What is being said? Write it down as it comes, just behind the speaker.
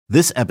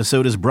This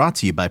episode is brought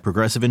to you by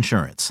Progressive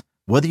Insurance.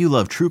 Whether you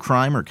love true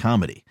crime or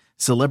comedy,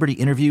 celebrity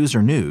interviews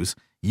or news,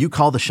 you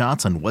call the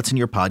shots on what's in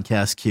your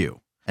podcast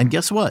queue. And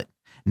guess what?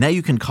 Now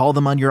you can call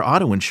them on your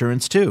auto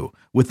insurance too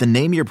with the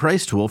Name Your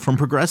Price tool from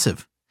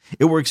Progressive.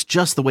 It works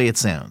just the way it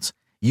sounds.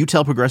 You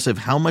tell Progressive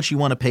how much you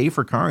want to pay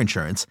for car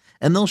insurance,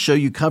 and they'll show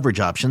you coverage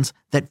options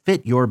that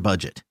fit your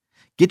budget.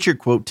 Get your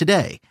quote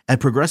today at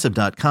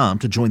Progressive.com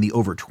to join the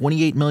over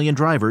 28 million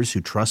drivers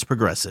who trust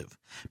Progressive.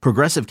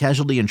 Progressive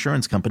Casualty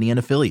Insurance Company and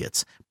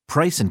Affiliates.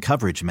 Price and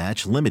coverage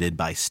match limited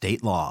by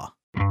state law.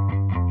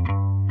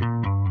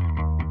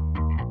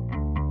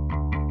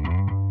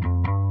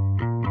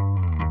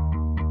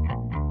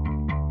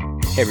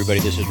 Hey everybody,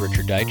 this is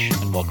Richard Deitch,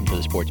 and welcome to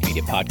the Sports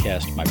Media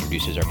Podcast. My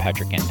producers are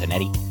Patrick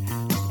Antonetti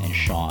and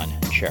Sean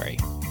Cherry.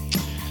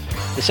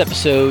 This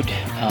episode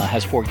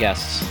has 4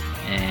 guests,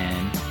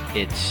 and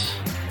it's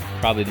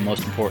probably the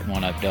most important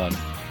one I've done,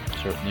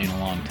 certainly in a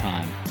long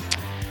time.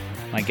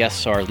 My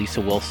guests are Lisa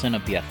Wilson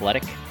of The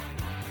Athletic,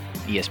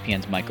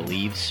 ESPN's Michael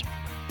Eaves,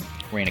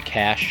 Raina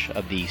Cash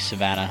of the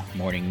Savannah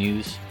Morning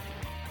News,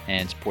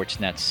 and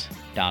Sportsnet's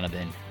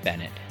Donovan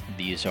Bennett.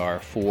 These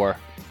are 4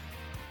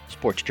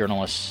 sports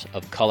journalists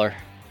of color.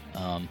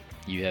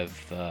 You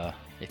have,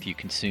 if you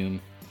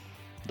consume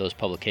those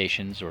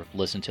publications or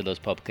listen to those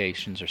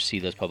publications or see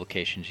those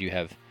publications, you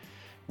have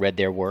read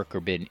their work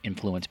or been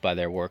influenced by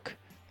their work.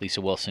 Lisa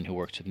Wilson, who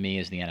works with me,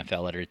 is the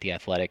NFL editor at The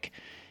Athletic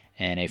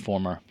and a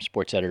former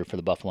sports editor for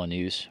the Buffalo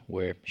News,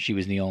 where she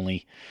was the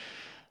only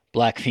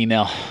black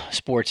female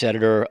sports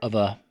editor of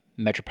a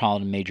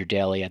metropolitan major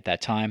daily at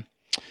that time.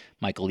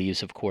 Michael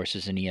Eaves, of course,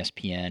 is an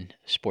ESPN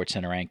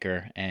SportsCenter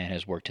anchor and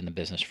has worked in the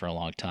business for a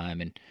long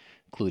time,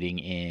 including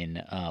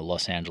in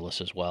Los Angeles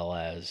as well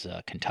as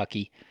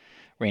Kentucky.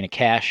 Raina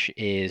Cash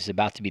is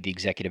about to be the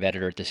executive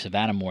editor at the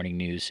Savannah Morning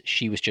News.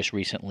 She was just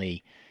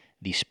recently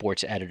the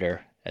sports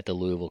editor at the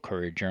Louisville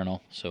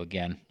Courier-Journal. So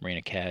again,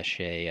 Raina Cash,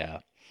 a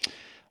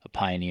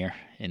pioneer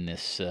in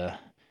this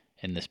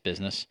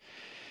business.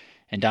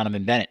 And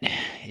Donovan Bennett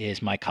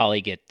is my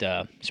colleague at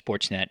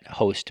Sportsnet,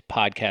 host,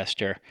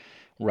 podcaster,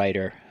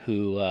 writer,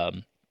 who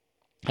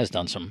has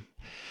done some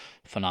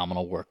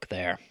phenomenal work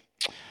there.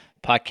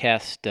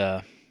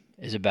 Podcast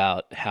is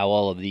about how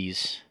all of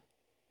these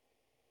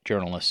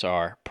journalists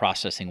are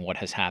processing what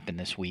has happened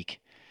this week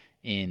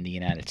in the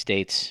United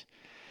States.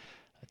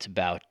 It's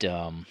about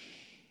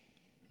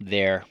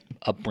their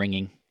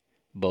upbringing,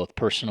 both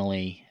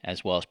personally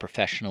as well as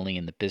professionally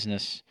in the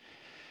business,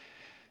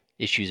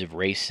 issues of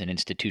race and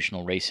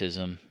institutional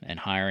racism and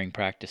hiring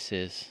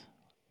practices,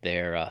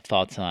 their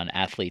thoughts on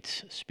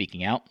athletes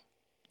speaking out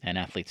and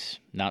athletes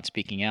not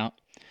speaking out,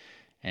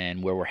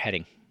 and where we're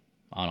heading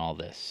on all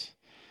this.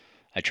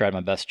 I tried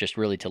my best just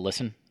really to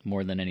listen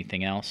more than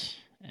anything else,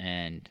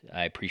 and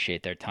I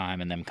appreciate their time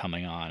and them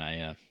coming on.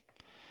 I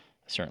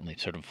certainly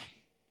sort of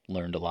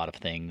learned a lot of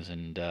things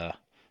and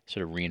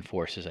sort of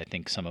reinforces, I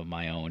think, some of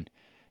my own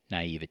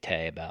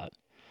naivete about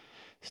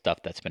stuff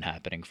that's been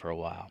happening for a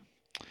while.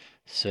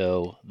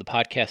 So the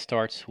podcast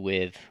starts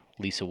with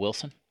Lisa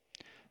Wilson,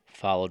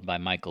 followed by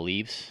Michael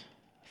Eaves,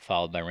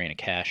 followed by Raina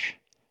Cash,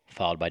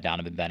 followed by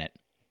Donovan Bennett,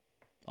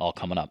 all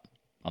coming up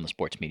on the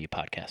Sports Media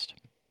Podcast.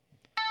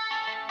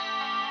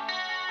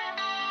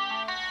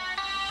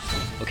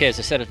 Okay, as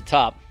I said at the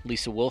top,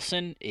 Lisa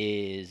Wilson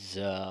is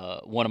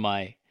one of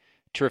my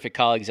terrific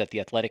colleagues at The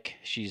Athletic.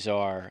 She's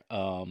our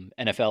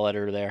NFL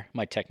editor there.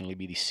 Might technically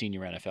be the senior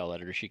NFL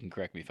editor. She can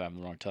correct me if I have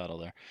the wrong title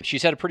there.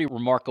 She's had a pretty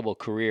remarkable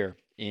career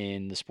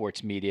in the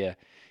sports media,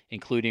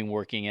 including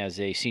working as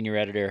a senior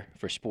editor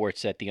for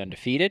sports at The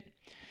Undefeated,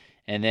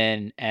 and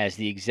then as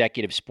the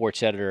executive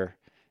sports editor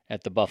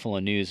at the Buffalo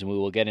News, and we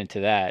will get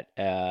into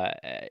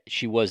that.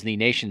 She was the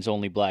nation's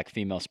only black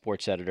female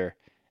sports editor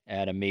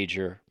at a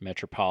major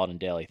metropolitan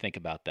daily. Think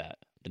about that.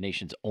 The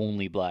nation's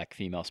only black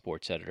female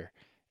sports editor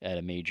at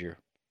a major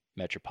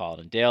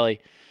metropolitan daily.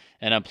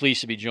 And I'm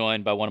pleased to be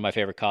joined by one of my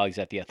favorite colleagues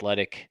at The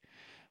Athletic,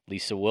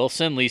 Lisa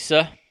Wilson.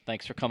 Lisa,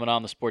 thanks for coming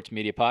on the Sports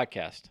Media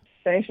Podcast.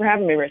 Thanks for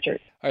having me,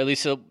 Richard. All right,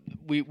 Lisa,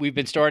 we've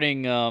been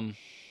starting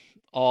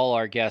all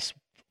our guests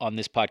on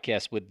this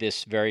podcast with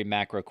this very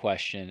macro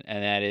question,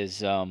 and that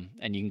is, and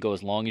you can go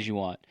as long as you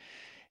want,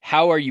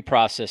 how are you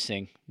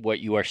processing what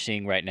you are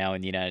seeing right now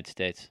in the United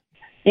States?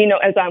 You know,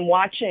 as I'm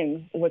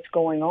watching what's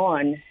going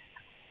on,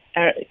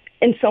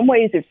 in some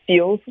ways it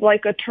feels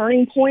like a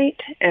turning point,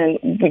 and,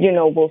 you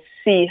know, we'll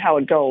see how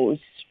it goes,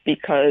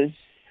 because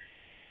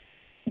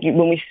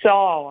when we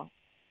saw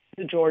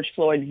the George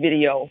Floyd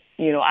video,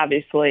 you know,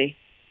 obviously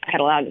I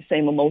had a lot of the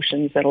same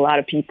emotions that a lot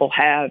of people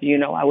have. You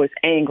know, I was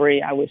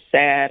angry, I was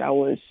sad, I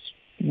was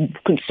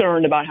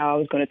concerned about how I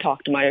was going to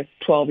talk to my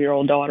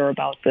 12-year-old daughter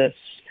about this.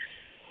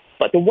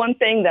 But the one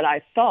thing that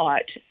I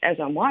thought as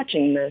I'm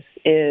watching this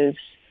is,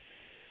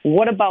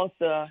 what about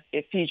the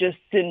if he just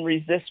didn't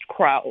resist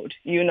crowd?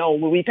 You know,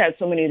 we've had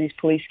so many of these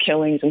police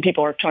killings and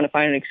people are trying to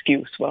find an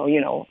excuse. Well,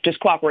 you know, just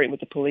cooperate with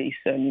the police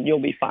and you'll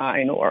be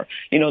fine. Or,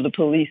 you know, the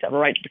police have a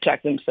right to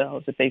protect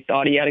themselves. If they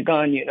thought he had a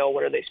gun, you know,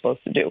 what are they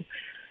supposed to do?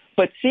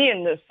 But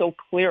seeing this so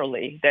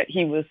clearly that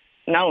he was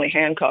not only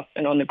handcuffed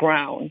and on the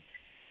ground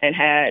and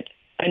had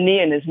a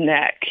knee in his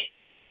neck,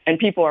 and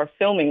people are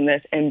filming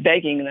this and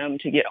begging them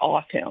to get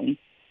off him,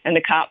 and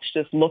the cops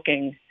just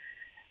looking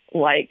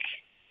like,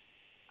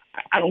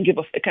 I don't give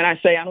a, can I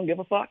say I don't give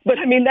a fuck? But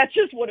I mean, that's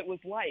just what it was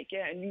like.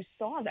 Yeah. And you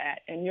saw that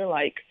and you're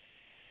like,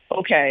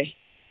 okay,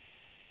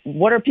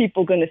 what are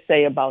people going to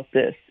say about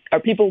this? Are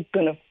people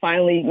going to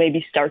finally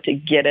maybe start to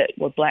get it,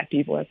 what Black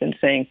people have been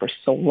saying for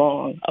so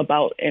long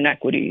about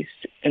inequities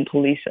in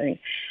policing?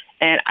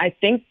 And I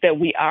think that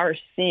we are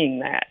seeing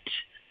that,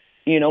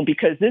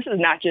 because this is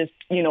not just,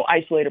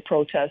 isolated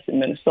protests in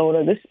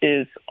Minnesota. This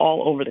is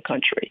all over the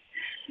country.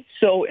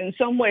 So in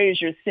some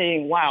ways you're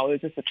seeing, wow,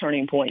 is this a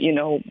turning point?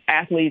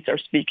 Athletes are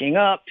speaking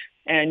up,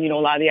 and, a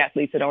lot of the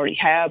athletes that already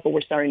have, but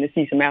we're starting to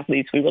see some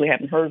athletes we really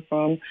haven't heard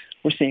from.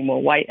 We're seeing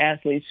more white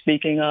athletes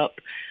speaking up.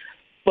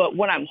 But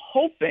what I'm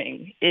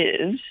hoping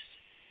is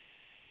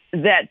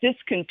that this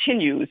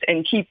continues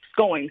and keeps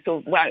going.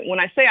 So when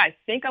I say I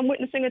think I'm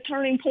witnessing a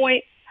turning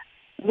point,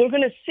 we're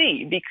going to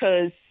see,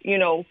 because,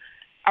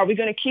 are we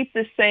going to keep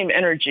this same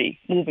energy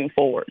moving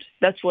forward?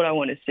 That's what I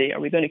want to see. Are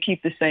we going to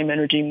keep the same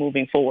energy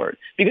moving forward?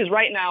 Because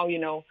right now,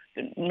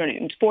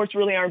 sports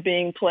really aren't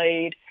being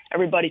played.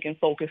 Everybody can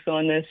focus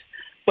on this.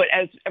 But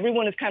as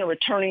everyone is kind of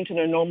returning to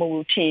their normal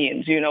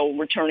routines,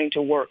 returning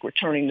to work,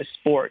 returning to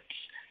sports,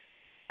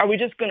 are we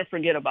just going to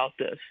forget about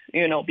this?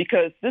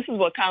 Because this is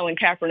what Colin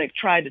Kaepernick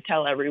tried to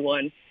tell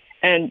everyone,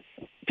 and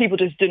people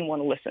just didn't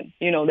want to listen.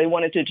 They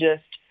wanted to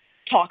just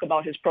talk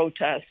about his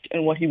protest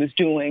and what he was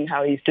doing,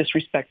 how he's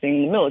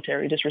disrespecting the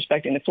military,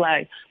 disrespecting the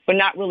flag, but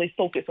not really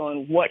focus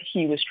on what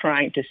he was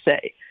trying to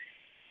say.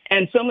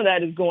 And some of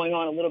that is going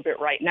on a little bit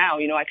right now.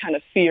 I kind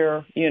of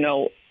fear,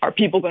 are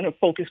people going to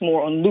focus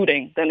more on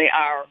looting than they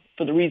are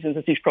for the reasons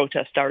that these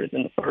protests started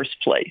in the first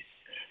place?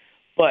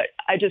 But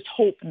I just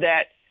hope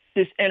that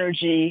this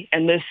energy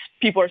and this,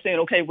 people are saying,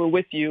 okay, we're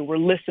with you, we're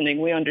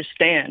listening, we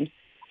understand.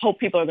 Hope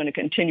people are going to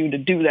continue to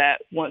do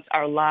that once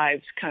our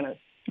lives kind of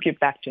get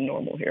back to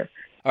normal here.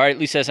 All right,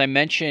 Lisa, as I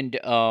mentioned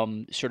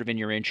sort of in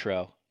your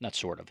intro, not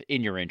sort of,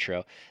 in your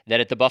intro, that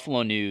at the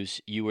Buffalo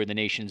News, you were the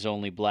nation's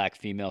only Black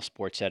female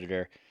sports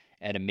editor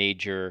at a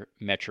major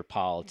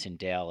metropolitan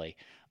daily.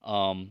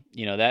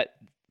 That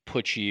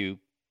puts you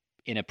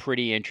in a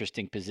pretty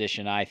interesting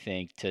position, I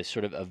think, to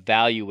sort of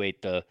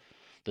evaluate the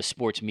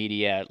sports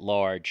media at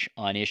large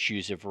on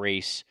issues of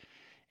race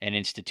and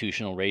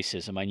institutional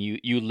racism. I mean,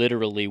 you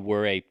literally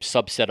were a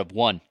subset of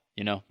one,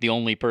 the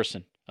only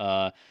person.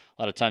 A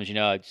lot of times,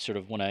 I've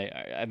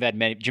had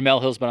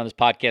Jemele Hill's been on this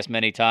podcast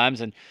many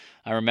times, and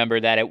I remember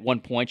that at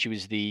one point she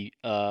was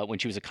when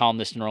she was a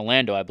columnist in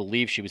Orlando, I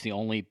believe she was the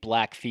only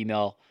Black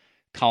female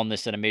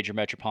columnist at a major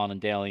metropolitan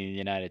daily in the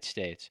United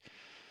States.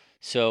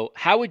 So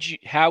how would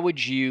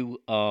you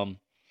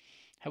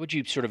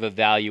sort of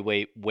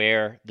evaluate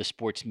where the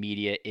sports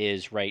media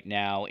is right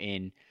now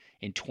in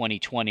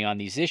 2020 on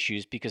these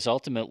issues? Because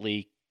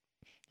ultimately,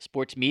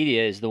 sports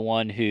media is the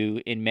one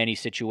who, in many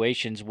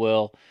situations,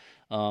 will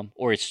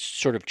or is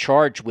sort of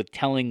charged with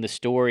telling the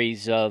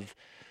stories of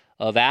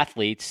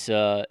athletes,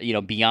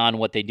 beyond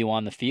what they do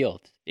on the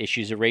field.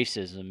 Issues of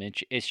racism,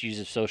 issues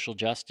of social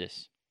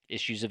justice,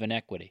 issues of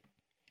inequity.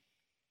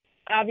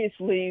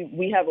 Obviously,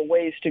 we have a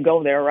ways to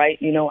go there, right?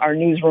 Our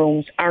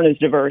newsrooms aren't as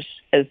diverse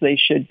as they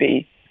should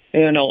be.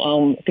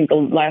 I think the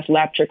last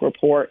lab check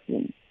report,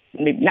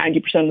 maybe 90%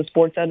 of the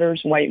sports editors,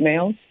 white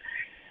males.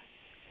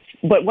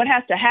 But what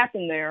has to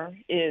happen there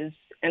is,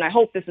 and I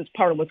hope this is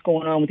part of what's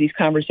going on with these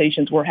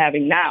conversations we're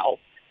having now,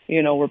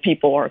 where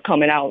people are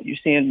coming out, you're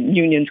seeing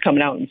unions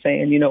coming out and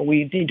saying,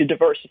 we need to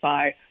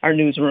diversify our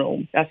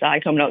newsroom. SI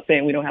coming out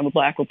saying we don't have a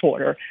Black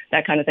reporter,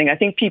 that kind of thing. I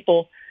think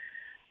people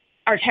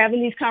are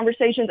having these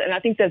conversations, and I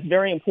think that's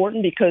very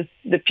important, because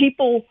the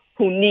people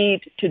who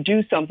need to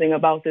do something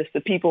about this,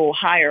 the people who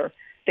hire,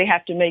 they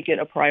have to make it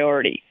a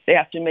priority. They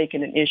have to make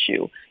it an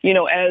issue.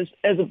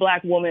 As a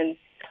Black woman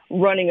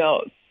running a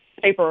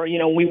paper,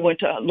 we went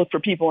to look for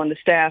people on the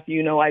staff,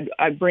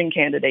 I bring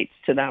candidates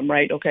to them,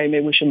 right? Okay,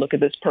 maybe we should look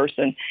at this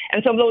person.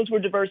 And some of those were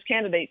diverse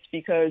candidates,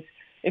 because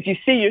if you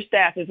see your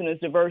staff isn't as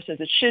diverse as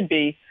it should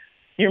be,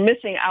 you're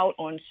missing out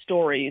on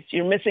stories.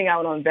 You're missing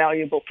out on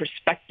valuable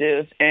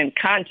perspective and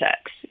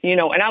context, and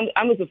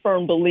I'm of the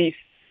firm belief,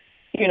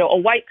 a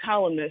white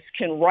columnist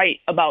can write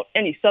about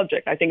any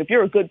subject. I think if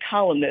you're a good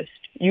columnist,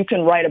 you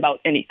can write about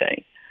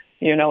anything,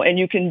 and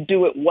you can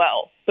do it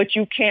well, but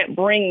you can't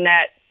bring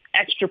that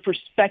extra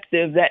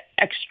perspective, that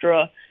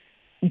extra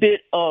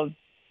bit of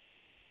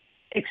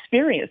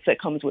experience that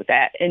comes with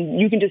that. And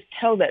you can just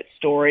tell that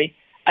story,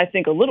 I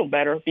think, a little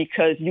better,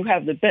 because you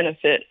have the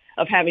benefit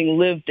of having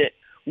lived it,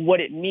 what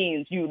it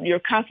means. You're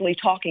constantly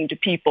talking to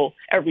people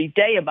every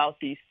day about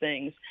these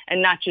things,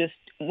 and not just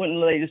when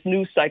the latest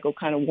news cycle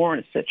kind of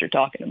warrants that you're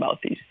talking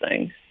about these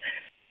things.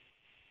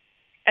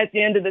 At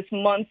the end of this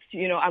month,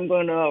 I'm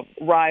going to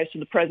rise to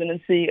the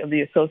presidency of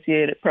the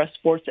Associated Press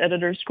Sports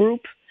Editors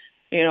Group.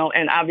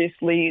 And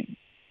obviously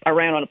I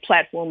ran on a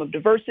platform of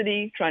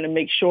diversity, trying to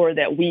make sure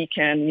that we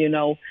can,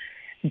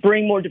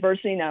 bring more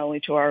diversity, not only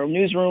to our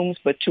newsrooms,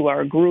 but to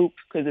our group,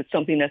 because it's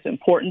something that's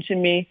important to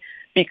me.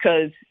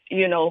 because,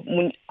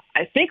 when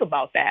I think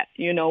about that,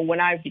 when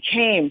I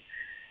became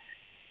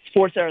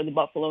sports editor of the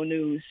Buffalo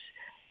News,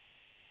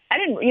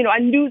 I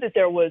knew that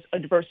there was a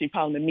diversity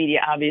problem in the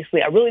media,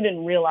 obviously. I really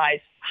didn't realize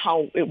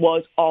how it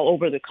was all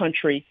over the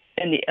country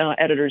in the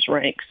editors'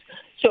 ranks.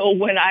 So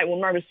when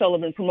Margaret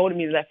Sullivan promoted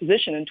me to that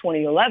position in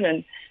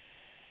 2011,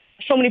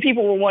 so many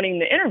people were wanting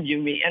to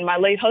interview me. And my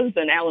late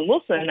husband, Alan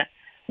Wilson,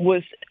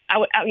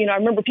 I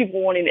remember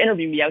people wanting to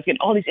interview me. I was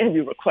getting all these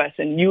interview requests,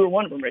 and you were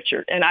one of them,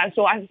 Richard. And I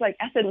said, why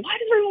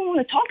does everyone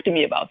want to talk to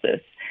me about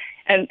this?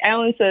 And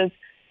Alan says,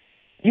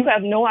 you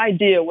have no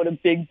idea what a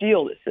big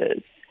deal this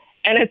is.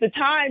 And at the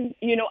time,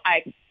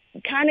 I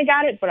kind of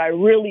got it, but I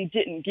really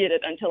didn't get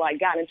it until I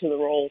got into the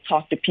role,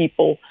 talked to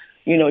people,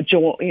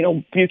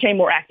 became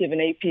more active in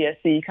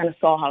APSC, kind of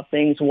saw how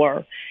things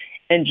were,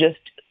 and just,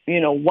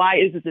 why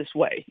is it this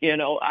way?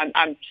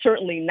 I'm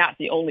certainly not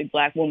the only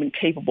Black woman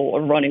capable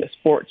of running a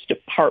sports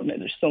department.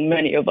 There's so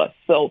many of us.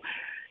 So,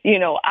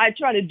 I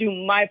try to do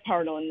my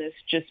part on this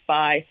just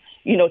by,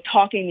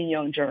 talking to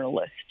young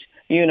journalists.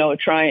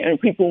 And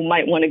people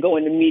might want to go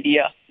into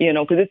media,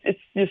 because it's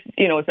just,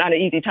 it's not an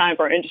easy time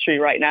for our industry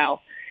right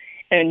now.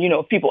 And,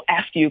 if people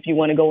ask you if you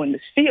want to go in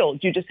this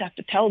field, you just have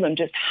to tell them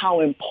just how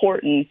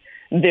important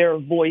their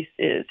voice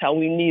is, how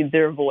we need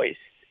their voice,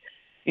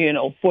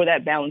 for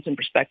that balance and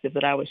perspective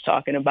that I was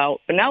talking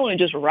about. But not only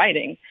just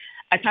writing,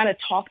 I kind of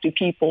talk to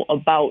people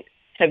about,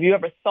 have you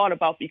ever thought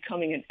about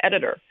becoming an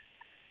editor?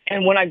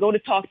 And when I go to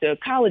talk to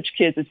college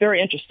kids, it's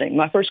very interesting.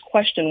 My first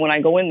question when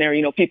I go in there,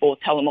 people will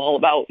tell them all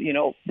about,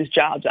 these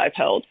jobs I've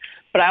held.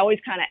 But I always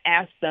kind of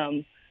ask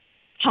them,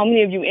 how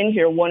many of you in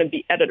here want to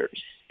be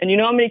editors? And you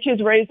know how many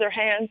kids raise their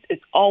hands?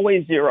 It's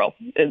always zero.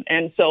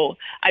 And so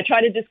I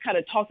try to just kind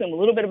of talk to them a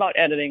little bit about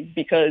editing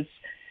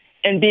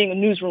and being a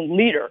newsroom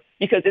leader,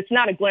 because it's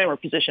not a glamour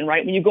position,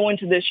 right? When you go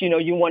into this,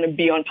 you want to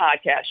be on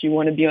podcasts, you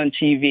want to be on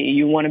TV,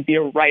 you want to be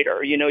a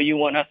writer,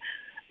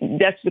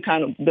 that's the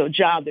kind of the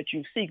job that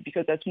you seek,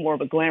 because that's more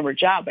of a glamour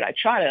job. But I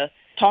try to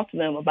talk to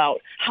them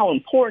about how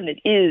important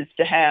it is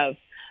to have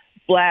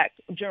Black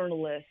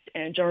journalists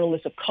and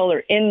journalists of color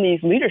in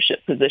these leadership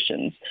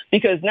positions,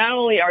 because not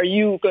only are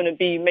you going to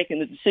be making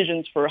the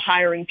decisions for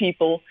hiring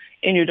people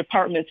in your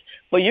departments,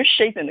 but you're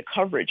shaping the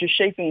coverage, you're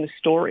shaping the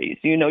stories,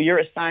 you're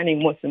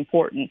assigning what's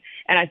important.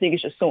 And I think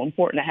it's just so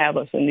important to have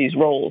us in these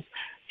roles.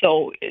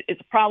 So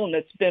it's a problem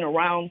that's been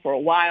around for a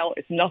while.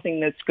 It's nothing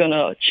that's going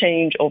to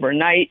change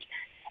overnight.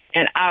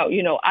 And I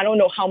don't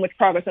know how much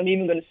progress I'm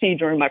even going to see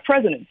during my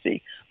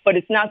presidency, but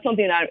it's not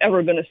something that I'm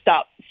ever going to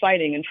stop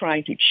fighting and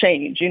trying to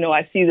change.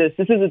 I see this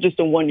isn't just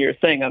a one-year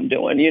thing I'm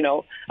doing.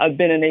 I've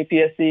been in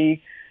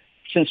APSC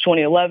since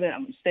 2011.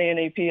 I'm going to stay in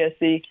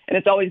APSC, and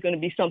it's always going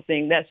to be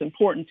something that's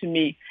important to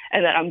me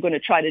and that I'm going to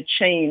try to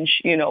change,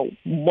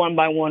 one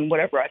by one,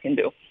 whatever I can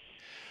do.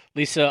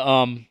 Lisa,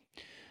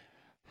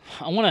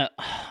 I want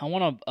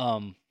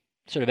to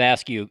sort of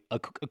ask you a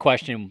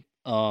question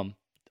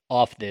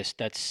off this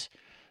that's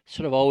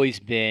sort of always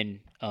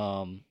been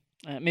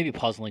maybe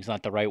puzzling is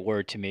not the right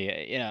word to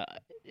me.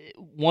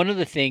 One of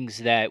the things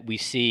that we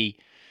see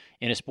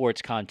in a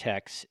sports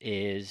context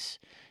is,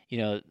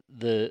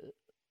 the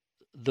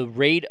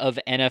rate of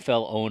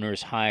NFL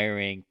owners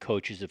hiring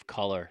coaches of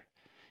color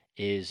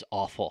is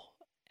awful.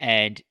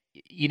 And,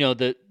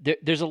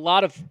 there's a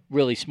lot of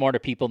really smarter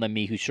people than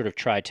me who sort of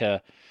try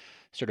to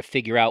sort of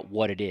figure out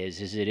what it is.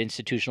 Is it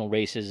institutional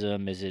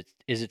racism?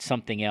 Is it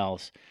something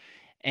else?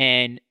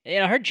 And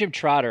I heard Jim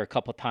Trotter a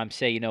couple of times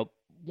say,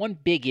 one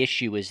big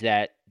issue is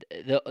that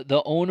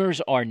the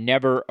owners are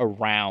never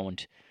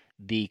around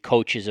the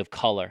coaches of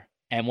color.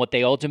 And what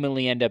they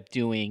ultimately end up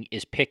doing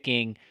is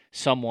picking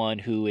someone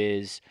who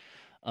is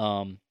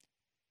who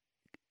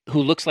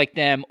looks like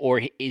them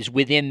or is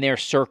within their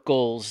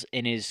circles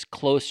and is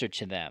closer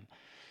to them.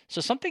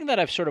 So something that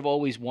I've sort of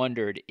always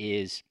wondered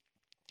is,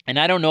 and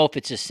I don't know if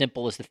it's as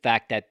simple as the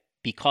fact that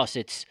because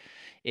it's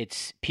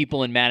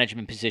people in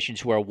management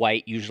positions who are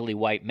white, usually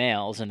white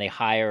males, and they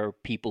hire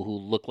people who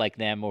look like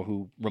them or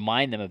who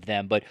remind them of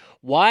them. But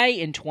why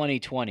in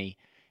 2020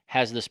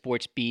 has the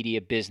sports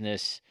media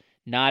business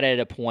not at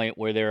a point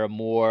where there are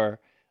more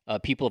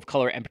people of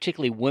color, and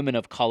particularly women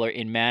of color,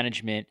 in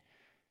management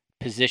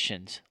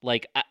positions?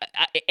 Like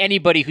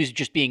anybody who's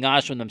just being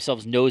honest with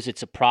themselves knows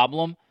it's a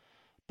problem.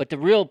 But the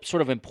real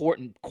sort of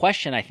important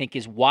question, I think,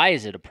 is why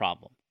is it a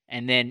problem?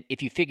 And then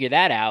if you figure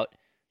that out,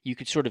 you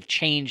could sort of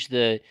change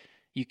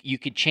you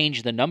could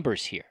change the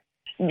numbers here.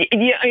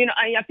 Yeah,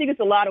 I think it's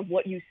a lot of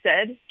what you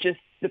said. Just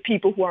the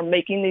people who are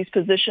making these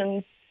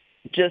positions,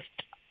 just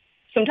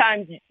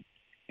sometimes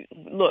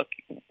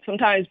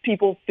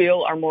people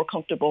are more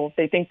comfortable.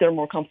 They think they're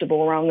more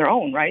comfortable around their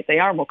own, right? They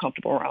are more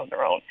comfortable around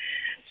their own.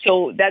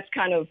 So that's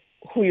kind of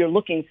who you're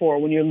looking for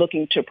when you're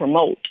looking to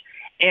promote.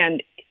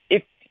 And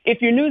if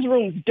your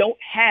newsrooms don't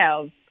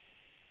have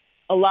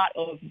a lot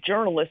of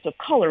journalists of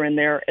color in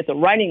there at the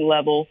writing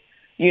level,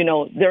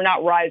 they're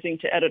not rising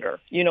to editor.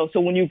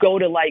 So when you go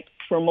to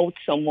promote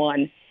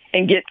someone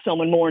and get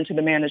someone more into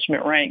the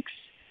management ranks,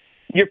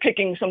 you're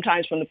picking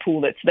sometimes from the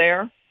pool that's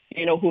there.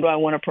 Who do I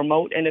want to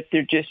promote? And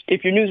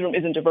if your newsroom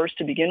isn't diverse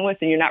to begin with,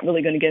 then you're not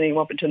really going to get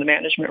anyone up into the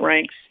management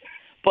ranks.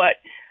 But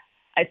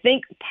I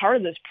think part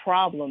of this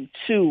problem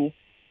too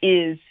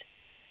is,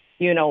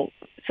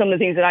 some of the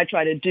things that I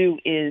try to do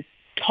is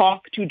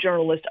talk to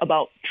journalists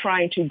about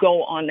trying to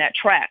go on that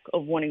track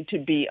of wanting to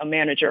be a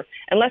manager.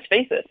 And let's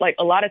face it, like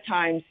a lot of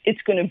times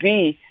it's going to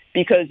be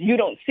because you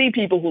don't see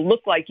people who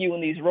look like you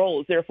in these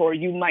roles. Therefore,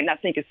 you might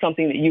not think it's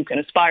something that you can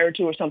aspire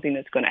to or something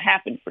that's going to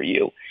happen for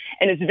you.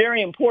 And it's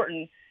very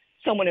important,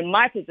 someone in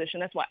my position,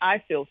 that's why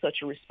I feel such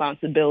a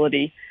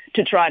responsibility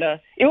to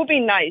it would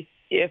be nice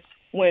if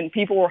when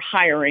people were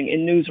hiring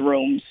in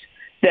newsrooms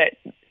that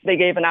they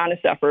gave an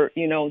honest effort,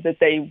 that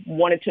they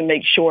wanted to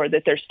make sure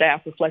that their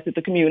staff reflected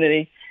the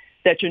community,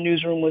 that your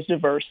newsroom was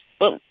diverse.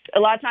 But a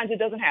lot of times it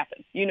doesn't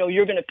happen.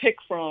 You're going to pick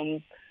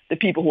from the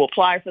people who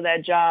apply for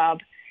that job,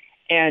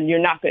 and you're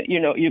not going to,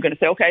 you're going to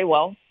say, okay,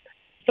 well,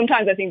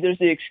 sometimes I think there's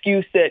the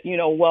excuse that,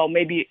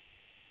 maybe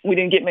we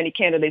didn't get many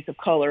candidates of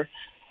color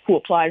who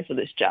applied for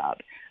this job.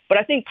 But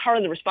I think part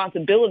of the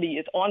responsibility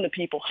is on the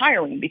people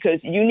hiring,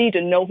 because you need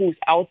to know who's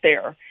out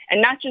there,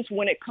 and not just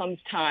when it comes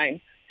time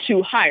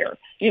to hire.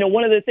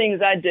 One of the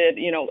things I did,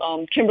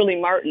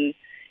 Kimberly Martin,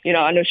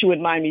 I know she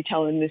wouldn't mind me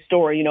telling this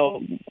story,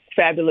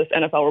 fabulous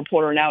NFL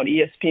reporter now at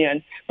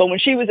ESPN. But when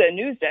she was at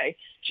Newsday,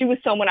 she was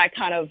someone I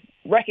kind of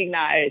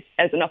recognized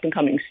as an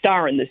up-and-coming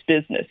star in this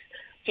business.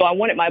 So I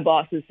wanted my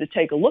bosses to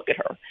take a look at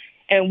her.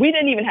 And we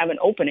didn't even have an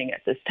opening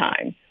at this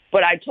time.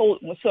 But I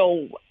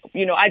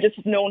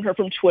just known her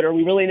from Twitter.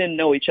 We really didn't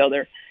know each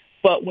other.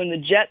 But when the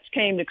Jets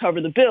came to cover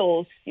the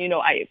Bills,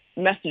 I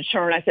messaged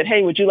her and I said,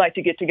 hey, would you like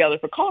to get together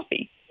for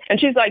coffee? And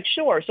she's like,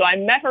 sure. So I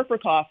met her for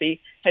coffee,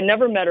 had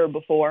never met her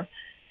before,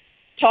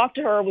 talked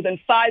to her within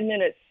 5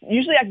 minutes.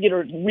 Usually I can get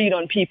a read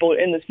on people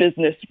in this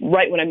business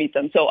right when I meet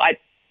them. So I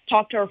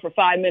talked to her for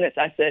 5 minutes.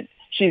 I said,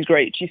 she's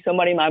great. She's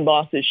somebody my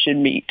bosses should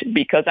meet,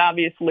 because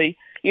obviously,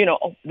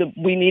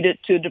 we needed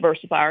to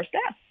diversify our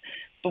staff,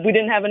 but we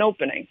didn't have an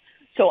opening.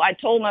 So I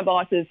told my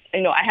bosses,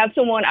 I have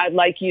someone I'd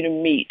like you to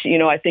meet.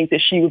 I think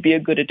that she would be a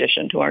good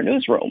addition to our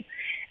newsroom.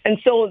 And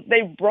so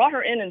they brought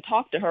her in and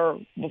talked to her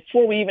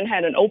before we even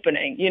had an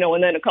opening,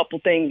 and then a couple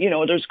things,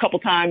 there's a couple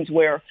times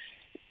where,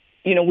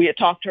 we had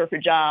talked to her for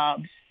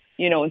jobs,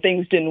 and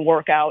things didn't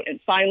work out.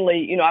 And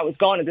finally, I was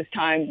gone at this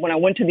time. When I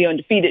went to The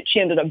Undefeated, she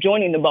ended up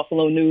joining the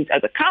Buffalo News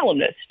as a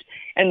columnist.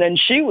 And then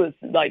she was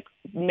like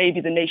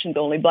maybe the nation's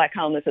only black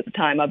columnist at the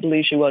time. I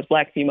believe she was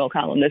black female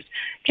columnist,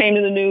 came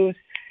to the news.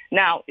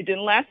 Now, it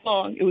didn't last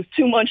long. It was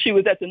 2 months she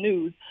was at the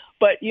news.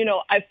 But,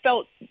 I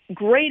felt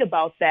great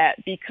about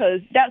that,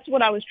 because that's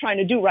what I was trying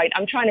to do, right?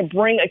 I'm trying to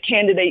bring a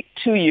candidate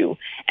to you.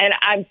 And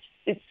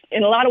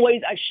in a lot of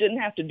ways, I shouldn't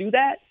have to do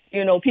that.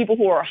 People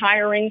who are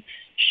hiring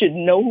should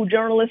know who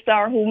journalists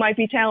are who might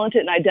be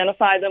talented and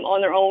identify them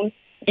on their own,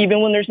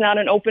 even when there's not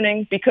an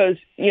opening, because,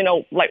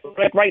 like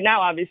right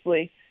now,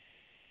 obviously,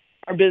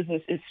 our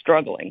business is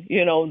struggling.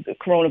 The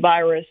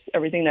coronavirus,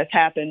 everything that's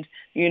happened,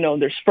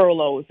 there's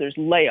furloughs, there's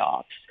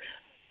layoffs.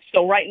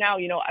 So right now,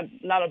 a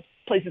lot of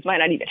places might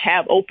not even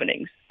have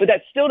openings, but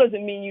that still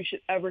doesn't mean you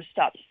should ever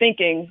stop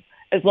thinking,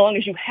 as long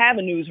as you have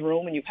a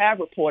newsroom and you have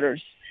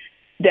reporters,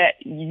 that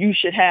you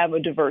should have a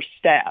diverse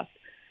staff,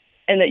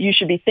 and that you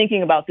should be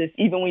thinking about this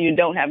even when you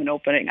don't have an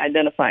opening,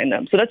 identifying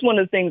them. So that's one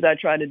of the things I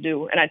try to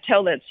do. And I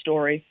tell that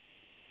story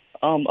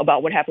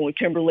about what happened with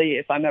Kimberly,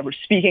 if I'm ever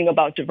speaking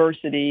about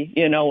diversity,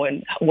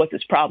 and what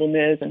this problem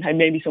is and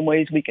maybe some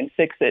ways we can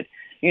fix it.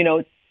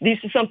 This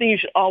is something you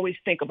should always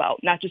think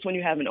about, not just when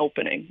you have an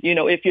opening.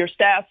 If your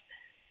staff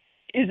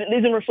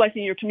isn't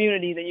reflecting your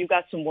community, then you've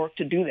got some work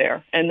to do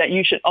there, and that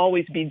you should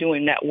always be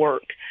doing that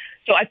work.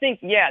 So I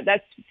think,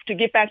 that's to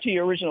get back to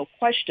your original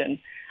question.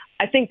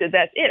 I think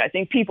that's it. I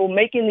think people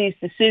making these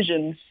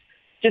decisions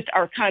just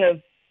are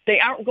they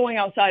aren't going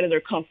outside of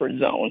their comfort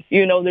zone.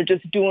 They're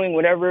just doing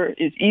whatever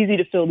is easy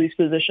to fill these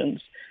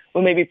positions.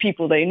 Or maybe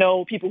people they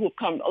know, people who've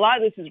come. A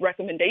lot of this is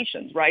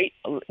recommendations, right?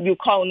 You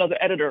call another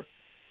editor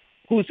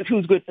who's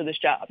good for this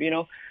job,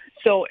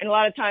 So, and a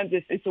lot of times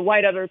if it's a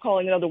white editor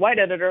calling another white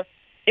editor,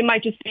 it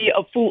might just be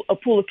a pool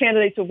of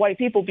candidates of white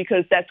people,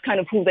 because that's kind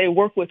of who they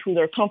work with, who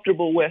they're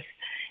comfortable with,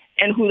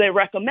 and who they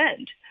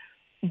recommend.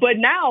 But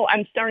now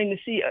I'm starting to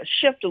see a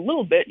shift a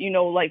little bit,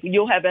 like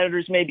you'll have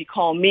editors maybe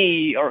call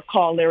me or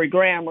call Larry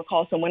Graham or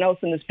call someone else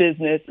in this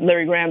business.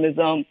 Larry Graham is,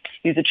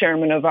 he's the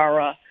chairman of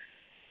our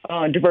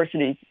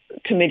diversity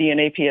committee in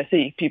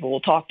APSE. People will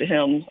talk to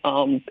him.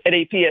 At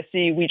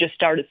APSE, we just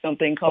started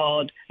something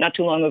not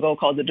too long ago,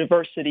 called the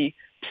Diversity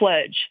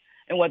Pledge.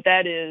 And what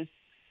that is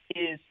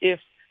if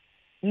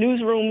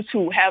newsrooms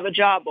who have a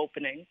job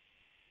opening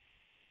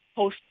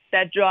post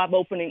that job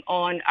opening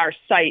on our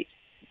site,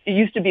 it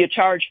used to be a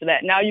charge for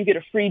that. Now you get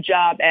a free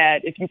job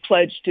ad if you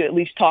pledge to at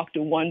least talk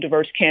to one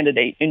diverse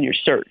candidate in your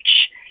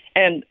search.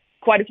 And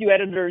quite a few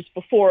editors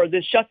before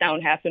this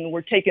shutdown happened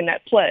were taking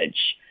that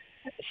pledge.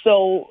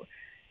 So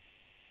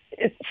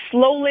it's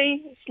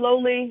slowly,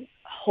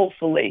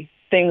 hopefully,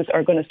 things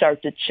are going to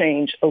start to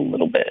change a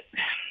little bit.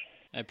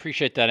 I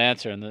appreciate that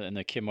answer and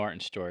the Kim Martin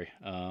story.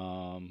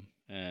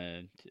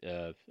 and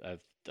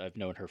I've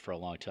known her for a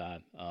long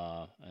time,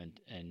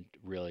 and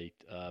really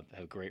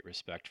have great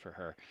respect for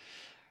her.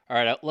 All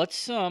right,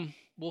 let's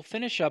we'll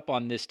finish up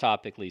on this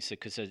topic, Lisa,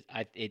 because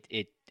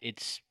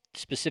it's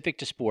specific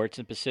to sports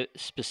and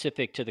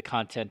specific to the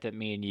content that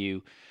me and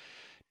you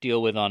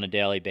deal with on a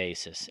daily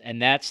basis,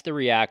 and that's the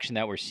reaction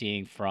that we're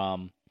seeing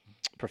from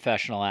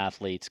professional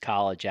athletes,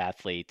 college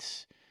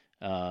athletes,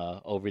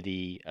 over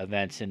the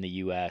events in the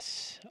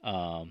U.S.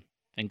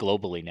 And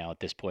globally now at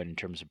this point in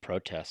terms of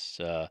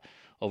protests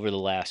over the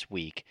last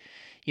week.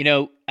 You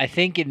know, I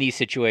think in these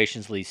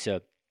situations,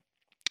 Lisa,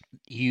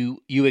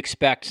 you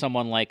expect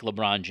someone like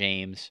LeBron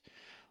James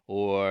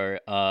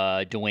or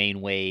Dwayne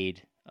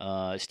Wade,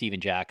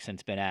 Steven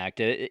Jackson's been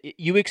active.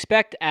 You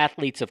expect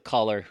athletes of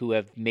color who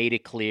have made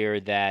it clear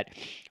that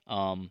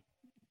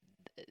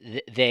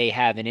they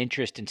have an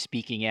interest in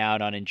speaking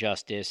out on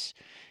injustice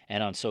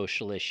and on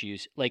social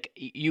issues. Like,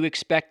 you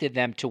expected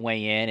them to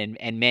weigh in,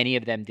 and many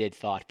of them did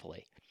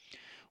thoughtfully.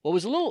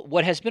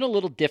 What has been a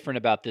little different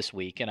about this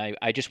week, and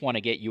I just want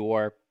to get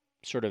your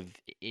sort of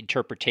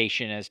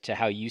interpretation as to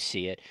how you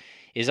see it,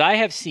 is I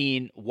have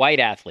seen white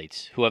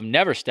athletes who have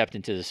never stepped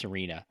into this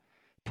arena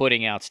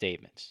putting out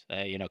statements.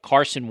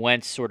 Carson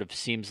Wentz sort of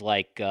seems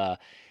like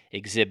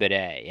Exhibit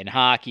A. In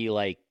hockey,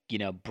 like,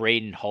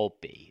 Braden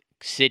Holtby,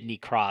 Sidney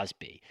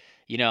Crosby.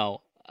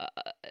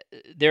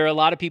 There are a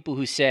lot of people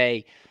who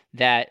say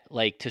that,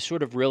 like, to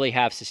sort of really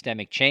have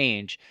systemic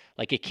change,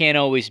 like, it can't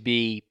always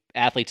be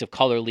athletes of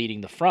color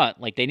leading the front.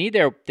 Like, they need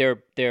their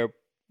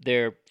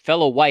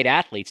fellow white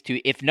athletes to,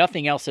 if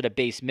nothing else at a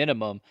base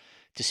minimum,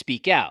 to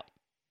speak out.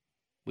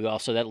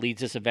 That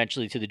leads us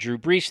eventually to the Drew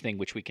Brees thing,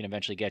 which we can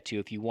eventually get to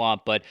if you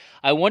want. But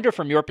I wonder,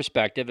 from your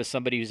perspective, as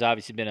somebody who's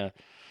obviously been a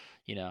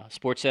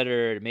sports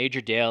editor at a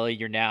major daily,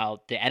 you're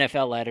now the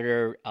NFL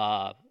editor,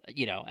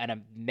 and a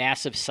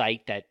massive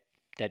site that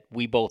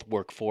we both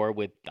work for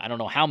with, I don't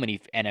know how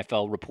many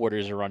NFL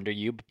reporters are under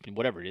you,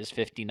 whatever it is,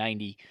 50,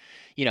 90.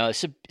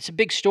 It's a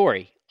big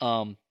story.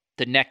 The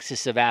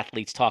nexus of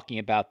athletes talking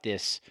about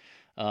this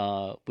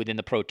within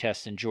the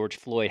protests and George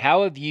Floyd.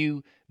 How have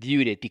you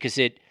viewed it? Because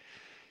I'm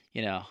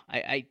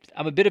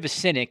a bit of a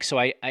cynic, so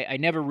I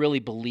never really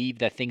believe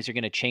that things are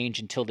going to change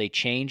until they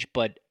change,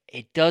 but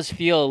it does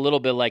feel a little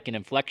bit like an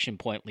inflection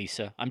point,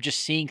 Lisa. I'm just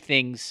seeing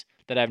things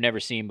that I've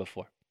never seen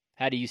before.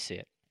 How do you see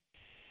it?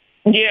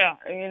 Yeah,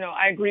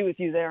 I agree with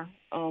you there.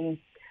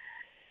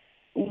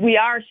 We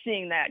are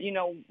seeing that.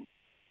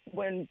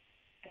 When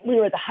we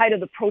were at the height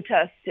of the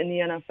protest in the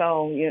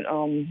NFL,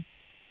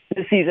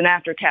 the season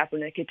after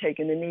Kaepernick had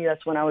taken the knee,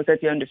 that's when I was at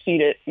the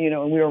Undefeated,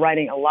 and we were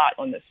writing a lot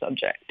on this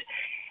subject.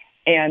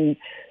 And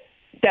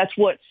that's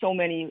what so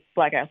many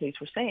black athletes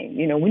were saying.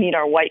 We need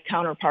our white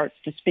counterparts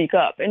to speak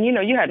up. And,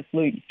 you had a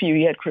few,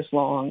 you had Chris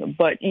Long,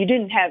 but you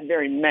didn't have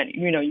very many.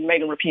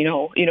 Megan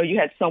Rapinoe, you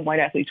had some white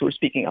athletes who were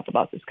speaking up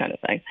about this kind of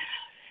thing.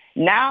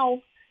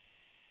 Now,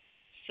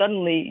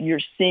 suddenly you're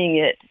seeing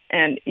it.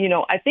 And,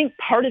 I think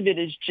part of it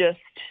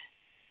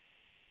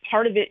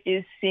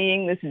is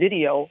seeing this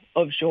video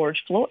of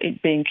George Floyd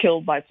being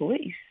killed by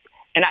police.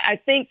 And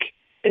I think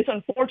it's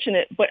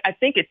unfortunate, but I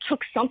think it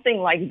took something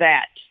like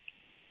that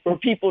for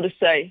people to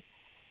say,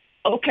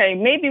 okay,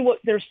 maybe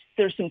there's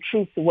some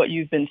truth to what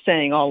you've been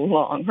saying all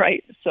along,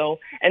 right? So,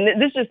 and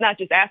this is not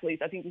just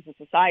athletes. I think this is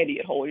society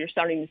at whole. You're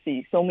starting to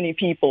see so many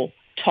people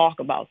talk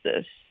about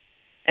this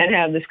and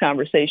have these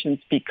conversations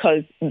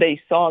because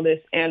they saw this,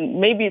 and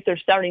maybe they're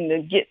starting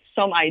to get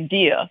some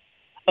idea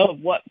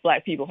of what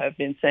black people have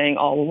been saying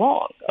all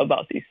along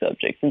about these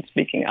subjects and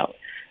speaking out.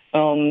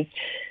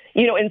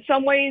 In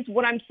some ways,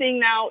 what I'm seeing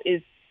now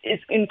is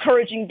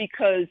encouraging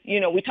because,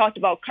 we talked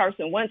about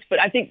Carson Wentz, but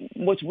I think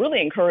what's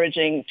really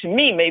encouraging to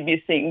me maybe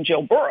is seeing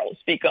Joe Burrow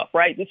speak up,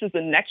 right? This is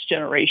the next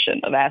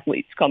generation of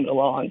athletes coming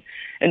along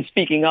and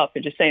speaking up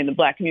and just saying the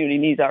black community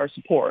needs our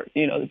support.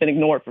 They've been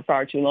ignored for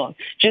far too long.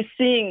 Just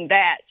seeing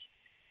that,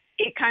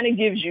 it kind of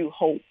gives you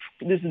hope.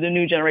 This is the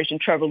new generation.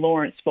 Trevor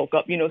Lawrence spoke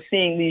up,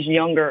 seeing these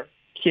younger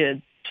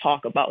kids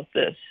talk about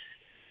this,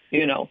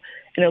 and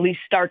at least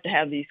start to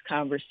have these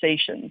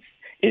conversations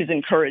is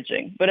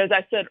encouraging. But as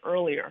I said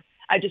earlier,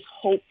 I just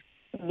hope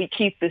we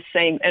keep the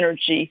same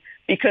energy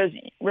because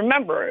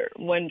remember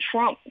when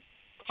Trump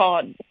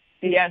called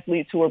the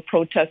athletes who were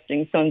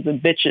protesting sons of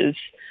bitches,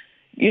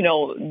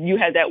 you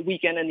had that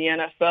weekend in the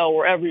NFL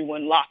where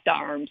everyone locked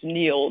arms,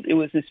 kneeled. It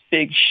was this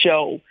big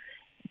show.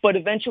 But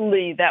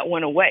eventually that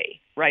went away,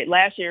 right?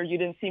 Last year you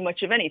didn't see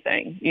much of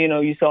anything.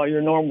 You saw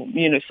your normal,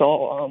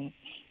 saw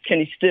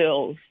Kenny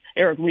Stills,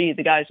 Eric Reed,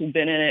 the guys who've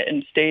been in it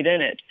and stayed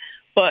in it.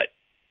 But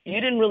you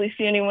didn't really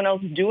see anyone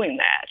else doing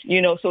that,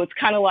 so it's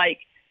kind of like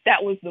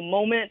that was the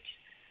moment.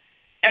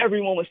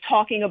 Everyone was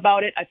talking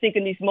about it. I think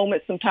in these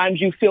moments, sometimes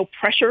you feel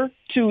pressure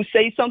to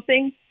say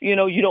something. You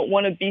don't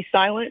want to be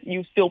silent.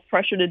 You feel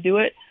pressure to do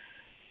it.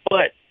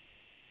 But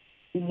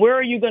where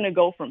are you going to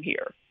go from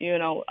here?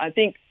 I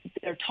think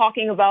they're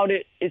talking about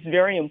it. It's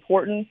very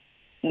important.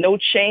 No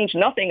change.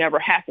 Nothing ever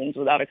happens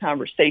without a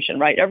conversation,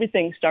 right?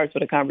 Everything starts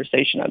with a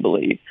conversation, I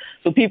believe.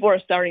 So people are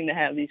starting to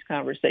have these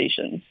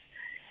conversations.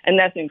 And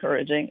that's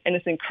encouraging. And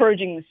it's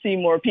encouraging to see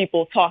more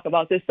people talk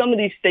about this. Some of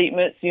these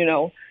statements,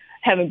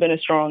 haven't been as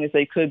strong as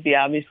they could be,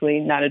 obviously,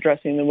 not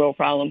addressing the real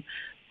problem.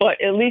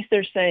 But at least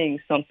they're saying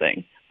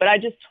something. But I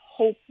just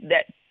hope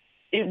that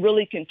it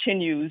really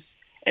continues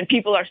and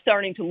people are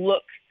starting to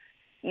look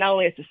not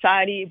only at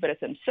society, but at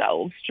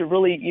themselves to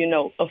really,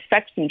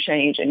 affect some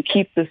change and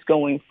keep this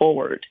going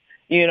forward,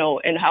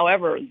 and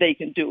however they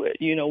can do it,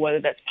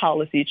 whether that's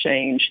policy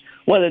change,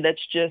 whether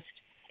that's just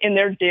in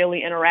their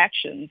daily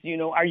interactions,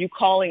 are you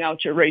calling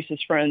out your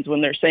racist friends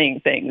when they're saying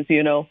things,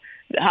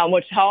 how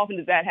often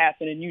does that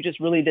happen and you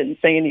just really didn't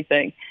say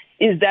anything?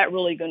 Is that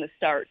really going to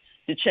start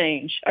to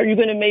change? Are you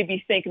going to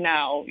maybe think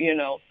now,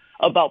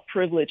 about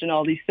privilege and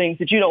all these things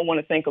that you don't want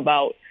to think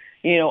about?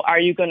 Are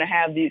you going to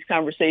have these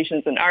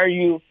conversations and are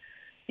you,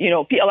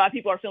 a lot of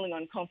people are feeling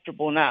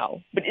uncomfortable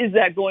now, but is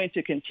that going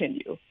to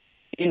continue?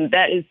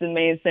 That is the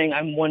main thing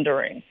I'm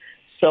wondering.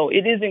 So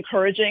it is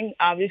encouraging,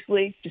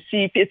 obviously, to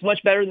see it's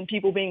much better than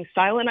people being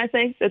silent, I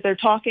think, that they're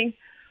talking.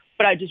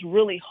 But I just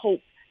really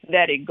hope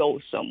that it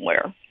goes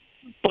somewhere.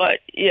 But,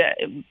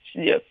 to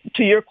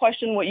your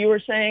question, what you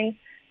were saying,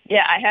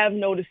 I have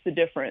noticed the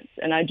difference.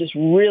 And I just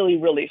really,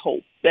 really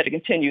hope that it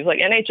continues. Like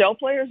NHL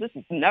players, this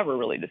is never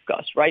really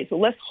discussed, right? So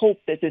let's hope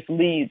that this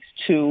leads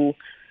to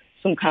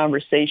some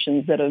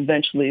conversations that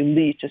eventually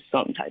lead to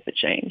some type of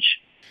change.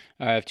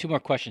 All right, I have two more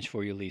questions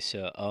for you,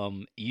 Lisa.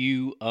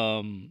 You,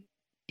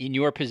 in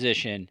your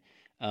position,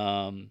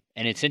 and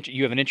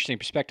you have an interesting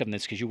perspective on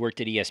this because you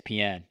worked at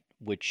ESPN,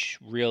 which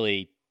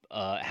really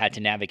had to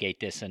navigate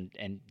this,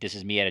 and this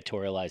is me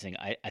editorializing.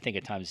 I think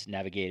at times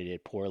navigated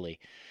it poorly.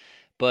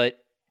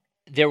 But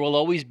there will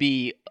always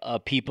be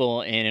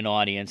people in an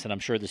audience, and I'm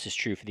sure this is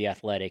true for The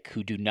Athletic,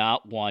 who do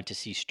not want to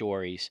see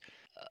stories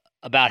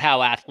about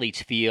how athletes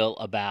feel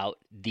about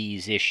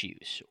these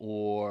issues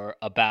or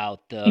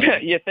about the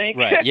you think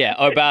right, yeah,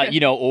 or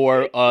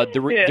about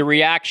the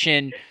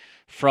reaction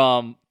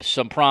from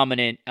some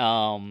prominent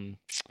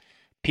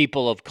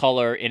people of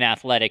color in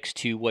athletics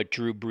to what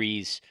Drew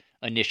Brees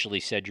initially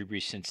said. Drew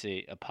Brees since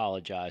he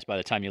apologized. By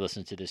the time you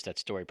listen to this, that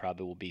story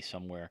probably will be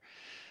somewhere.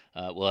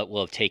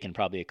 We'll have taken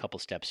probably a couple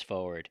steps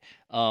forward.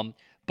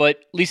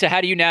 But Lisa,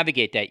 how do you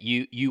navigate that?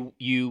 You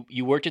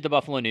worked at the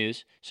Buffalo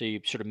News, so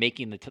you're sort of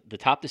making the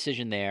top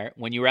decision there.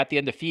 When you were at the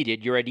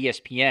Undefeated, you're at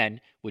ESPN,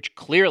 which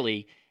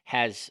clearly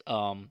has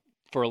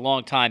for a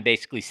long time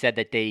basically said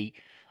that they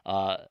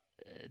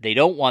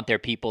don't want their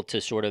people to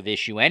sort of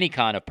issue any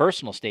kind of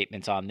personal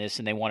statements on this,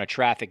 and they want to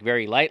traffic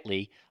very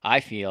lightly,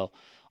 I feel,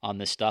 on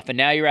this stuff. And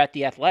now you're at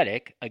The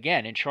Athletic,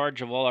 again, in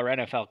charge of all our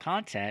NFL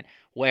content,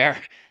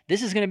 where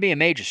this is going to be a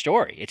major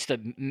story.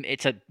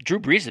 Drew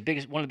Brees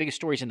is one of the biggest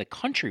stories in the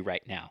country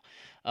right now,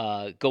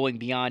 going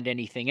beyond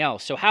anything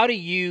else. So how do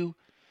you,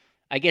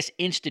 I guess,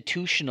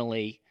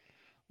 institutionally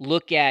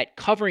look at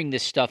covering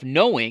this stuff,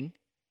 knowing,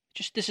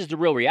 just this is the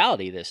real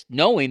reality of this,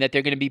 knowing that there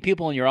are going to be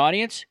people in your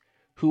audience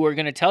who are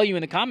going to tell you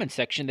in the comments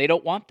section they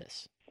don't want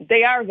this?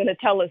 They are going to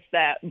tell us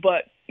that,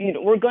 but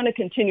we're going to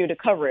continue to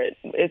cover it.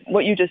 It's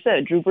what you just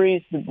said, Drew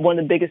Brees, one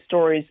of the biggest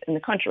stories in the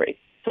country.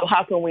 So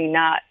how can we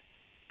not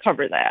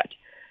cover that?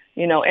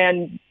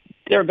 And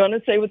they're going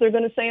to say what they're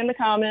going to say in the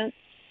comments.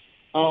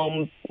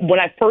 When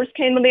I first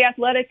came to The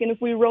Athletic, and if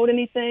we wrote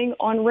anything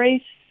on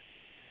race,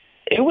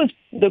 it was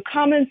the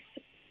comments,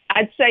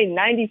 I'd say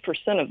 90%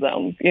 of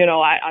them,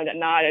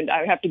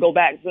 I have to go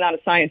back. It's not a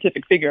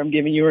scientific figure I'm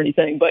giving you or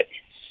anything, but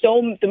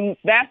the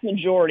vast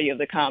majority of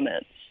the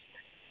comments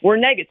were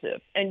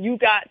negative. And you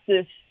got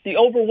the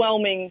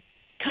overwhelming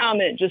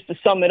comment, just to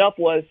sum it up,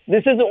 was,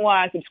 this isn't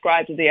why I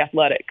subscribe to The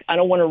Athletic. I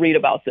don't want to read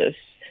about this.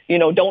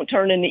 Don't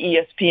turn into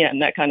ESPN,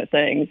 that kind of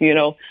thing.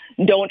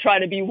 Don't try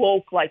to be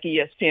woke like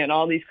ESPN,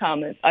 all these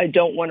comments. I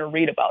don't want to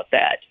read about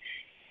that.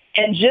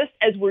 And just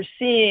as we're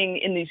seeing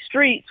in these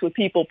streets with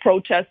people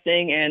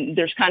protesting, and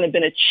there's kind of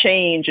been a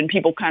change and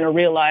people kind of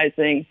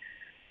realizing,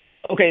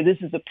 okay, this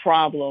is a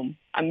problem.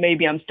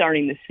 Maybe I'm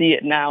starting to see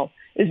it now.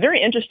 It's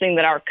very interesting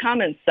that our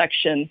comments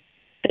section,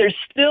 there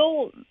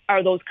still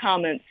are those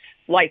comments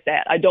like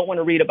that. I don't want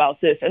to read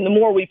about this. And the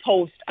more we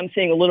post, I'm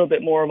seeing a little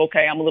bit more of,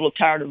 okay, I'm a little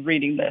tired of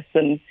reading this.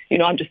 And,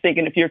 I'm just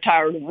thinking, if you're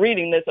tired of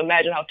reading this,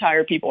 imagine how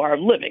tired people are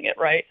of living it,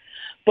 right?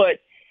 But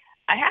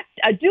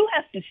I do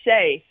have to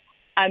say,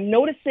 I'm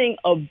noticing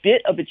a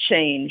bit of a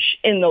change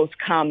in those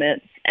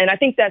comments. And I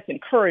think that's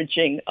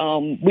encouraging.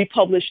 We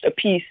published a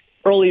piece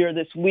earlier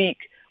this week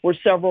where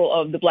several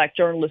of the Black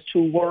journalists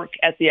who work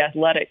at The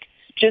Athletic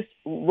just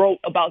wrote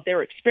about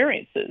their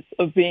experiences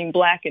of being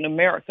Black in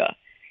America.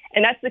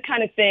 And that's the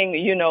kind of thing,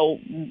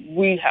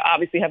 we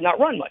obviously have not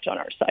run much on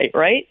our site,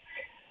 right?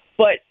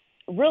 But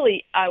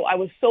really, I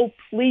was so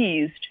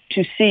pleased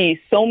to see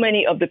so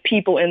many of the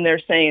people in there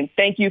saying,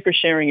 thank you for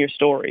sharing your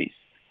stories,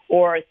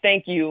 or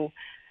thank you,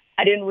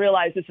 I didn't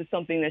realize this is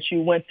something that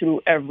you went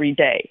through every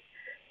day.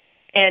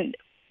 And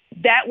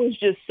that was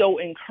just so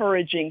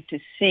encouraging to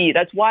see.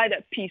 That's why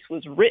that piece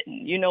was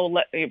written.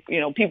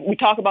 People, we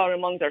talk about it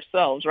amongst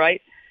ourselves,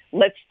 right?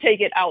 Let's take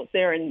it out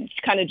there and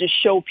kind of just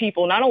show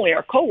people, not only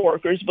our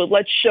coworkers, but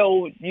let's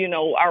show,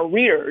 our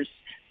readers,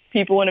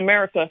 people in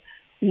America,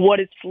 what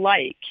it's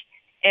like.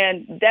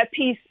 And that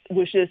piece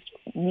was just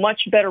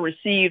much better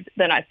received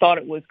than I thought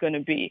it was going to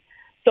be.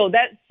 So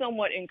that's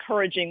somewhat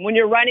encouraging. When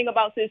you're writing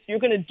about this, you're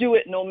going to do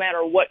it no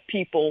matter what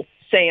people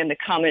say in the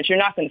comments. You're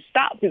not going to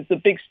stop because it's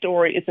a big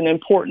story. It's an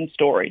important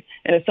story,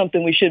 and it's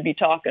something we should be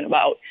talking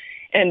about.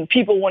 And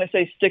people want to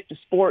say stick to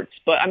sports,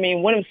 but I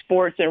mean, women's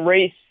sports and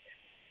race,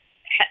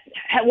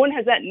 when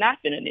has that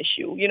not been an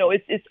issue? You know,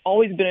 it's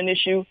always been an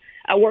issue.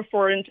 I work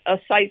for a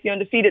site, The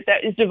Undefeated,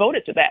 that is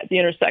devoted to that, the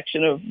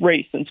intersection of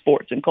race and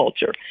sports and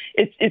culture.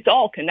 It's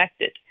all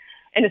connected,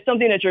 and it's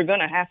something that you're going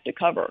to have to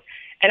cover.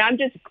 And I'm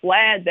just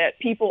glad that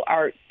people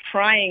are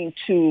trying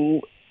to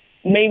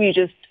maybe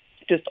just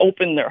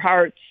open their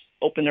hearts,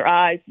 open their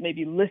eyes,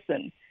 maybe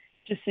listen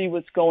to see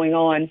what's going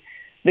on.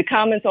 The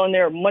comments on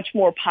there are much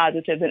more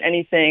positive than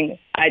anything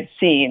I'd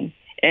seen,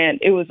 and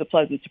it was a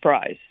pleasant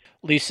surprise.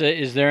 Lisa,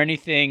 is there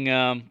anything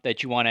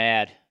that you want to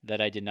add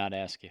that I did not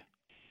ask you?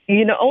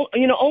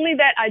 Only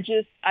that I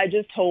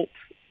just hope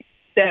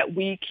that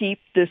we keep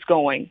this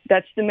going.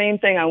 That's the main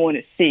thing I want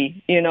to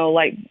see.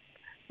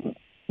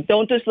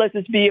 Don't just let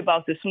this be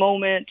about this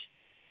moment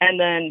and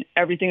then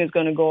everything is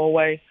going to go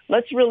away.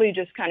 Let's really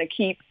just kind of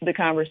keep the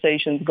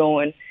conversations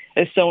going.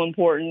 It's so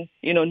important,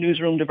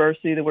 newsroom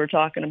diversity that we're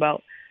talking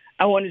about.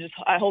 I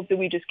hope that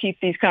we just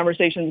keep these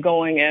conversations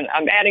going. And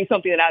I'm adding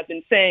something that I've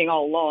been saying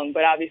all along,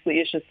 but obviously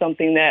it's just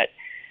something that,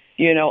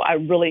 I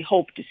really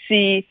hope to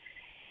see.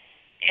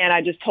 And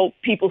I just hope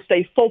people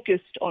stay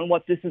focused on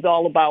what this is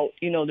all about.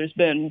 There's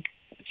been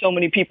so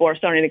many people are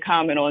starting to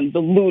comment on the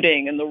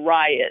looting and the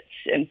riots.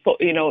 And,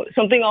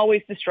 something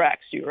always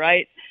distracts you,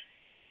 right?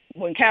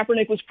 When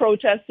Kaepernick was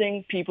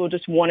protesting, people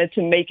just wanted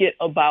to make it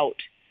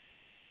about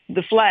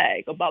the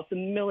flag, about the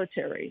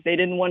military. They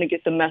didn't want to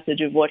get the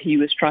message of what he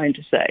was trying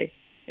to say,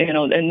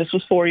 and this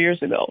was 4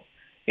 years ago.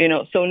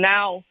 So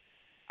now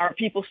are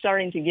people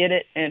starting to get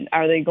it, and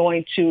are they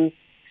going to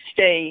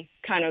stay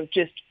kind of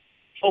just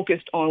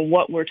focused on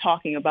what we're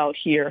talking about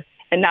here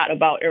and not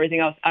about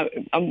everything else?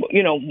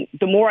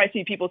 The more I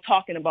see people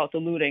talking about the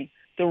looting,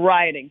 the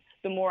rioting,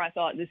 the more I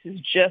thought this is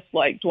just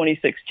like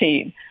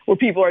 2016, where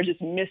people are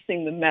just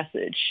missing the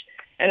message.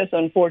 And it's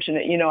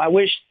unfortunate. I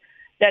wish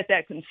that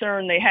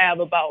concern they have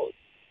about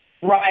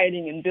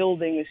rioting and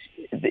buildings,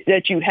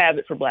 that you have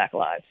it for Black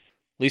lives.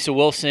 Lisa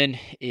Wilson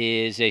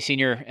is a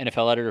senior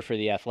NFL editor for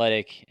The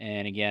Athletic.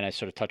 And again, I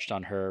sort of touched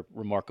on her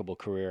remarkable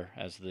career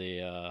as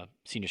the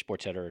senior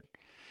sports editor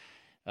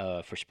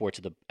for sports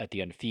at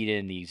the Undefeated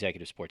and the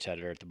executive sports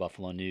editor at the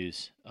Buffalo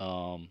News.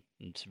 I'm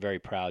very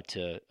proud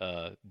to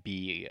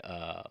be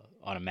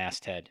on a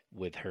masthead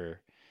with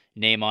her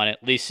name on it.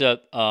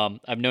 Lisa,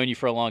 I've known you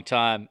for a long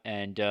time,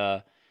 and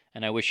I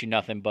wish you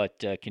nothing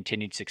but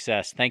continued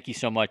success. Thank you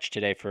so much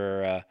today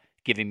for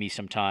giving me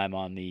some time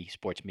on the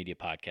Sports Media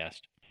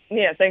Podcast.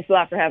 Yeah, thanks a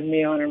lot for having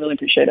me on. I really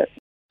appreciate it.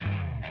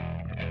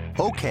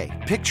 Okay,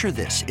 picture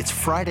this. It's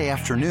Friday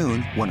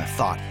afternoon when a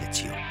thought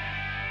hits you.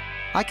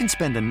 I can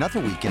spend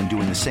another weekend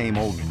doing the same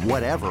old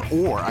whatever,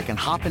 or I can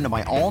hop into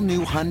my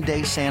all-new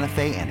Hyundai Santa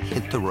Fe and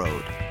hit the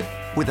road.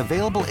 With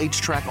available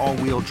H-Track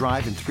all-wheel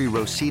drive and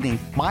 3-row seating,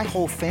 my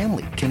whole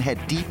family can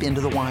head deep into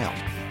the wild.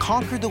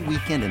 Conquer the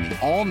weekend in the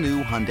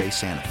all-new Hyundai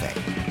Santa Fe.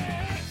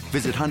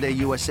 Visit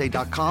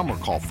HyundaiUSA.com or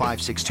call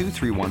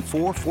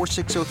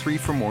 562-314-4603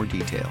 for more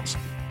details.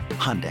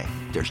 Hyundai,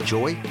 there's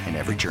joy in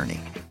every journey.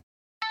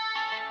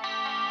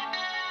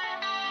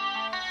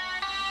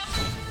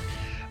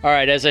 All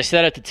right, as I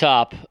said at the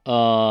top,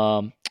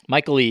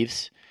 Michael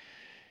Eaves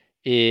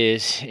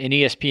is an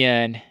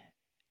ESPN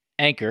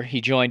anchor.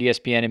 He joined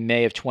ESPN in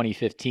May of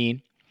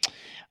 2015,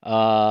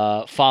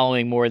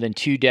 following more than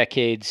 2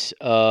 decades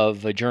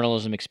of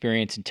journalism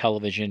experience in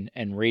television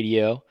and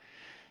radio.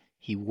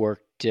 He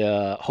worked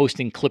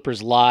hosting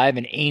Clippers Live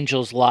and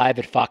Angels Live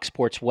at Fox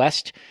Sports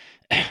West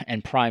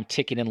and Prime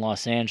Ticket in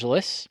Los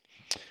Angeles.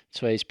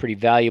 That's why he's pretty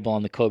valuable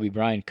on the Kobe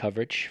Bryant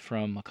coverage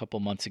from a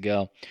couple months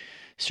ago.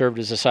 Served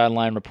as a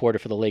sideline reporter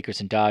for the Lakers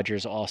and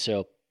Dodgers,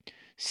 also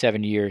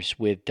 7 years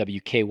with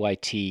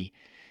WKYT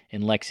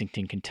in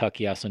Lexington,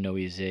 Kentucky. I also know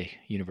he's a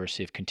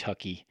University of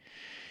Kentucky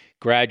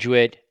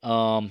graduate,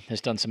 has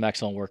done some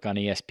excellent work on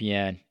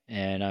ESPN,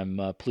 and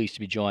I'm pleased to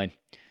be joined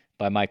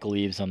by Michael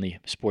Eaves on the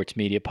Sports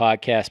Media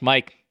Podcast.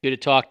 Mike, good to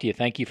talk to you.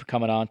 Thank you for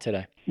coming on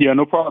today. Yeah,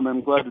 no problem.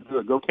 I'm glad to do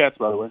it. Go Cats,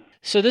 by the way.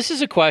 So this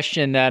is a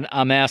question that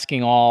I'm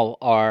asking all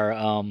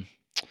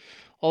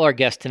our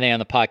guests today on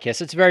the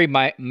podcast. It's very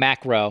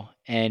macro,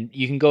 and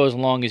you can go as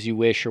long as you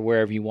wish or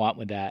wherever you want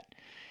with that.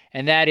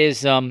 And that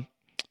is, how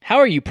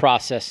are you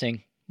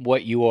processing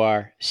what you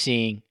are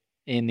seeing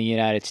in the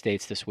United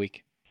States this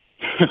week?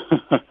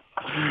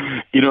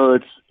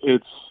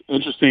 It's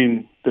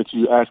interesting that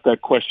you asked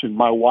that question.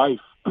 My wife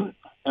and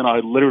I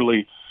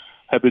literally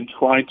have been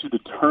trying to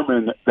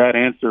determine that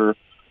answer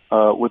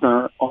within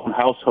our own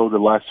household the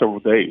last several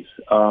days.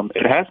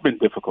 It has been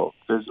difficult.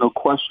 There's no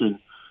question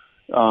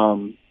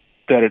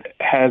that it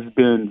has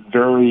been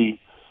very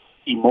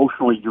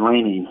emotionally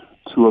draining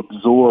to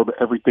absorb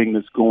everything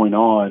that's going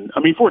on. I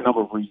mean, for a number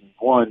of reasons.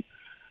 One,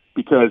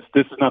 because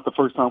this is not the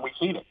first time we've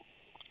seen it,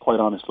 quite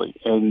honestly.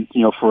 And,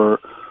 for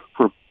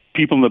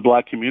people in the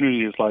black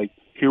community is like,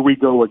 here we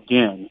go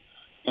again.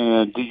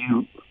 And do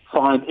you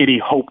find any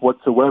hope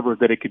whatsoever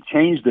that it could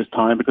change this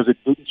time? Because it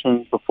didn't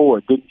change before.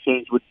 It didn't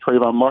change with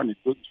Trayvon Martin. It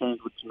didn't change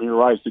with Tamir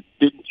Rice. It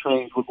didn't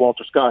change with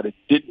Walter Scott. It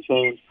didn't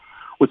change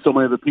with so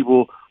many of the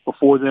people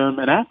before them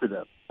and after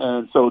them.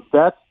 And so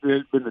that's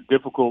been the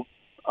difficult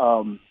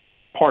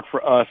part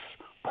for us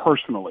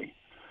personally.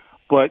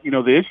 But, you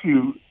know, the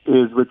issue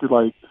is, Richard,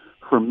 like,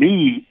 for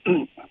me,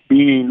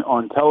 being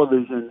on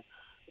television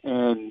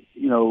and,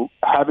 you know,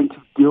 having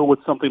to deal with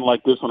something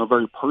like this on a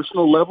very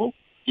personal level,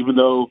 even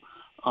though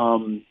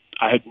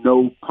I had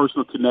no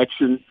personal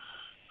connection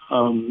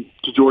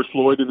to George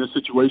Floyd in this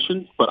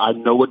situation, but I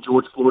know what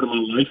George Floyd in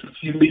my life has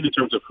seen me in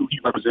terms of who he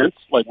represents.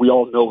 Like, we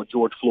all know what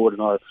George Floyd in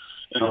our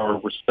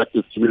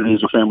respective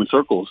communities or family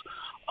circles.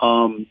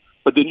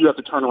 But then you have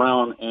to turn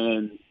around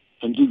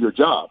and do your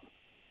job,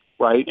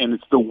 right? And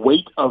it's the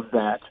weight of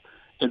that,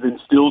 and then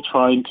still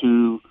trying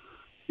to,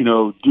 you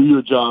know, do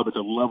your job at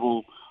the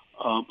level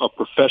of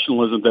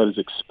professionalism that is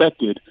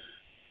expected.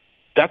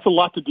 That's a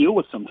lot to deal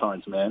with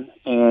sometimes, man.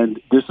 And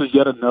this is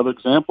yet another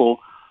example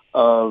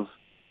of,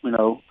 you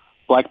know,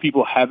 black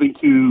people having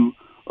to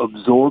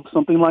absorb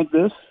something like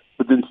this,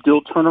 but then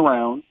still turn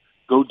around,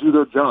 go do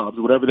their jobs,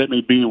 whatever that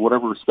may be in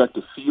whatever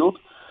respective field,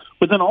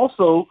 but then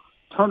also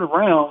turn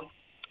around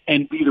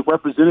and be the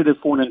representative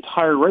for an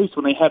entire race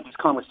when they have these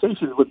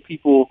conversations with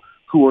people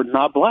who are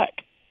not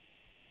black.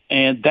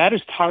 And that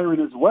is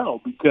tiring as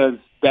well, because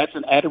that's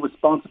an added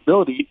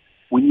responsibility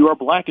when you are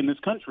black in this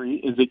country,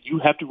 is that you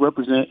have to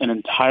represent an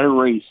entire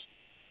race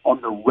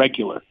on the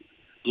regular.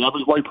 The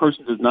average white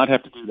person does not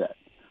have to do that.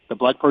 The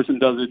black person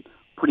does it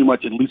pretty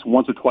much at least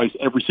once or twice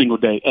every single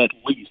day, at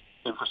least.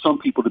 And for some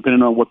people,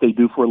 depending on what they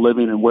do for a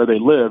living and where they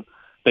live,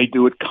 they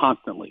do it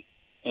constantly.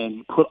 And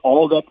you put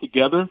all that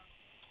together,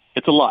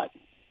 it's a lot.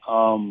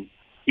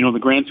 You know, in the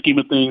grand scheme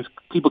of things,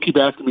 people keep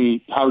asking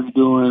me, how are you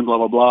doing, blah,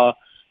 blah, blah.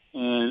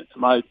 And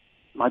my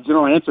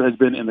general answer has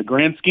been, in the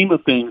grand scheme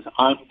of things,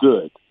 I'm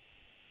good.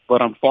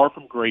 But I'm far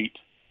from great,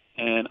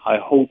 and I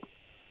hope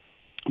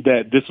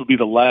that this will be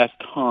the last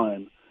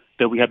time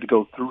that we have to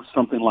go through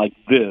something like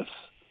this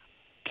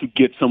to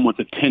get someone's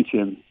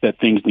attention that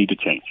things need to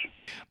change.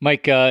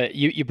 Mike,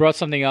 you brought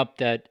something up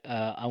that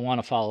I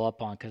want to follow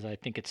up on, because I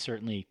think it's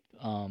certainly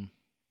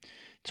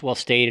it's well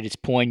stated, it's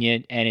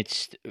poignant, and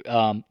it's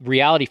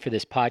reality for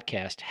this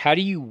podcast. How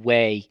do you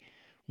weigh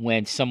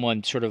when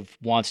someone sort of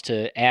wants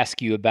to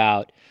ask you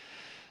about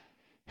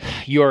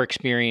your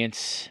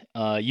experience?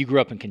 You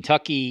grew up in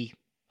Kentucky.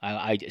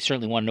 I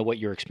certainly want to know what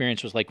your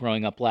experience was like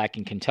growing up black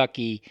in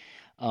Kentucky.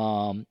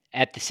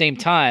 At the same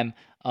time,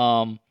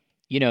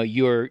 you know,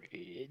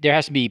 there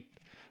has to be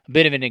a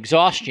bit of an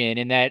exhaustion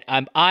in that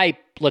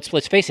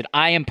let's face it,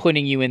 I am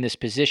putting you in this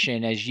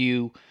position as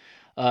you,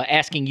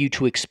 asking you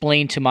to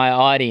explain to my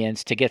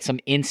audience to get some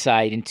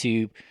insight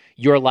into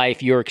your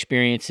life, your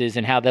experiences,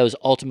 and how those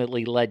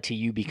ultimately led to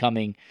you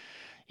becoming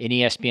an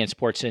ESPN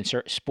Sports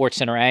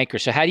Center anchor.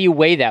 So how do you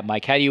weigh that,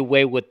 Mike? How do you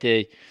weigh with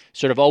the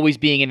sort of always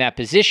being in that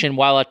position,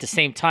 while at the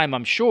same time,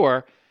 I'm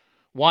sure,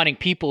 wanting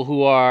people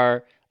who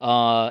are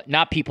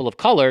not people of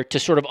color to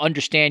sort of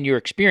understand your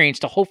experience,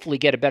 to hopefully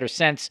get a better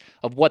sense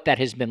of what that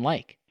has been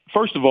like?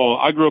 First of all,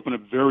 I grew up in a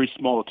very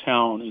small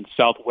town in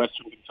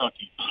southwestern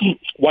Kentucky,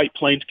 White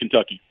Plains,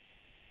 Kentucky,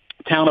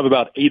 a town of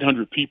about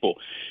 800 people.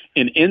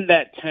 And in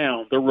that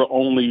town, there were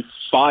only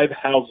 5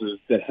 houses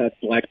that had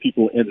black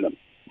people in them.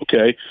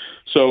 Okay,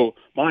 so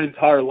my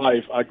entire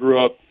life, I grew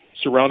up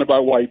surrounded by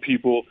white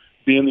people,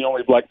 being the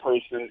only black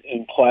person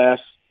in class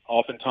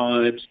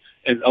oftentimes,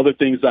 and other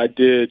things I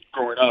did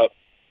growing up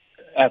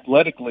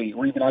athletically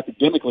or even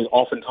academically.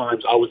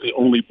 Oftentimes, I was the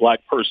only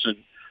black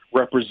person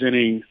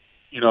representing,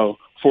 you know,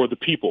 for the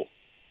people,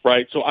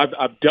 right? So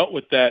I've dealt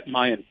with that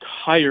my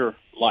entire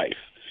life,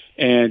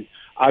 and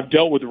I've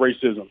dealt with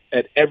racism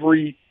at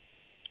every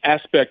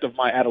aspect of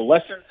my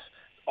adolescence,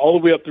 all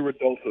the way up through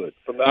adulthood.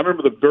 I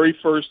remember the very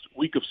first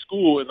week of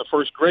school in the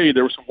first grade,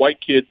 there were some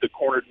white kids that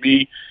cornered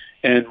me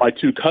and my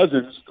 2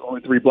 cousins, the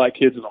only 3 black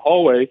kids in the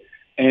hallway,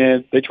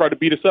 and they tried to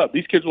beat us up.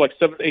 These kids were like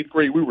 7th, 8th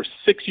grade. We were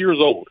 6 years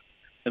old,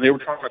 and they were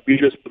trying to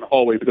beat us in the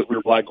hallway because we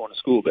were black going to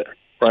school there,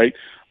 right?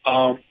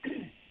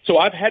 So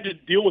I've had to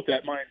deal with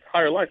that my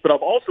entire life, but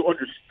I've also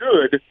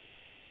understood,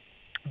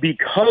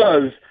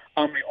 because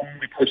I'm the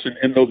only person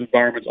in those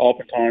environments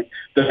oftentimes,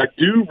 that I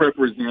do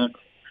represent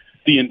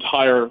the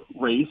entire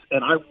race,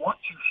 and I want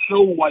to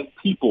show white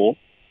people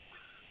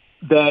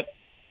that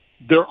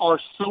there are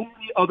so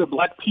many other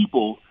black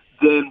people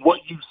than what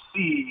you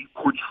see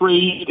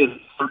portrayed in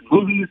certain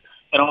movies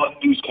and on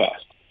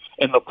newscasts.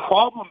 And the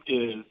problem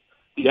is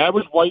the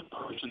average white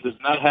person does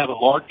not have a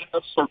large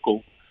enough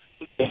circle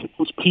that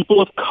includes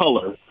people of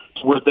color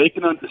to where they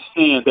can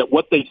understand that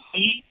what they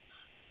see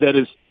that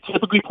is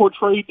typically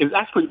portrayed is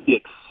actually the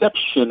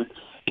exception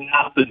and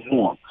not the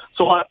norm.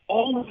 So I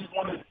always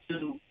wanted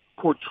to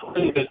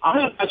portray that I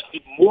am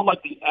actually more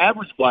like the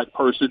average black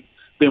person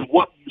than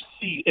what you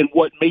see and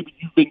what maybe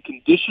you've been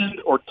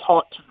conditioned or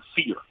taught to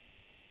fear,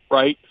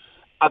 right?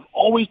 I've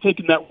always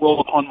taken that role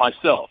upon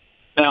myself.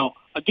 Now,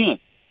 again,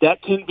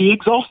 that can be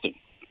exhausting.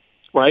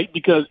 right?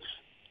 Because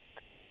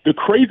the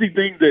crazy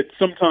thing that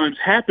sometimes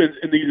happens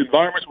in these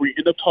environments where you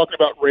end up talking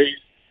about race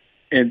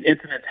and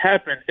incidents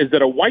happen is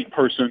that a white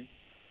person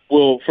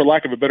will, for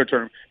lack of a better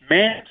term,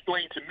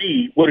 mansplain to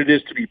me what it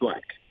is to be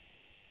black,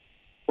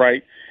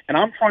 right? And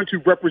I'm trying to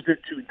represent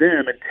to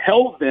them and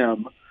tell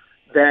them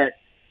that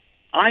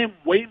I am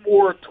way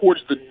more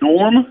towards the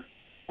norm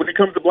when it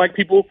comes to black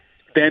people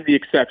than the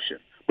exception.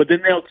 But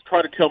then they'll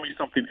try to tell me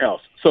something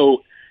else.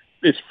 So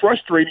it's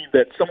frustrating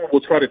that someone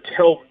will try to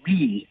tell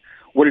me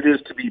what it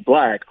is to be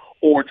black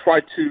or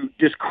try to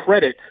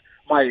discredit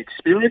my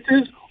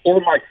experiences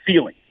or my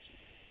feelings.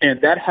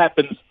 And that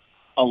happens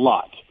a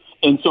lot.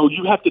 And so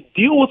you have to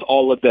deal with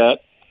all of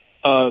that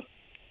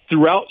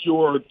throughout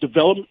your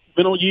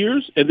developmental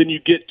years. And then you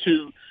get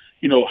to,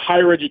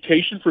 higher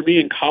education for me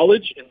in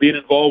college and being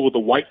involved with a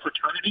white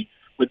fraternity,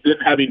 but then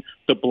having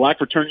the black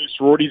fraternity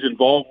sororities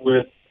involved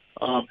with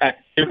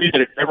activities that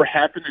had never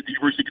happened at the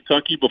University of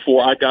Kentucky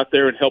before I got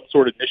there and helped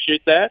sort of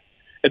initiate that.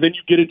 And then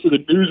you get into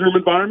the newsroom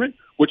environment,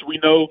 which we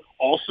know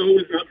also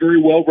is not very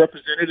well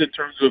represented in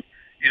terms of,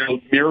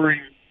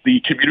 mirroring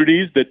the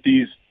communities that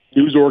these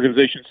news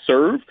organizations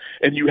serve.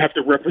 And you have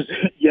to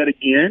represent yet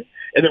again.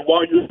 And then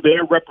while you're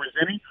there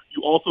representing,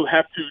 you also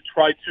have to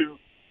try to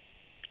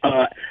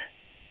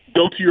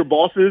go to your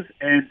bosses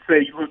and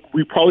say, look,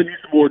 we probably need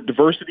some more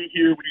diversity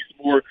here. We need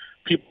some more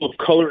people of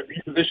color in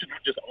these positions,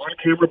 not just on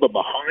camera, but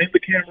behind the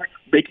camera,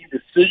 making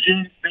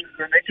decisions, things of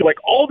that nature. Like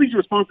all these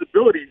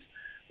responsibilities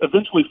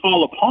eventually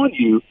fall upon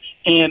you.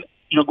 And,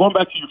 going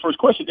back to your first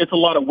question, it's a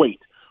lot of weight.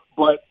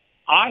 But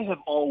I have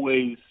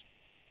always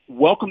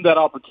welcomed that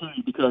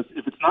opportunity because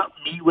if it's not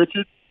me,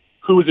 Richard,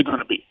 who is it going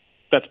to be?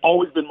 That's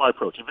always been my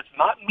approach. If it's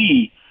not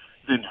me,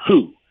 then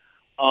who?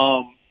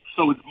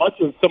 So as much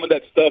as some of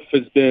that stuff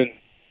has been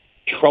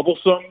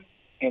troublesome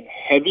and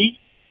heavy,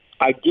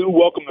 I do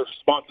welcome the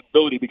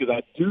responsibility because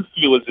I do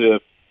feel as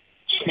if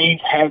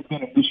change has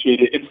been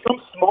initiated in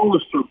some smaller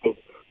circles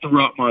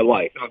throughout my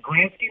life. Now,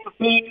 grand scheme of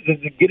things, is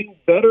it getting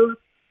better?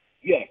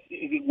 Yes.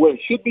 Is it where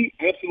it should be?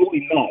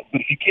 Absolutely not.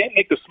 But if you can't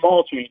make the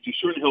small change, you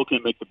sure the hell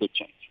can't make the big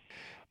change.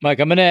 Mike,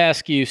 I'm going to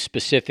ask you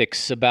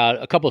specifics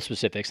about a couple of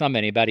specifics, not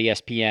many, about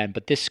ESPN,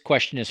 but this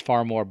question is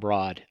far more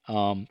broad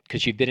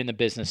because you've been in the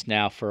business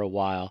now for a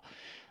while.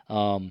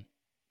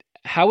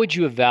 How would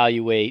you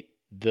evaluate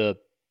the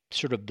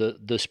sort of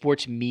the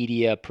sports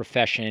media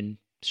profession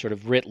sort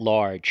of writ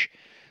large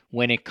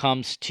when it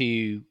comes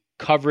to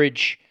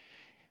coverage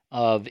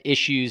of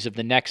issues of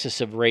the nexus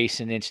of race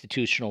and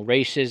institutional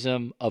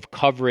racism, of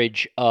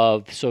coverage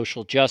of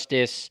social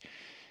justice?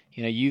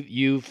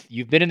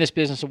 You've been in this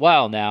business a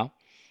while now.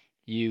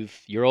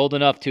 You're old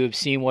enough to have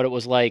seen what it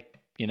was like,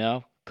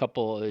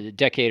 a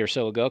decade or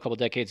so ago, a couple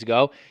decades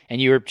ago,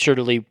 and you were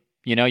certainly,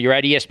 you're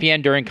at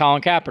ESPN during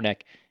Colin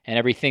Kaepernick and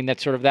everything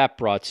that sort of that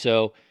brought.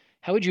 So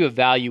how would you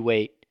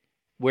evaluate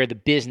where the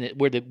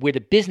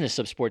business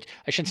of sports,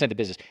 I shouldn't say the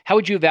business, how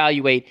would you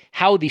evaluate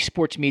how the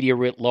sports media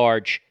writ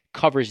large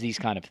covers these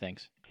kind of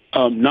things?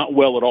 Not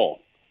well at all.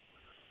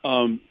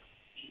 To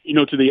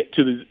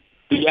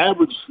the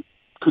average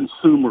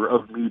consumer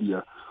of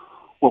media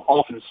will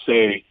often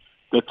say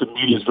that the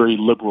media is very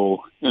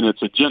liberal in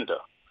its agenda.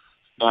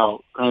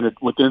 Now, granted,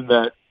 within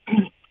that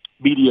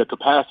media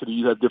capacity,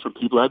 you have different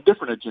people who have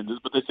different agendas,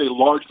 but they say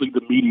largely the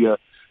media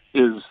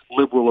is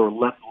liberal or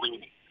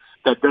left-leaning.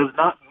 That does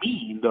not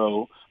mean,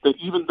 though, that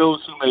even those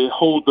who may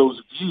hold those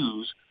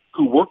views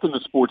who work in the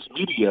sports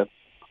media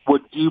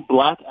would view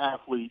black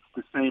athletes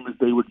the same as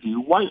they would view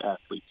white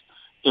athletes.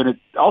 And it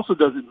also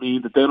doesn't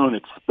mean that they don't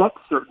expect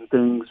certain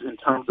things in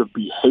terms of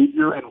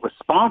behavior and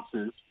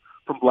responses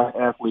from black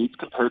athletes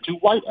compared to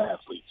white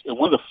athletes. And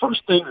one of the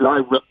first things that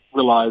I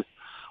realized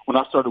when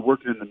I started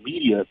working in the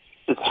media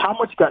is how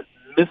much got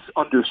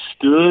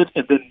misunderstood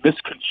and then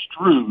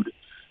misconstrued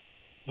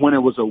when it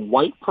was a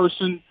white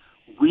person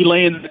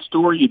relaying the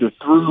story either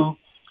through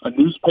a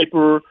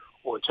newspaper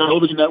or a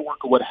television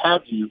network or what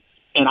have you.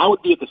 And I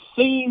would be at the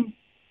same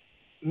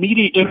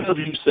media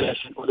interview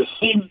session or the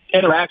same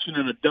interaction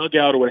in a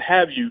dugout or what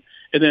have you,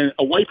 and then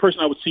a white person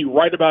I would see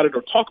write about it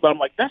or talk about it. I'm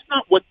like, that's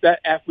not what that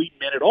athlete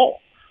meant at all.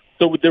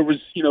 So there was,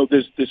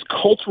 there's this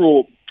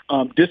cultural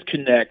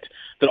disconnect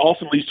that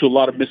often leads to a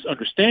lot of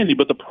misunderstanding.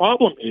 But the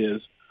problem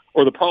is,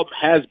 or the problem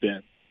has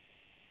been,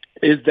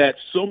 is that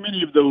so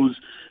many of those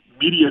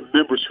media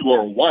members who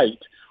are white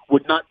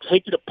would not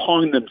take it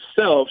upon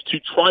themselves to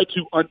try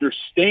to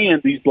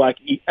understand these black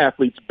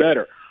athletes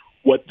better.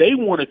 What they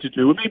wanted to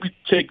do, and maybe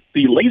take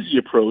the lazy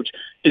approach,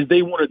 is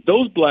they wanted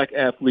those black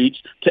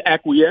athletes to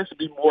acquiesce and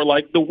be more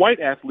like the white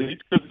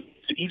athletes because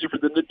it's easier for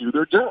them to do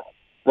their job,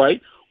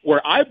 right?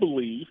 Where I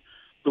believe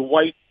the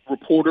white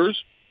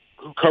reporters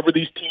who cover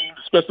these teams,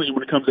 especially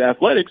when it comes to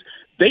athletics,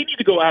 they need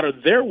to go out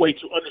of their way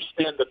to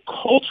understand the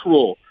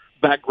cultural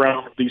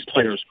background of these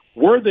players,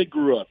 where they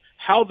grew up,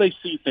 how they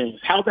see things,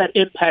 how that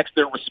impacts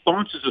their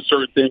responses to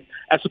certain things,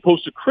 as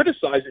opposed to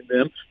criticizing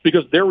them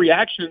because their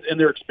reactions and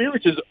their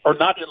experiences are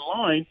not in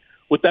line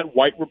with that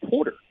white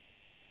reporter.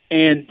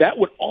 And that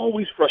would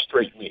always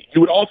frustrate me.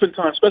 You would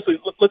oftentimes, especially,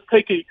 let's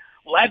take a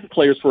Latin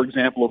players, for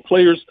example, or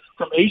players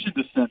from Asian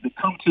descent that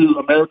come to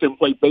America and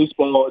play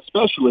baseball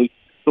especially,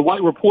 the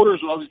white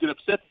reporters will always get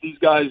upset that these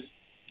guys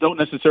don't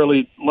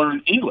necessarily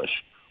learn English.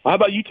 Well, how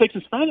about you take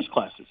some Spanish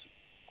classes?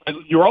 And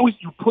you're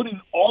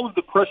putting all of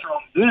the pressure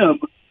on them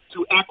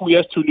to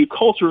acquiesce to a new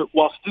culture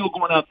while still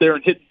going out there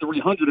and hitting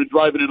 300 and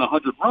driving in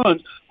 100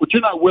 runs, but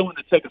you're not willing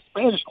to take a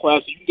Spanish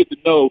class so you can get to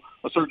know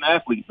a certain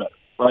athlete better,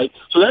 right?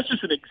 So that's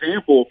just an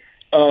example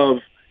of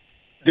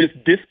this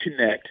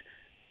disconnect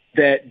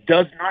that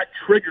does not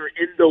trigger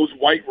in those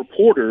white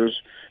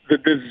reporters the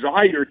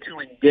desire to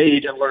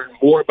engage and learn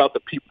more about the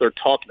people they're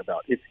talking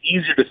about. It's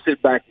easier to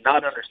sit back,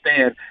 not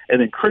understand,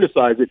 and then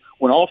criticize it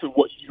when often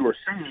what you are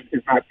saying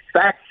is not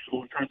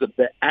factual in terms of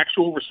the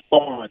actual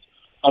response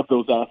of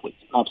those athletes.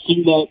 I've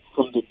seen that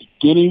from the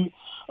beginning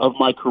of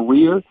my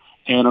career,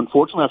 and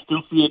unfortunately I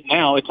still see it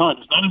now at times.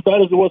 It's not as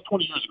bad as it was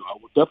 20 years ago. I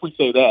would definitely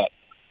say that.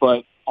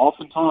 But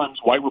oftentimes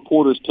white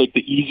reporters take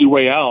the easy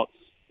way out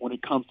when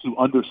it comes to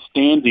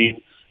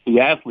understanding the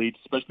athletes,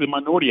 especially the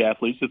minority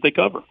athletes that they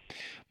cover.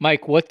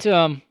 Mike, what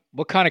kind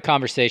of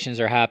conversations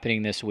are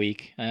happening this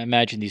week? I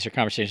imagine these are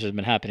conversations that have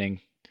been happening,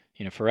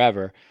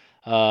 forever,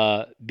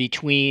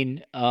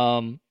 between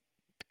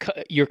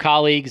your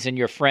colleagues and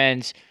your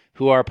friends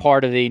who are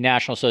part of the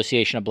National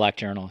Association of Black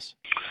Journalists?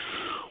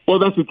 Well,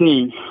 that's the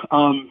thing.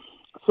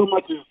 So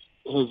much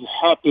has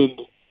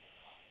happened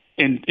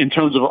in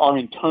terms of our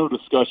internal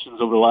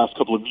discussions over the last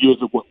couple of years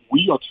of what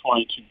we are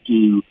trying to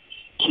do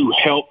to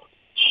help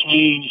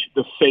change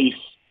the face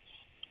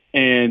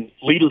and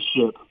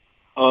leadership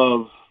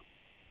of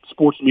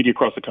sports media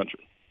across the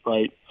country,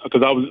 right?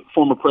 Because I was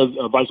former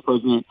vice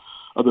president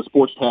of the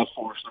Sports Task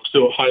Force. I'm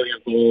still highly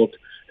involved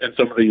in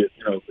some of the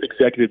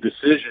executive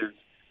decisions,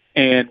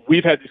 and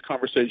we've had these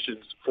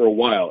conversations for a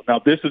while. Now,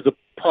 this is a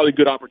probably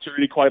good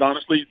opportunity, quite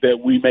honestly,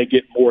 that we may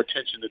get more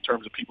attention in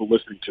terms of people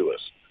listening to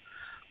us,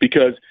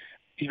 because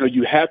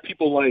you have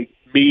people like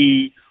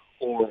me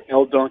or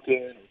El Duncan,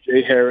 or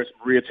Jay Harris,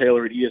 Maria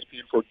Taylor at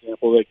ESPN, for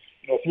example. Like,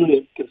 if you're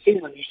a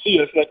consumer and you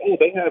see us, like, oh,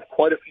 they have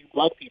quite a few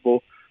black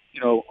people,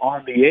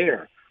 on the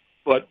air.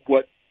 But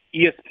what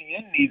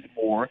ESPN needs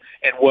more,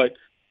 and what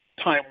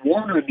Time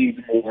Warner needs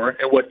more,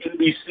 and what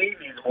NBC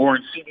needs more,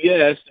 and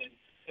CBS,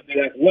 and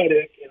The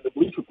Athletic, and the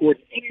Bleacher Report,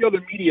 and any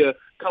other media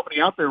company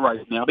out there right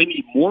now, they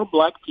need more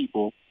black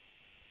people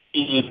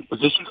in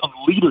positions of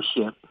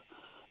leadership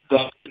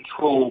that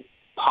control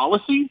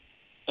policy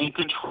and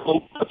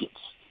control budgets.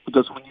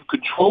 Because when you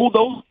control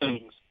those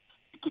things,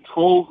 you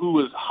control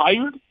who is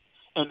hired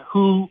and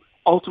who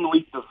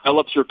ultimately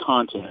develops your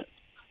content.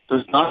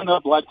 There's not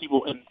enough black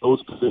people in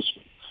those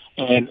positions.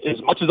 And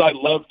as much as I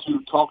love to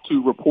talk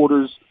to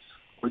reporters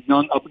or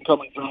young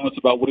up-and-coming journalists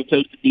about what it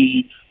takes to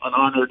be an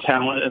on-air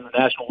talent at the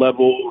national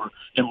level or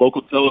in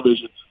local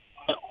television,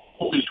 I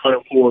always try to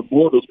implore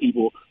more of those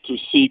people to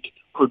seek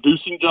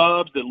producing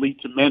jobs that lead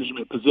to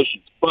management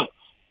positions. But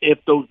if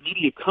those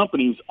media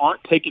companies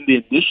aren't taking the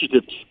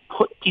initiative to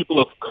put people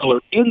of color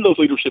in those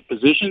leadership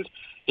positions,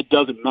 it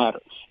doesn't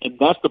matter. And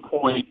that's the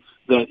point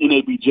that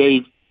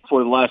NABJ,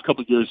 for the last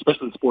couple of years,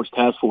 especially the Sports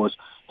Task Force,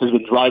 has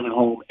been driving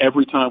home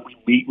every time we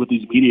meet with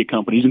these media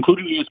companies,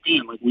 including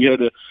ESPN. Like we had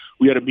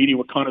a meeting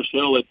with Connor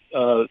Shell at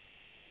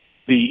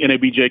the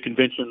NABJ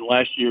convention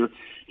last year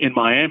in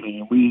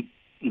Miami, and we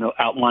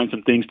outlined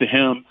some things to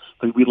him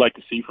that we'd like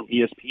to see from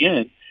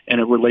ESPN,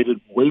 and it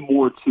related way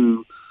more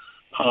to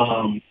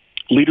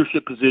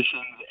leadership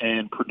positions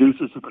and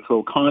producers who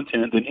control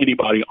content than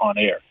anybody on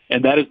air.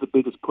 And that is the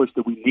biggest push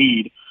that we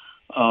need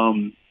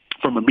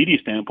from a media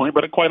standpoint,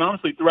 but quite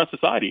honestly, throughout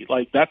society.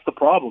 Like, that's the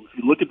problem.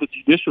 If you look at the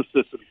judicial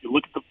system, if you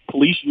look at the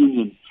police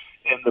unions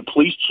and the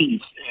police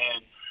chiefs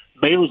and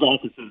mayor's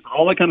offices and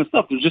all that kind of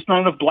stuff, there's just not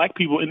enough black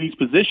people in these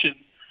positions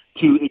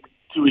to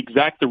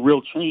exact the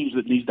real change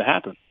that needs to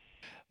happen.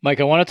 Mike,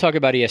 I want to talk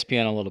about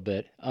ESPN a little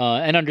bit,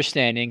 and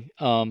understanding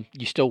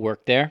you still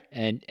work there,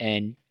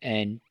 and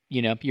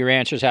your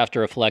answers have to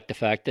reflect the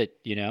fact that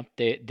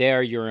they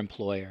are your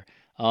employer.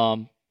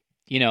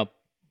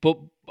 But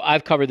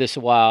I've covered this a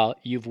while.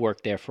 You've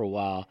worked there for a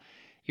while.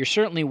 You're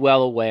certainly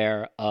well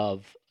aware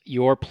of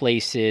your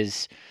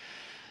place's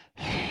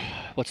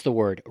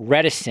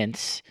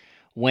reticence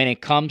when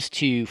it comes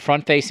to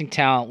front-facing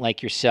talent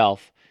like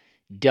yourself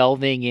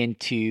delving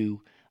into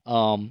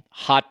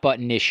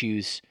hot-button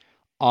issues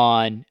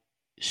on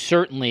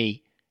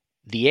certainly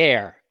the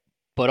air,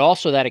 but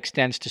also that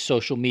extends to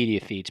social media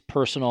feeds,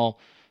 personal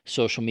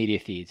social media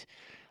feeds.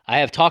 I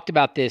have talked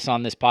about this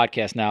on this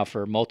podcast now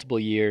for multiple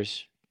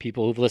years.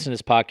 People who've listened to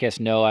this podcast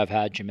know I've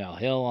had Jamel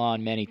Hill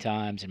on many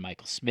times and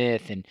Michael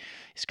Smith, and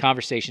his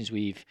conversations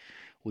we've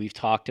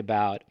talked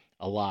about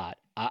a lot.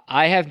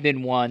 I have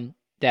been one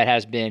that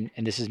has been,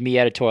 and this is me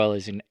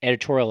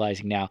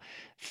editorializing now,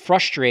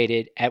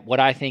 frustrated at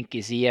what I think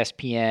is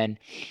ESPN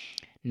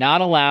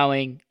not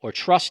allowing or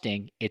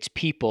trusting its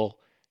people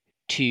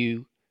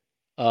to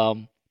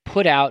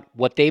put out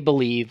what they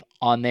believe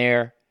on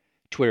their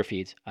Twitter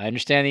feeds. I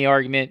understand the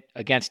argument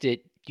against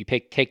it. You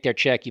take their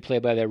check, you play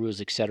by their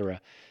rules,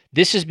 etc.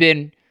 That's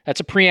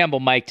a preamble,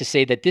 Mike, to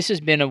say that this has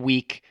been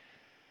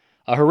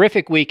a a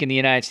horrific week in the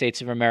United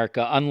States of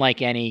America,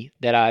 unlike any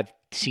that I've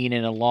seen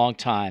in a long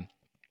time.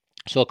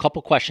 So a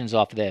couple questions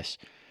off this.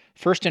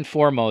 First and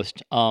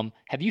foremost,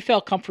 have you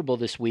felt comfortable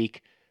this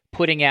week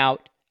putting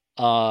out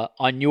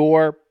on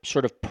your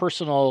sort of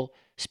personal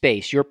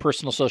space, your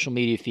personal social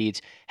media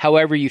feeds,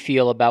 however you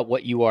feel about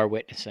what you are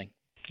witnessing?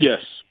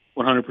 Yes,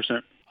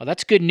 100%. Oh,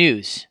 that's good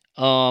news.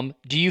 Do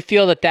you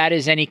feel that that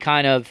is any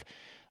kind of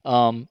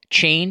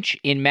change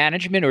in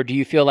management, or do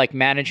you feel like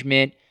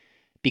management,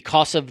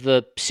 because of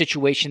the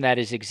situation that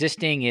is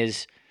existing,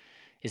 is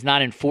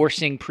not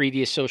enforcing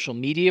previous social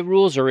media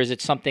rules, or is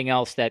it something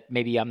else that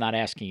maybe I'm not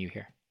asking you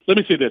here? Let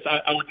me say this.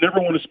 I would never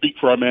want to speak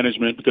for our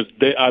management because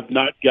I've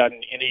not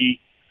gotten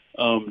any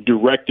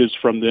directives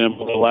from them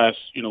over the last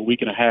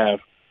week and a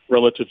half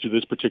relative to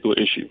this particular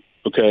issue.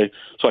 Okay,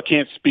 so I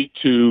can't speak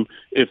to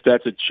if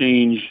that's a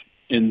change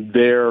in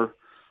their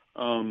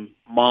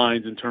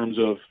minds in terms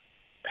of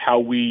how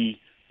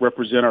we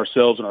represent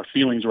ourselves and our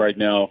feelings right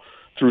now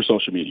through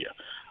social media.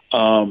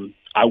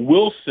 I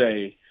will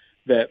say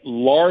that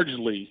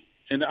largely,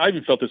 and I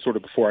even felt this sort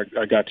of before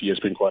I got to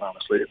ESPN, quite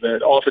honestly,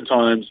 that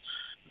oftentimes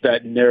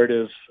that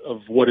narrative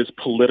of what is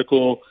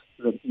political,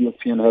 that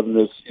ESPN having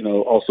this,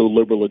 also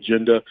liberal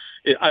agenda,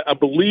 I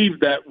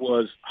believe that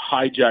was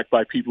hijacked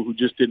by people who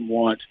just didn't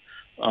want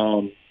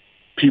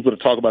people to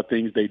talk about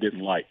things they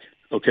didn't like,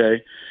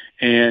 okay?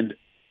 And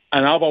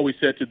I've always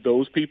said to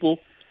those people,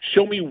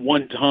 show me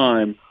one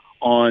time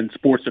on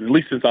sports, and at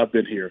least since I've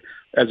been here,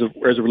 as it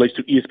relates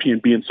to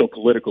ESPN being so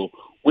political,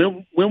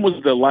 when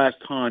was the last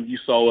time you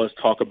saw us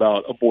talk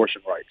about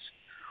abortion rights?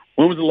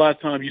 When was the last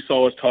time you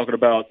saw us talking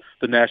about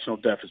the national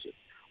deficit?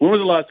 When was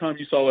the last time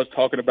you saw us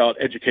talking about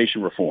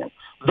education reform?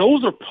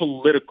 Those are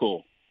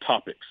political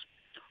topics.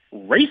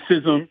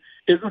 Racism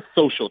is a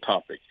social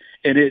topic,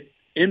 and it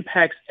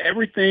impacts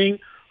everything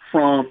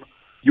from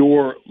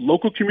your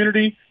local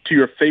community to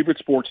your favorite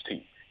sports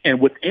team. And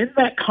within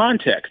that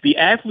context, the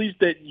athletes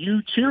that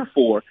you cheer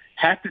for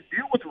have to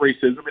deal with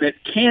racism, and it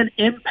can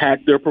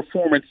impact their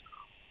performance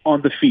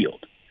on the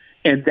field.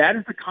 And that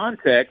is the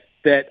context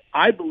that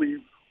I believe,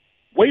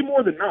 way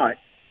more than not,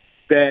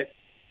 that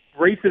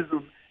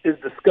racism is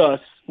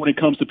discussed when it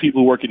comes to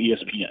people who work at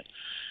ESPN.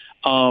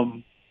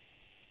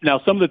 Now,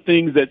 some of the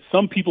things that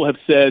some people have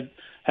said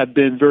have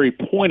been very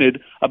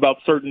pointed about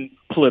certain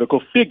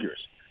political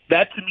figures.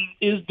 That, to me,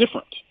 is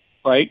different,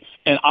 right?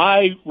 And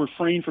I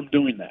refrain from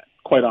doing that,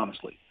 quite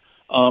honestly.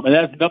 And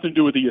that has nothing to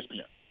do with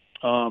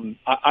ESPN.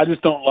 I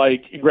just don't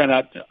like, and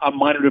granted, I'm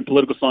minored in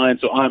political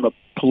science, so I'm a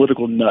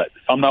political nut.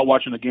 If I'm not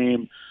watching the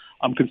game,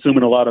 I'm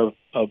consuming a lot of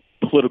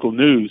political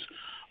news.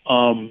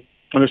 And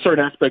there's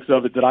certain aspects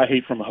of it that I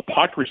hate from a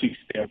hypocrisy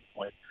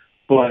standpoint,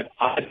 but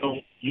I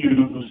don't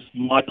use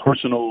my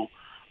personal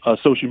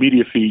social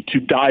media feed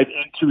to dive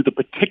into the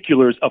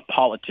particulars of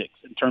politics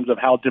in terms of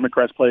how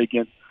Democrats play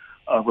against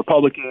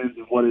Republicans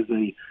and what is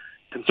a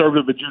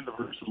conservative agenda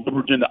versus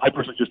liberal agenda. I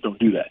personally just don't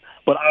do that.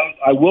 But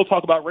I will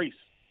talk about race.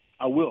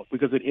 I will,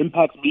 because it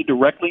impacts me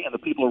directly and the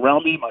people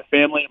around me, my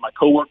family, my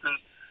coworkers,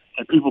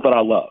 and people that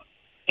I love.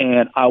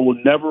 And I will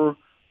never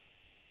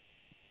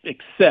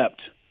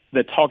accept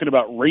that talking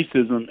about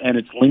racism and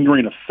its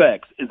lingering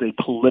effects is a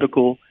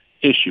political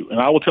issue. And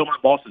I will tell my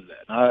bosses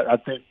that. I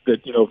think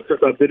that,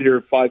 since I've been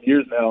here 5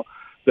 years now,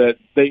 that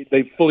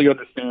they fully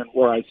understand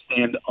where I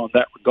stand on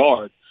that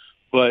regard.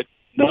 But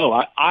no,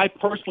 I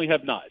personally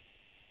have not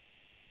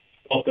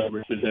felt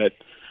that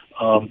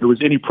there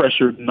was any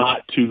pressure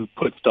not to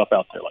put stuff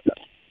out there like that.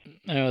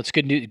 It's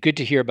good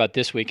to hear about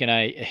this week.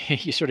 And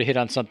you sort of hit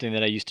on something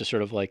that I used to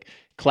sort of like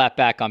clap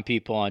back on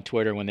people on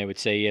Twitter when they would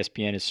say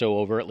ESPN is so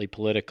overtly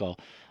political.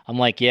 I'm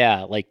like,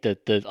 yeah, like the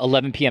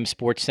 11 p.m.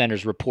 Sports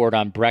Center's report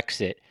on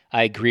Brexit.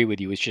 I agree with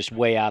you. It's just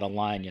way out of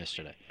line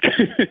yesterday.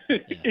 Yeah.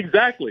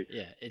 Exactly.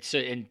 Yeah.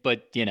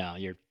 But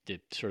you're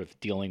sort of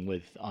dealing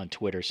with on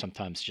Twitter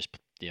sometimes just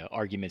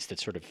arguments that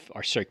sort of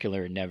are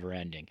circular and never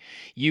ending.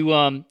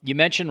 You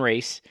mentioned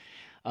race.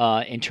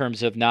 In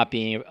terms of not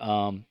being,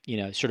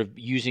 sort of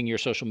using your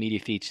social media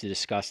feeds to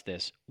discuss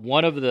this.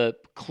 One of the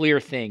clear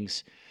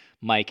things,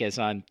 Mike, as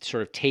I'm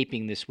sort of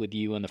taping this with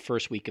you in the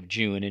first week of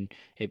June, and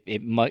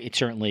it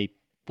certainly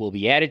will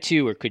be added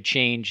to or could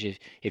change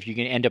if you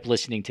can end up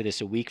listening to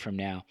this a week from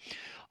now,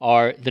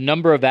 are the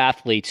number of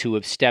athletes who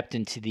have stepped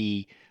into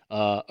the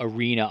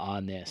arena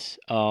on this.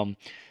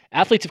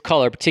 Athletes of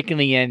color,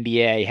 particularly in the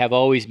NBA, have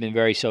always been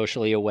very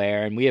socially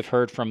aware, and we have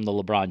heard from the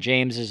LeBron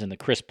Jameses and the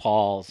Chris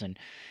Pauls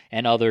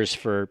and others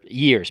for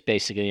years,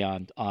 basically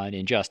on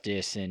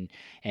injustice and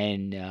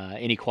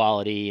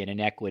inequality and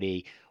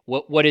inequity.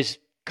 What is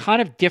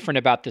kind of different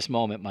about this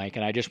moment, Mike,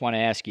 and I just want to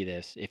ask you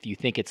this, if you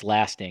think it's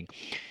lasting,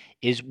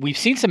 is we've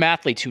seen some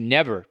athletes who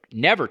never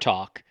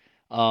talk,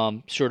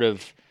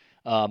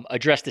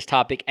 address this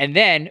topic, and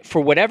then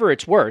for whatever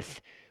it's worth,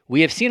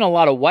 we have seen a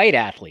lot of white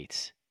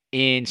athletes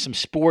in some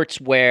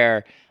sports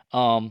where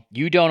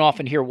you don't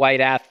often hear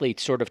white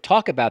athletes sort of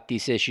talk about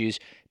these issues,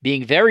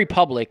 being very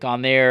public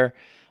on their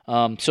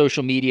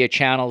social media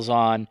channels,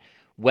 on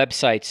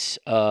websites,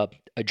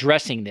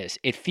 addressing this.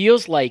 It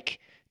feels like,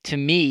 to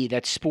me,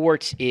 that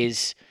sports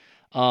is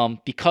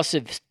because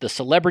of the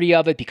celebrity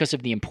of it, because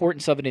of the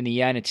importance of it in the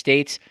United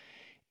States,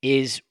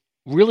 is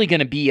really going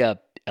to be at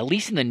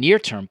least in the near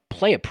term,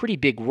 play a pretty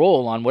big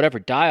role on whatever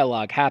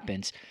dialogue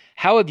happens.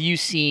 How have you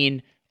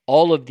seen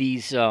all of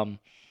these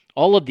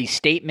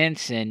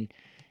statements and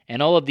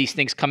all of these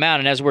things come out?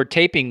 And as we're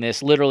taping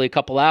this, literally a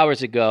couple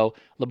hours ago,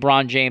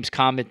 LeBron James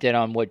commented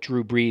on what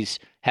Drew Brees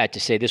had to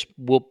say. This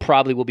will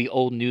be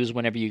old news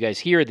whenever you guys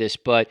hear this,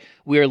 but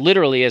we are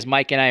literally, as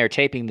Mike and I are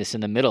taping this,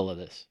 in the middle of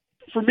this.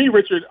 For me,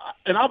 Richard,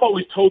 and I've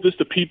always told this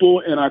to people,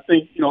 and I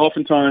think,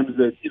 oftentimes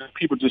that,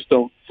 people just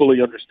don't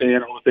fully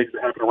understand all the things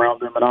that happen around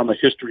them, and I'm a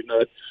history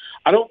nut.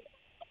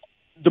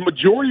 The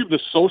majority of the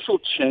social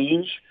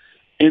change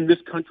in this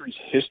country's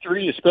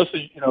history,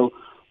 especially,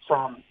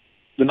 from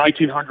the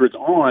 1900s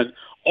on,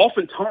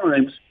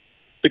 oftentimes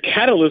the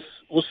catalyst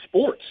was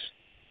sports,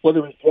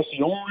 whether it was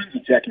Jesse Owens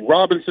and Jackie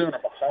Robinson or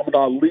Muhammad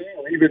Ali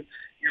or even,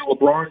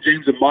 LeBron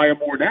James and Maya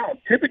Moore now.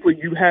 Typically,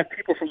 you have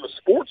people from the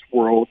sports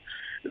world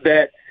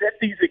that set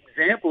these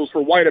examples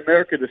for white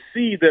America to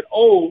see that,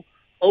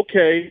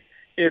 okay,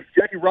 if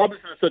Jackie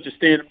Robinson is such a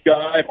stand-up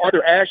guy, if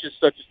Arthur Ashe is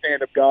such a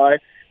stand-up guy,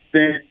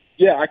 then,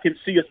 yeah, I can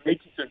see us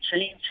making some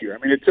change here. I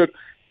mean, it took,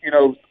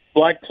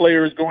 black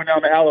players going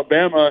down to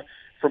Alabama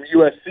from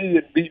USC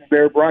and beating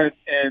Bear Bryant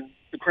and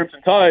the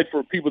Crimson Tide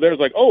for people there. It's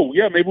like,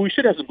 maybe we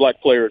should have some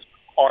black players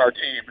on our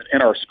team and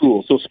in our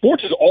school. So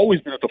sports has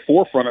always been at the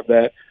forefront of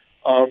that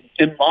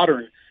in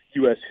modern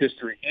U.S.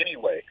 history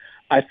anyway.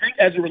 I think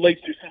as it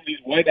relates to some of these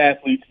white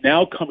athletes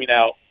now coming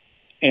out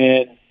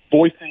and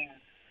voicing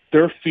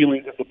their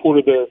feelings in support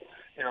of their,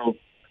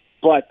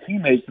 black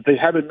teammates that they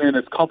haven't been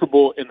as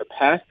comfortable in the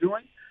past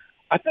doing,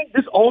 I think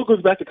this all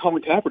goes back to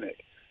Colin Kaepernick.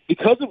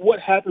 Because of what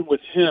happened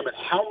with him and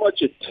how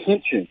much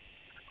attention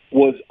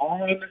was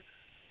on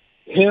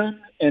him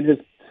and his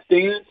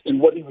stance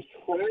and what he was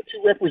trying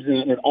to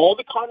represent and all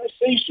the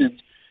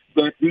conversations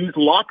that these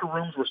locker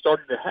rooms were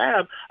starting to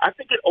have, I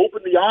think it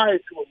opened the eyes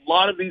to a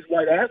lot of these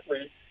white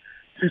athletes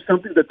to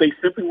something that they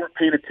simply weren't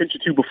paying attention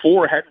to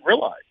before or hadn't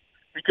realized.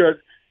 Because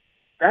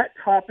that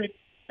topic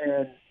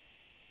and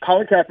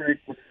Colin Kaepernick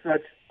was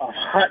such a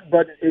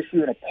hot-button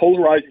issue and a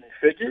polarizing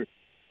figure,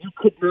 you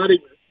could not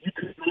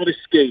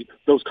escape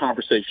those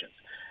conversations.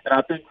 And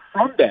I think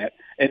from that,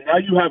 and now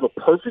you have a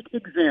perfect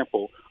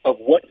example of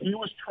what he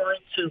was trying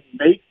to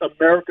make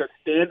America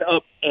stand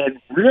up and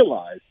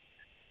realize.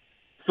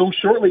 So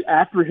shortly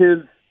after his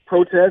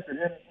protest and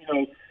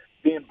him,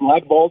 being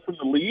blackballed from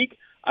the league,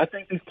 I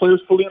think these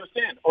players fully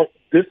understand,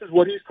 this is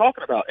what he's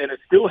talking about. And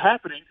it's still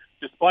happening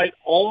despite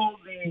all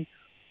the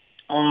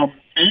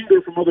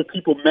anger from other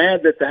people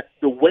mad that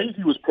the way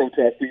he was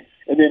protesting,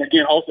 and then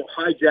again also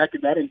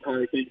hijacking that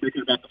entire thing,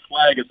 making it about the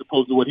flag as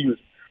opposed to what he was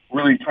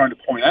really trying to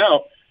point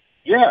out.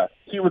 Yeah,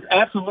 he was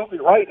absolutely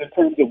right in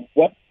terms of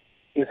what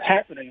is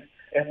happening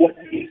and what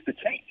needs to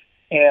change.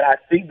 And I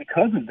think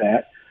because of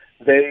that,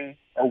 they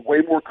are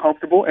way more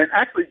comfortable and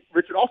actually,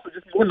 Richard, also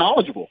just more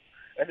knowledgeable.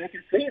 And they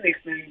can say these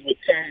things with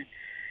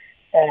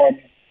some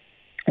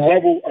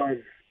level of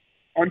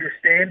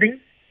understanding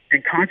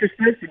and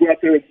consciousness to go out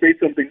there and say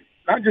something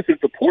not just in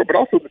support, but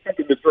also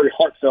something that's very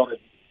heartfelt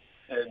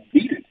and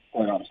needed,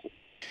 quite honestly.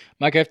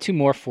 Mike, I have two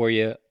more for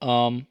you.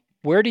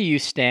 Where do you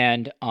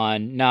stand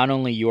on not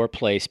only your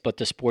place, but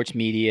the sports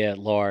media at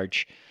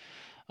large?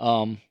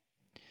 I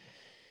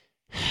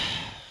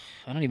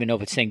don't even know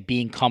if it's saying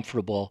being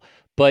comfortable,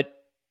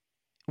 but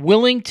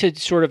willing to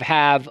sort of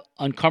have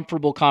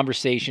uncomfortable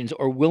conversations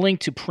or willing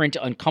to print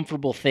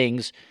uncomfortable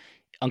things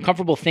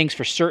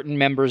for certain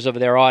members of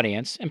their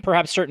audience and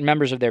perhaps certain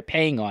members of their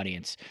paying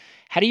audience.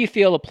 How do you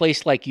feel a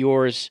place like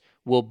yours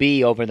will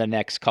be over the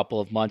next couple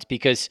of months?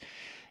 Because,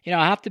 I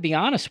have to be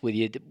honest with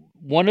you.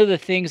 One of the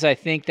things I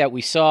think that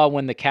we saw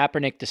when the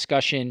Kaepernick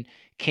discussion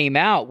came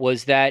out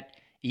was that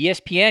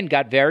ESPN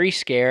got very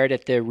scared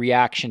at the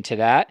reaction to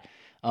that.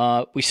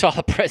 We saw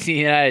the President of the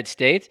United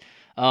States,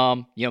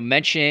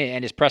 mention,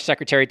 and his press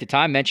secretary at the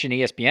time mentioned an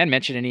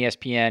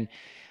ESPN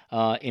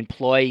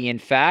employee, in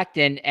fact,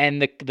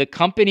 and the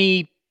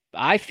company,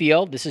 I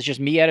feel, this is just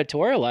me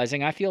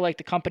editorializing, I feel like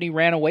the company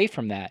ran away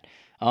from that.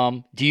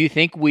 Do you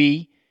think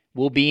we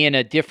will be in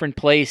a different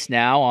place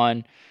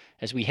now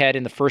as we head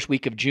in the first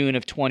week of June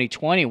of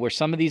 2020, where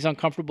some of these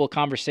uncomfortable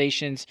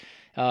conversations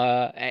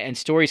and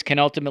stories can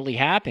ultimately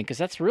happen? Because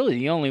that's really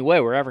the only way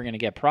we're ever going to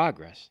get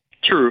progress.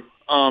 True.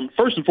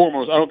 First and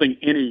foremost, I don't think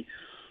any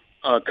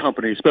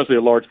company, especially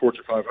a large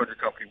Fortune 500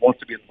 company, wants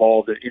to be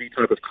involved in any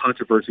type of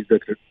controversy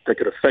that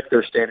could affect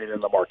their standing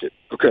in the market.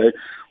 Okay,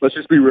 let's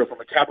just be real.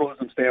 From a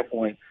capitalism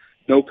standpoint,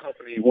 no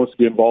company wants to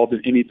be involved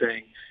in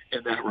anything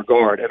in that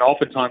regard. And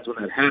oftentimes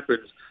when that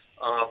happens,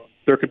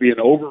 there could be an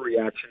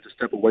overreaction to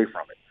step away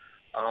from it.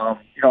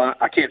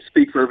 I can't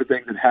speak for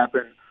everything that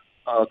happened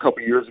a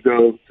couple of years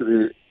ago to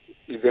the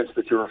events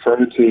that you're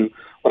referring to,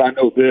 but I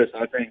know this.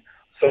 I think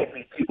so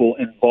many people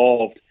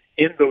involved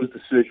in those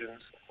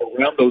decisions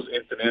around those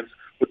incidents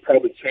would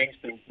probably change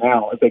things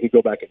now if they could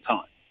go back in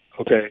time.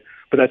 Okay,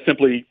 but that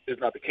simply is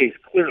not the case,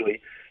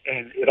 clearly,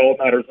 and it all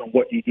matters on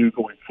what you do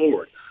going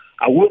forward.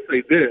 I will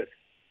say this,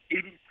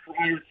 even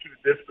prior to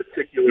this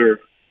particular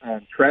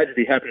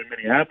tragedy happened in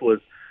Minneapolis,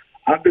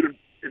 I've been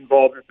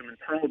involved in some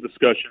internal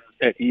discussions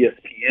at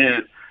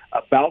ESPN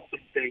about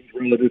some things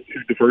related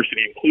to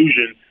diversity and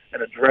inclusion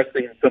and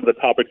addressing some of the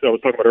topics I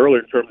was talking about earlier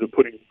in terms of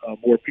putting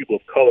more people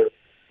of color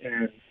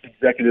in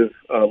executive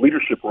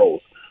leadership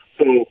roles.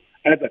 So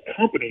as a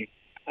company,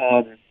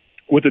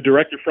 with a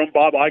director from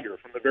Bob Iger,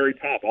 from the very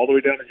top, all the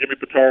way down to Jimmy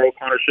Pitaro,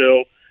 Connor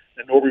Shell,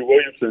 and Norby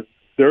Williamson,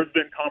 there's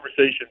been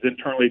conversations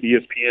internally at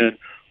ESPN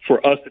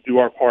for us to do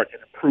our part in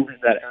improving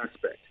that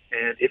aspect.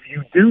 And if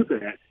you do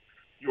that,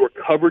 your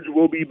coverage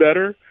will be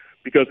better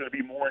because it'll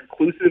be more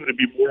inclusive, it'll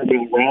be more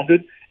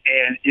well-rounded,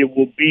 and it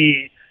will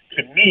be,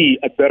 to me,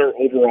 a better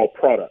overall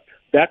product.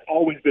 That's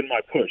always been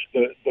my push.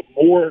 The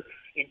more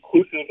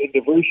inclusive and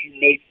diverse you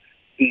make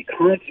the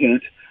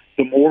content,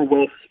 the more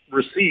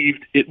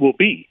well-received it will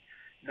be.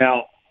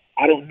 Now,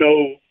 I don't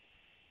know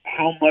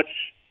how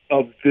much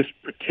of this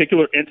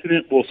particular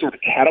incident will sort of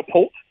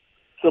catapult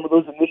some of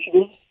those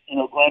initiatives.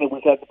 Granted,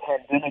 we've had the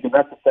pandemic, and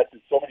that's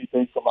affected so many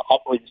things from an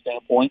operating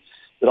standpoint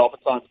that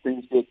oftentimes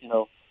things get,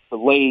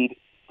 delayed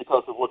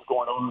because of what's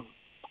going on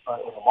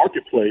in the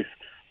marketplace.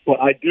 But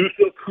I do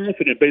feel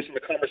confident, based on the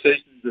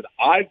conversations that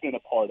I've been a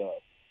part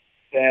of,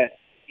 that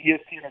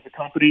ESPN as a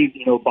company,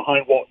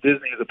 behind Walt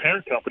Disney as a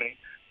parent company,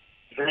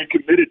 is very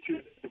committed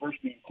to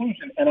diversity and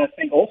inclusion. And I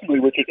think ultimately,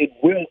 Richard, it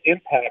will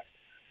impact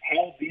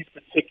how these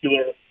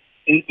particular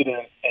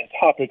incidents and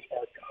topics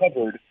are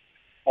covered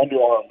under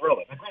our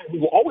umbrella. And we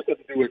will always have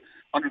to do it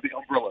under the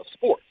umbrella of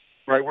sports,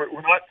 right?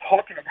 We're not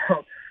talking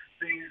about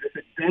things if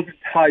it doesn't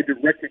tie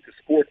directly to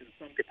sports in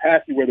some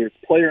capacity, whether it's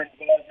player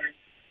involvement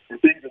or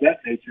things of that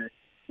nature.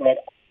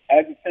 But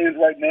as it stands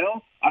right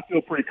now, I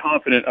feel pretty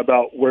confident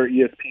about where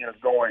ESPN is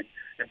going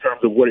in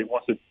terms of what it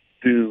wants to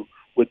do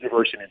with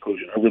diversity and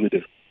inclusion. I really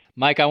do.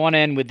 Mike, I want to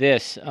end with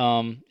this.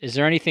 Is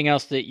there anything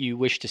else that you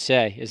wish to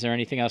say? Is there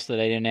anything else that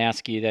I didn't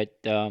ask you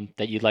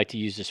that you'd like to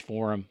use this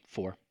forum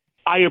for?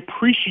 I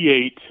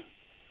appreciate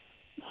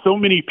so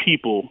many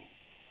people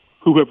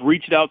who have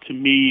reached out to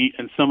me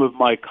and some of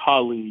my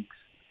colleagues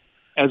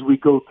as we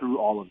go through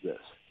all of this.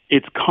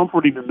 It's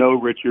comforting to know,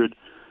 Richard,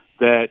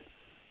 that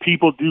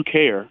people do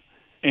care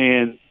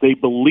and they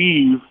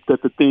believe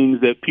that the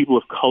things that people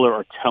of color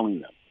are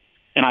telling them.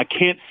 And I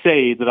can't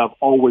say that I've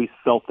always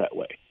felt that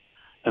way.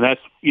 And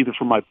that's either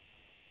from my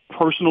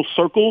personal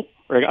circle,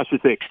 or I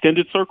should say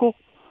extended circle,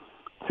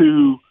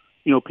 to,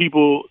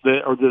 people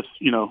that are just,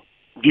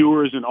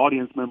 viewers and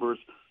audience members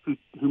who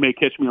may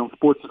catch me on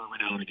SportsCenter every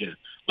now and again.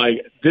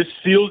 Like, this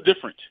feels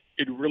different.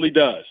 It really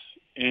does.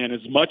 And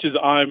as much as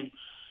I'm,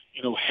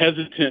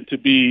 hesitant to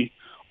be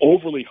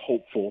overly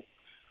hopeful,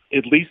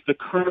 at least the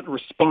current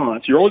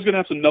response, you're always going to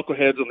have some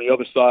knuckleheads on the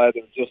other side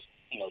that just,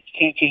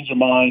 can't change their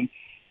mind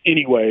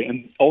anyway.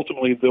 And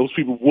ultimately, those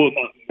people will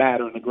not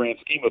matter in the grand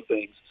scheme of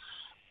things.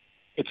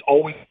 It's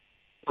always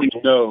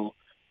to know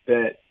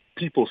that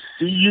people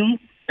see you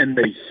and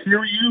they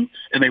hear you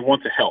and they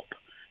want to help.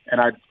 And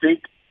I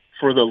think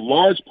for the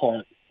large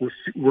part,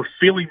 we're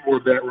feeling more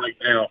of that right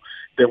now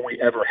than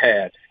we ever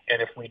had.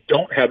 And if we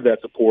don't have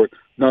that support,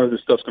 none of this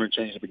stuff's going to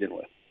change to begin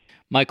with.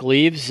 Michael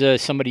Eaves,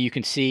 somebody you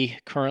can see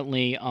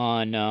currently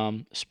on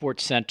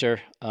SportsCenter,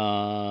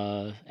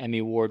 Emmy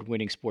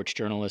Award-winning sports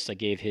journalist. I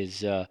gave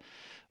his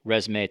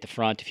resume at the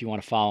front. If you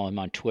want to follow him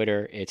on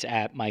Twitter, it's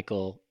at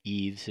Michael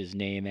Eaves, his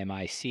name,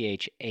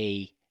 MichaelEaves.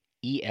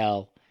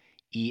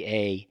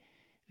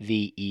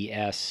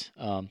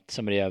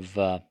 Somebody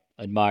I've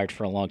admired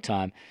for a long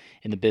time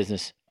in the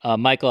business.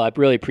 Michael, I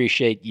really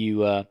appreciate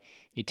you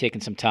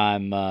taking some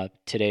time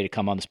today to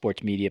come on the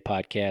Sports Media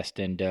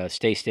Podcast, and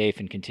stay safe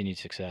and continued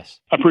success.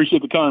 I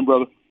appreciate the time,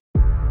 brother.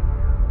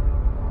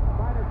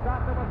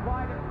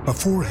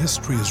 Before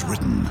history is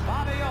written,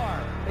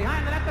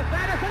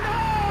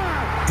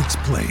 it's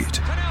played.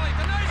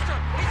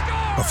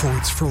 Before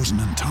it's frozen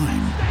in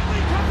time,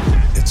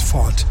 it's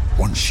fought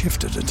one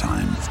shift at a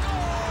time.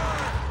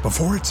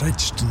 Before it's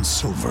etched in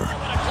silver,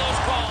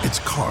 it's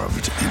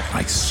carved in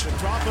ice.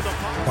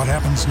 What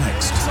happens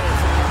next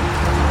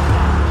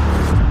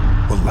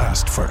will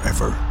last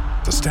forever.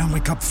 The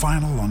Stanley Cup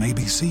Final on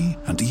ABC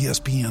and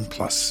ESPN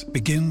Plus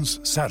begins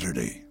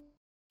Saturday.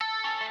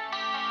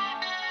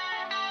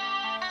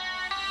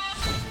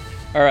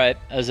 All right,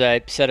 as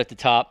I said at the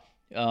top,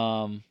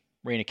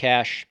 Raina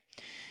Cash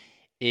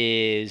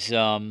is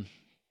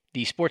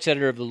the sports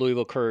editor of the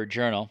Louisville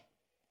Courier-Journal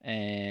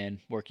and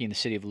working in the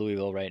city of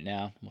Louisville right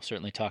now. We'll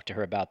certainly talk to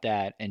her about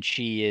that. And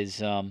she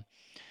is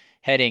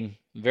heading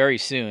very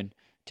soon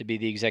to be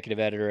the executive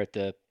editor at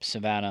the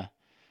Savannah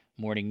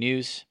Morning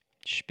News.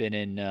 She's been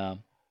in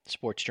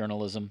sports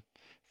journalism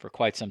for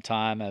quite some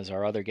time, as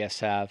our other guests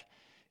have.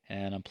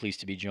 And I'm pleased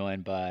to be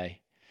joined by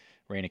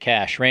Raina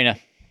Cash. Raina,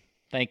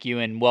 thank you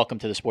and welcome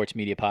to the Sports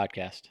Media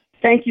Podcast.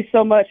 Thank you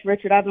so much,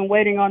 Richard. I've been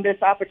waiting on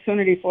this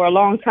opportunity for a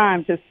long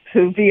time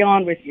to be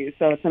on with you,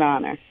 so it's an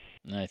honor.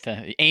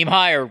 Aim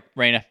higher,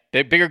 Raina.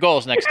 Bigger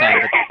goals next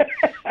time.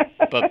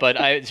 But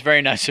it's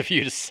very nice of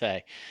you to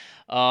say.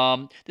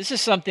 This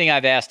is something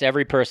I've asked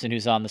every person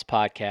who's on this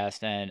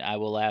podcast, and I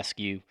will ask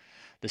you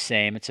the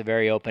same. It's a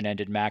very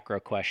open-ended macro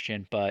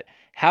question, but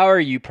how are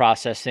you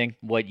processing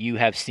what you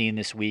have seen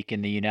this week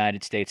in the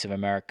United States of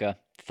America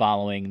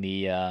following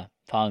the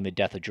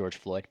death of George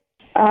Floyd?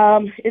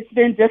 It's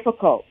been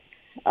difficult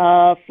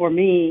for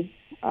me.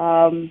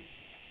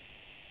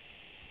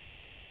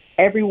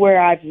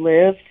 Everywhere I've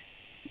lived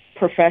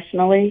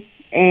professionally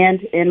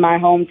and in my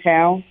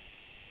hometown,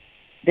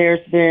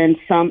 there's been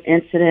some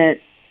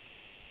incidents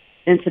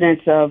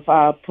of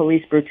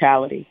police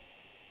brutality.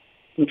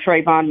 From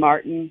Trayvon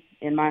Martin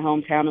in my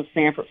hometown of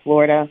Sanford,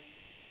 Florida,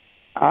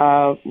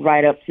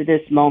 right up to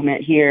this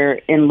moment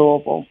here in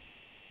Louisville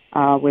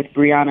with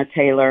Breonna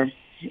Taylor,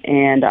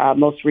 and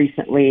most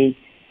recently,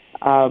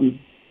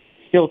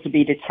 still to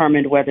be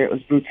determined whether it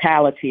was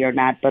brutality or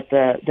not, but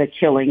the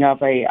killing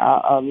of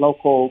a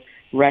local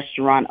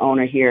restaurant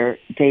owner here,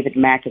 David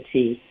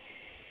McAtee.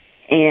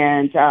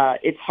 And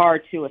it's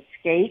hard to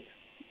escape.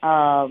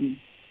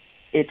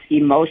 It's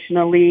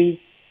emotionally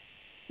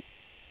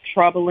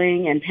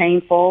troubling and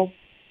painful.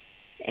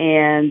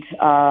 And,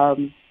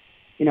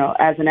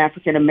 as an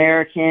African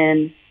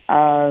American,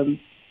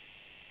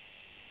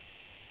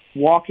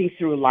 walking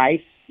through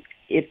life,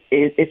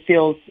 it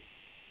feels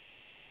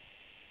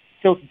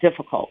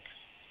difficult,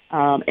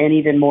 and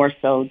even more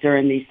so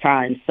during these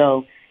times.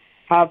 So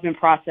how I've been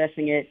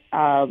processing it,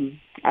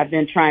 I've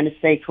been trying to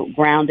stay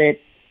grounded,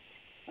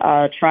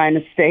 trying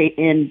to stay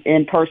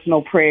in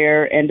personal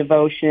prayer and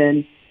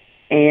devotion,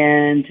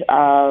 and,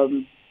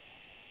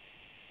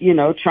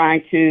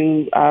 trying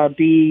to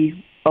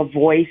be a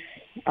voice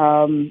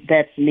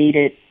that's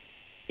needed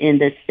in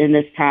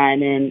this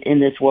time and in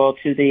this world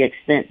to the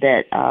extent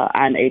that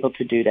I'm able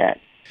to do that.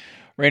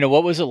 Raina,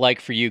 what was it like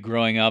for you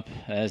growing up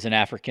as an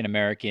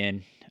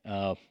African-American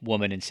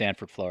woman in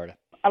Sanford, Florida?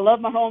 I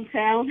love my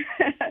hometown.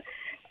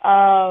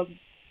 I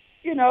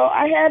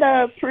had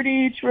a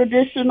pretty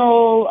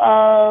traditional,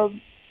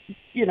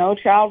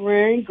 child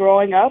rearing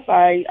growing up.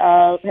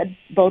 I had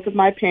both of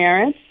my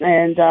parents,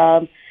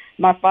 and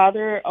my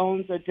father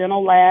owns a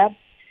dental lab,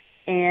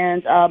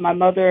 and my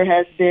mother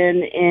has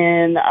been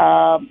in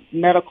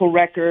medical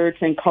records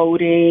and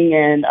coding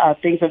and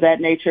things of that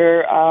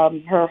nature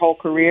her whole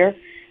career.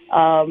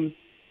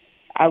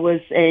 I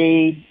was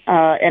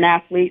an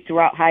athlete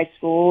throughout high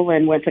school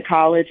and went to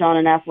college on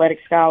an athletic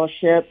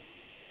scholarship.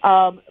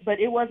 But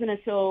it wasn't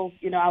until,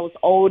 I was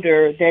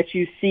older that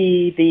you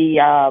see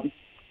the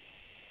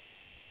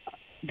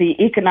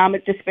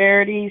economic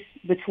disparities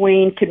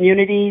between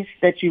communities,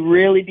 that you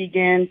really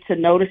begin to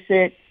notice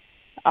it.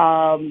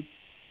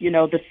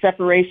 The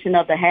separation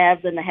of the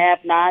haves and the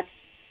have-nots.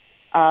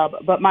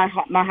 But my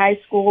high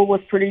school was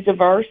pretty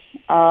diverse.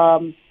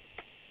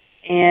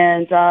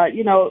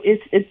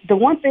 It's the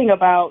one thing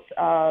about,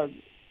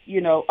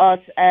 us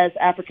as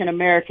African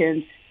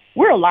Americans,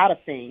 we're a lot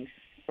of things,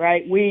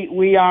 right?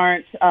 We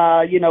aren't,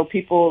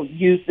 people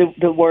use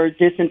the word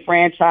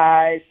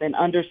disenfranchised and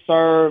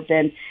underserved,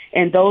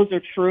 and those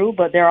are true,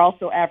 but there are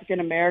also African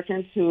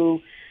Americans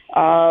who,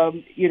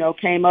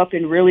 came up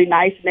in really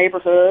nice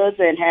neighborhoods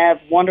and have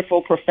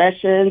wonderful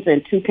professions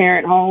and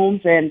two-parent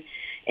homes, and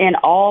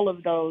all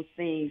of those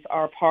things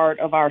are part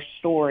of our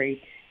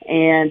story.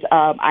 And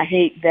I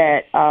hate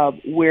that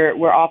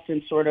we're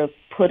often sort of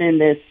put in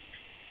this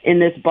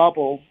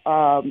bubble,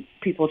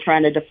 people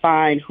trying to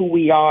define who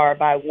we are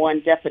by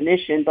one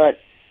definition, but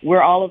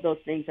we're all of those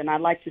things. And I'd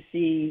like to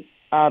see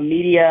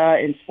media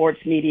and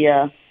sports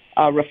media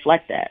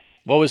reflect that.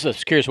 What was the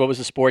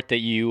sport that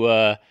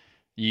you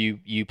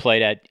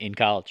played at in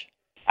college?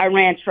 I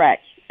ran track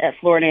at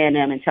Florida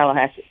A&M in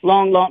Tallahassee.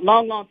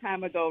 Long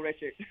time ago,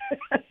 Richard.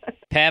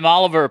 Pam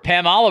Oliver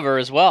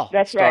as well.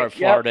 That's right.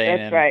 Florida A&M.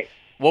 That's right.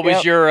 What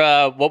was your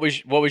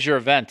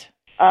event?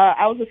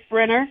 I was a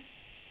sprinter.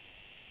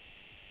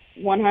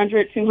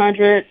 100,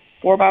 200,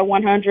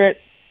 4x100.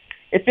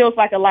 It feels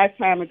like a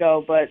lifetime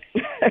ago, but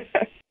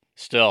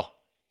still,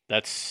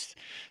 if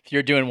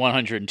you're doing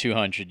 100 and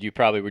 200, you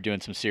probably were doing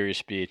some serious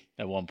speed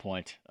at one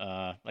point.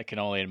 I can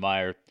only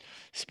admire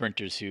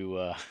sprinters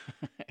who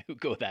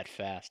go that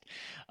fast.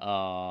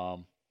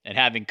 And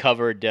having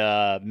covered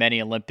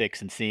many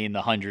Olympics and seeing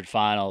the 100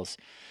 finals,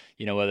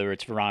 whether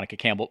it's Veronica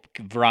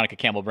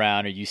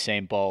Campbell-Brown or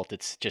Usain Bolt,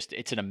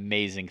 it's an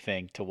amazing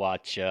thing to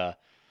watch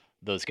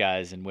those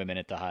guys and women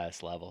at the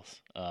highest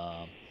levels.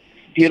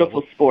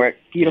 Beautiful sport.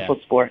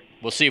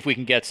 We'll see if we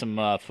can get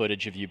some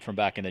footage of you from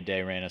back in the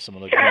day, Raina. Some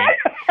of the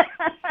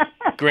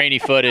grainy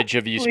footage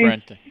of you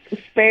sprinting.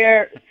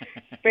 Spare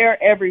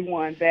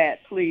everyone that,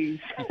 please.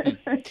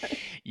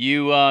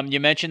 You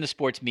mentioned the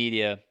sports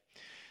media,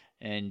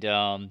 and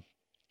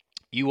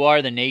you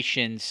are the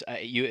nation's.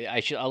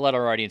 I'll let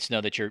our audience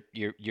know that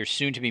you're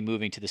soon to be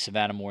moving to the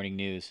Savannah Morning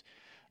News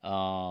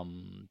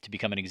to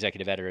become an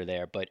executive editor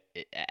there. But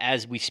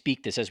as we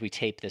tape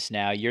this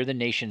now, you're the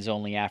nation's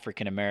only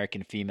African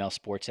American female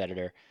sports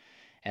editor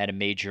at a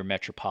major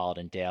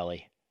metropolitan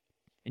daily.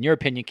 In your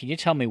opinion, can you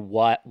tell me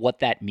what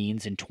that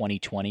means in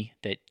 2020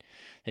 that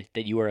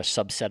you are a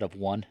subset of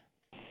one?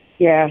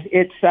 Yeah,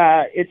 it's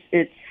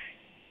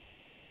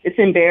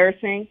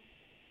embarrassing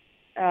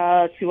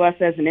to us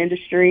as an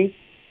industry.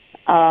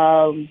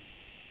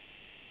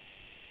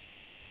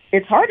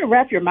 it's hard to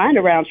wrap your mind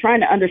around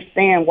trying to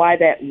understand why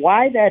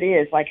that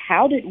is. Like,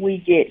 how did we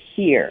get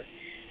here?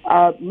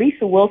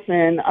 Lisa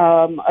Wilson,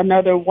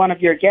 another one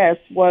of your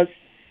guests, was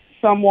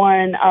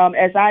someone,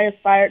 as I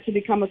aspired to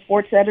become a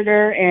sports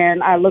editor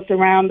and I looked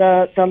around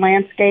the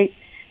landscape,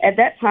 at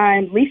that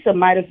time, Lisa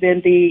might have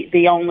been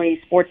the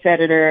only sports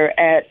editor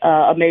at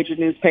a major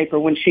newspaper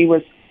when she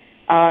was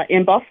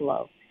in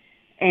Buffalo.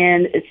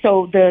 And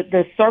so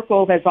the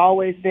circle has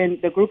always been,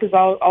 the group has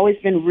always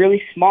been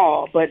really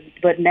small,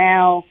 but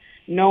now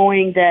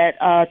knowing that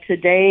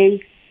today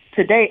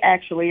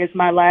actually is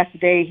my last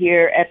day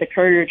here at the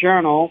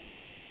Courier-Journal,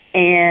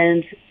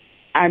 and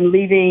I'm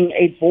leaving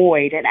a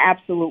void, an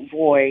absolute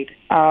void.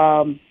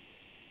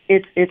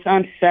 It's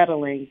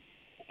unsettling.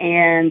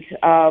 And,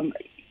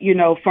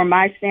 from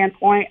my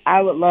standpoint,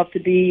 I would love to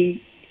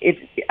be, if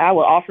I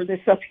would offer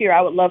this up here,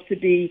 I would love to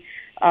be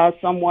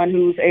someone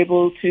who's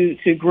able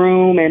to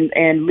groom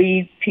and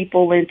lead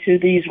people into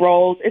these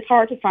roles. It's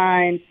hard to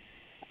find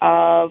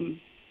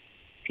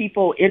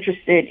people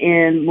interested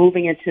in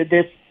moving into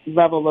this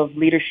level of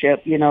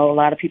leadership. A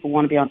lot of people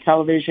want to be on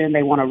television.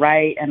 They want to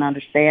write and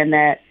understand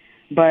that.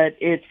 But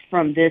it's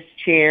from this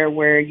chair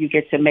where you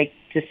get to make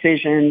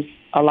decisions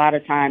a lot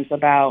of times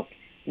about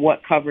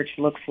what coverage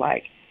looks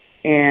like.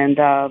 And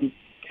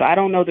so I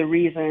don't know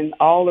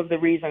all of the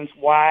reasons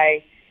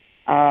why,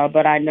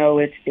 but I know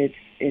it's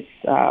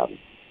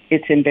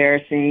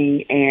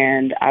embarrassing,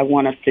 and I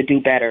want us to do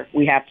better.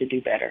 We have to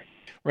do better.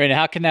 Raina,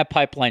 how can that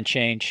pipeline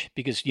change?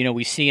 Because,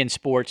 we see in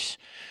sports,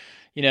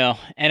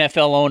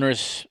 NFL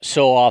owners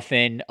so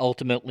often,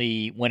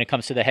 ultimately, when it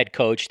comes to the head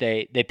coach,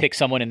 they pick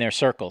someone in their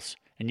circles.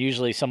 And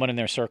usually someone in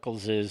their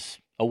circles is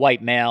a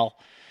white male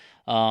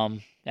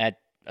at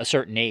a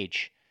certain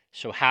age.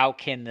 So how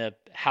can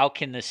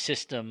the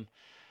system,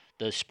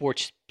 the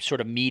sports sort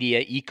of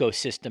media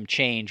ecosystem,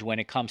 change when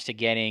it comes to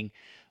getting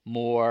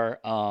more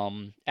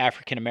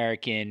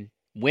African-American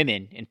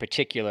women in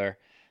particular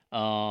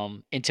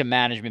into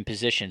management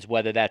positions,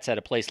 whether that's at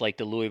a place like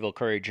the Louisville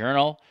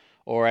Courier-Journal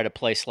or at a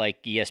place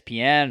like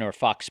ESPN or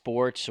Fox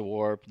Sports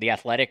or The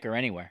Athletic or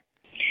anywhere?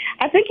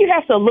 I think you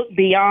have to look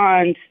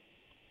beyond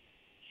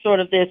sort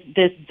of this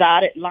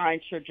dotted line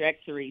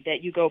trajectory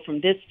that you go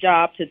from this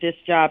job to this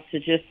job to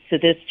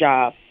this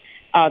job,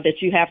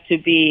 that you have to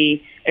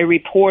be a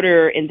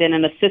reporter and then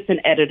an assistant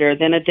editor,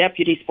 then a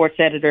deputy sports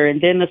editor, and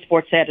then the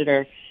sports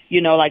editor,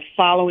 like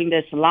following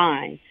this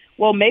line.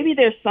 Well, maybe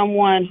there's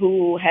someone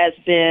who has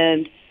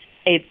been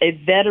a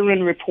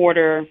veteran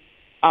reporter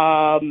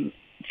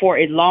for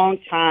a long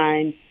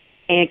time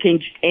and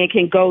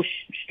can go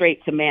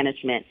straight to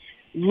management.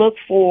 Look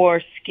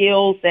for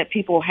skills that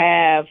people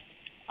have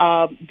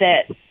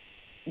that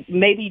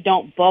maybe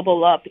don't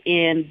bubble up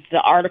in the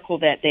article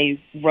that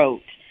they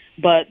wrote,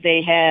 but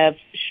they have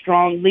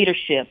strong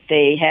leadership.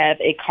 They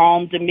have a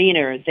calm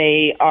demeanor.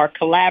 They are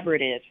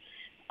collaborative.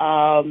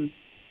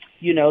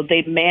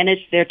 They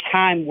manage their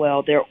time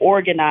well. They're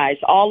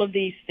organized. All of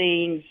these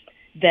things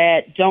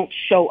that don't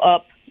show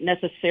up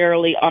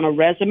necessarily on a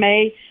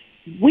resume,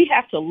 we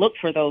have to look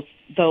for those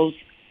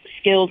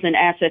skills and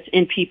assets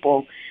in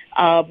people.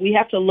 We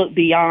have to look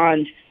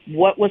beyond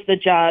what was the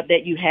job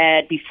that you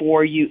had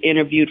before you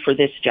interviewed for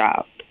this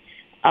job.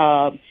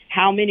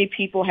 How many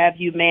people have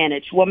you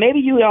managed? Well, maybe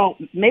you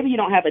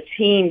don't have a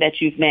team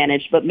that you've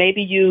managed, but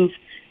maybe you've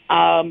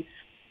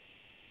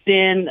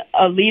been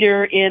a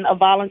leader in a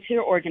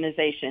volunteer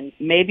organization.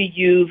 Maybe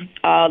you've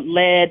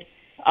led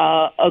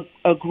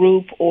a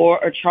group or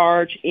a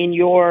charge in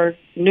your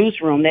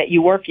newsroom that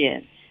you work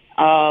in.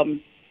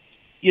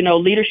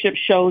 Leadership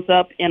shows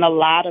up in a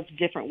lot of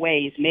different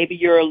ways. Maybe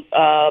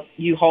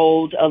you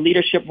hold a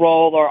leadership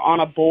role or on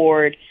a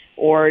board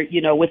or,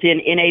 within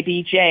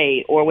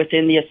NABJ or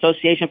within the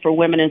Association for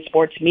Women in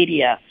Sports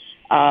Media.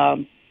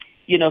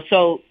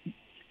 So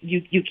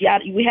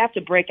we have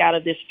to break out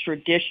of this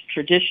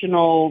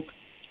traditional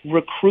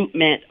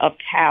recruitment of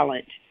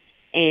talent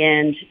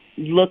and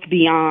look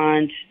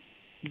beyond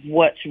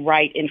what's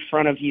right in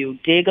front of you.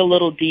 Dig a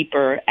little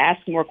deeper,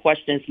 ask more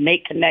questions,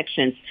 make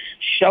connections,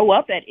 show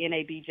up at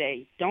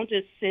NABJ. Don't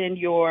just send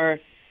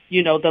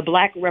the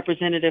Black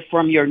representative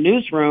from your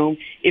newsroom.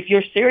 If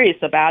you're serious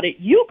about it,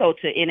 you go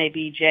to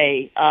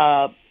NABJ,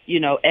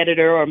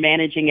 editor or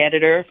managing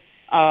editor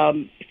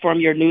from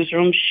your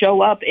newsroom.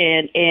 Show up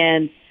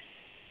and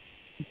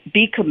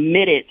be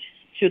committed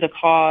to the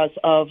cause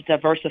of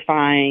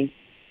diversifying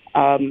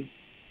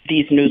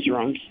these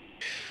newsrooms.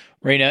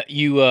 Raina,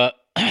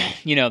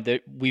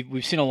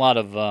 we've seen a lot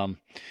of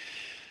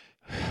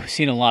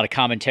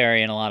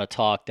commentary and a lot of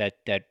talk that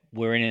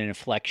we're in an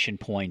inflection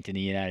point in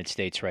the United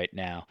States right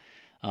now.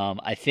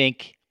 I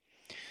think,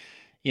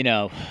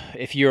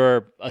 if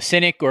you're a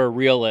cynic or a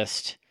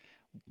realist,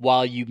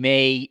 while you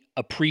may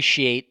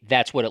appreciate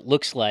that's what it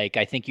looks like,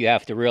 I think you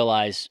have to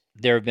realize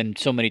there have been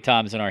so many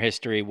times in our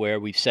history where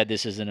we've said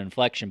this is an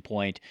inflection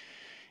point,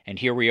 and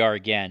here we are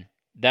again.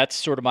 That's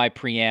sort of my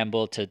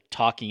preamble to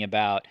talking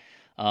about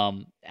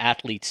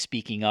athletes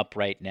speaking up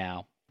right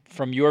now.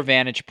 From your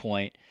vantage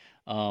point,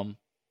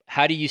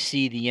 how do you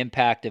see the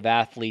impact of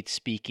athletes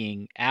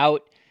speaking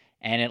out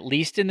And at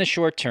least in the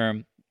short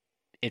term,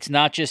 it's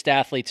not just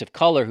athletes of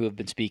color who have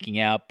been speaking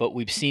out, but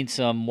we've seen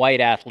some white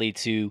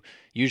athletes who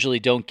usually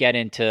don't get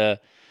into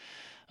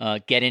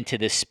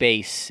this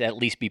space, at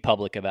least be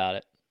public about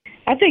it.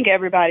 I think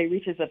everybody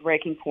reaches a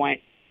breaking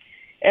point.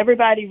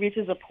 Everybody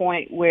reaches a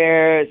point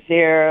where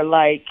they're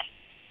like,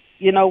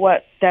 you know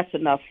what, that's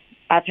enough.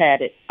 I've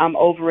had it. I'm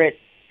over it.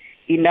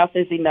 Enough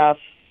is enough.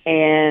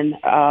 And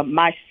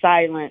my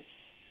silence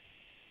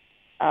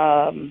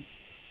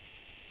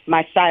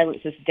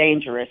is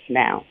dangerous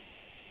now.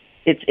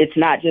 It's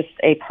not just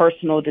a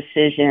personal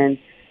decision,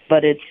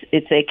 but it's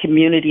a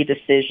community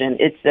decision.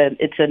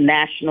 It's a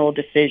national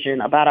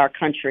decision about our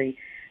country.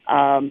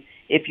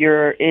 If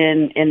you're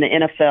in the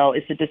NFL,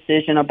 it's a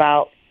decision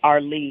about our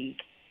league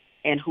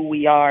and who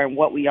we are and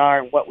what we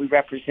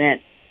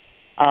represent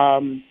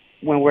when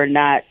we're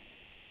not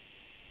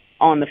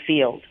on the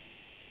field.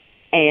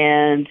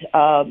 And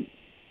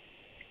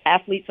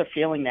athletes are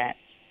feeling that.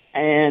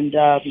 And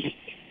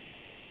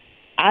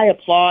I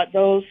applaud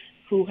those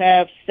who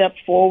have stepped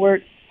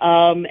forward,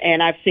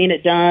 and I've seen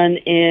it done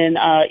in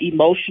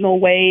emotional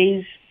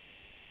ways.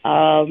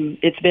 I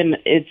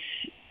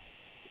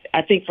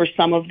think for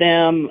some of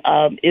them,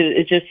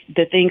 it's just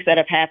the things that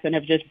have happened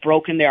have just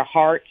broken their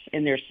hearts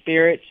and their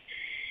spirits,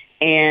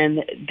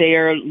 and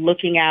they're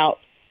looking out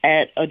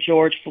at a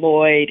George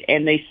Floyd,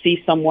 and they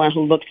see someone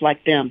who looks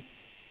like them.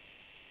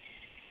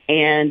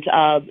 And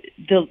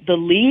the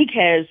league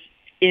has,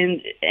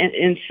 in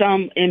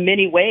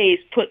many ways,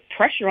 put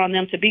pressure on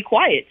them to be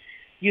quiet.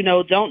 You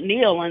know, don't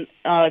kneel, and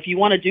if you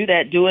want to do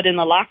that, do it in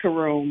the locker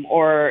room,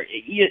 or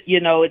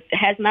it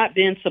has not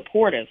been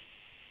supportive.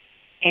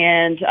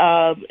 And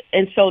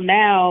so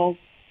now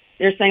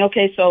they're saying,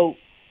 okay, so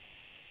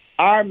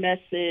our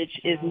message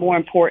is more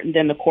important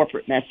than the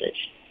corporate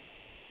message.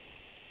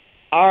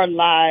 Our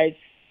lives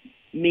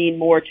mean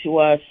more to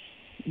us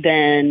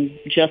than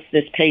just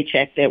this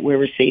paycheck that we're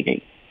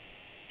receiving.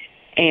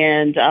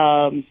 And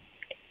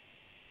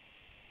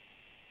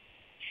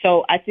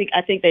so I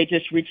think they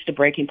just reached a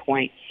breaking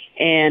point,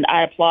 and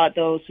I applaud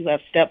those who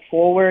have stepped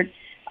forward.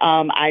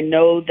 I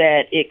know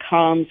that it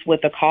comes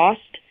with a cost.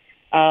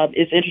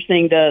 It's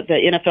interesting, the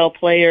NFL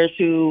players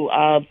who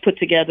put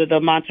together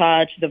the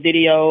montage, the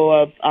video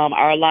of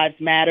Our Lives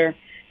Matter,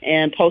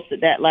 and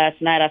posted that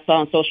last night. I saw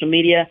on social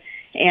media,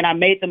 and I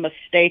made the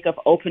mistake of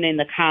opening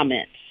the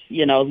comments,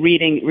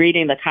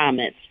 reading the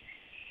comments.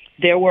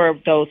 There were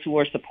those who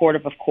were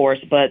supportive, of course,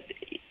 but,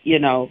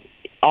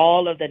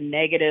 all of the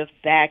negative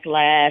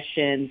backlash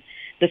and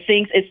the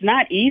things, it's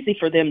not easy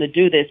for them to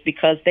do this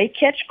because they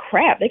catch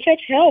crap. They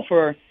catch hell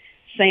for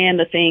saying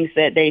the things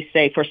that they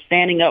say, for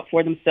standing up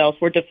for themselves,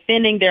 for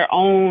defending their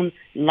own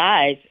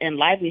lives and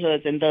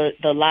livelihoods and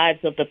the lives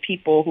of the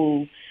people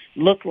who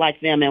look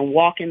like them and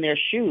walk in their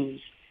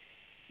shoes.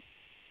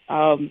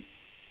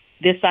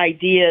 This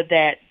idea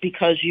that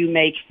because you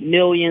make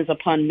millions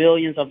upon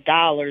millions of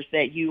dollars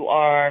that you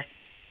are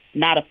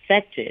not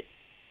affected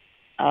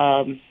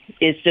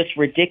is just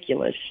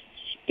ridiculous.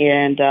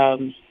 And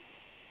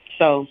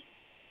so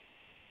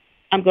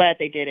I'm glad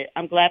they did it.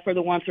 I'm glad for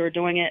the ones who are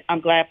doing it.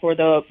 I'm glad for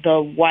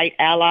the white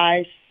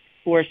allies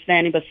who are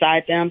standing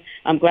beside them.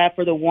 I'm glad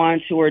for the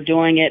ones who are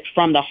doing it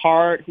from the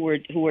heart, who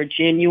are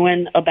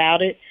genuine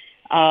about it.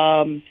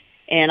 And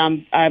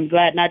I'm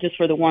glad not just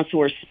for the ones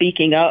who are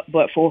speaking up,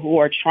 but for who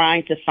are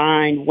trying to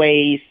find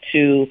ways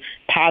to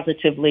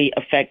positively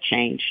affect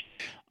change.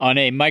 On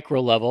a micro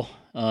level,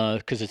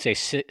 because it's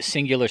a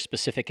singular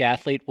specific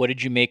athlete, what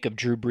did you make of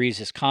Drew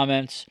Brees'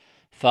 comments,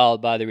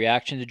 followed by the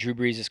reaction to Drew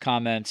Brees'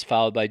 comments,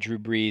 followed by Drew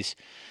Brees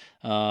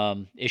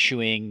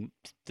issuing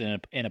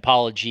an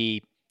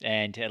apology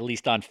and, at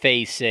least on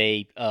face,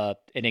 an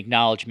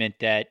acknowledgement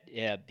that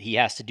he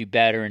has to do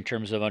better in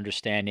terms of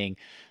understanding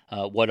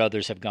what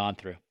others have gone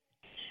through?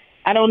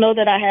 I don't know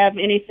that I have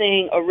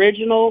anything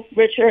original,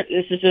 Richard.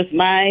 This is just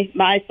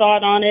my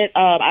thought on it.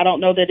 I don't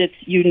know that it's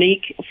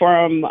unique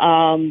from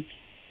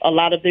a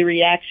lot of the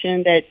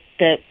reaction that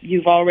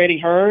you've already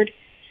heard.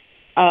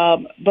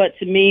 But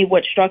to me,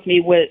 what struck me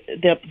with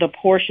the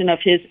portion of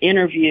his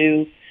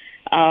interview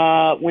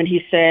when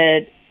he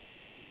said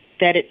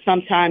that it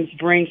sometimes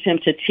brings him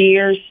to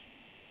tears,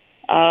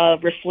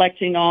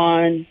 reflecting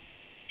on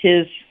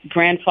his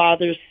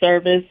grandfather's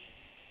service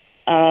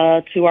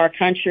to our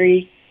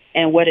country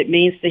and what it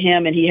means to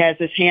him, and he has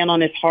his hand on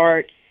his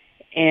heart,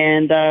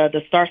 and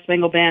the Star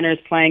Spangled Banner is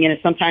playing, and it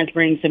sometimes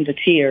brings him to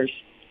tears.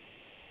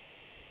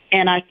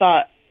 And I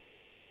thought,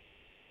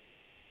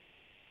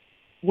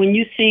 when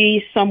you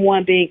see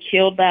someone being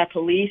killed by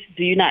police,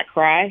 do you not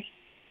cry?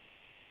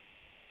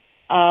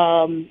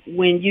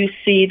 When you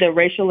see the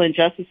racial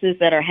injustices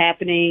that are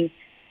happening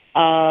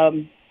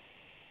in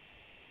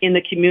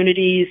the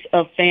communities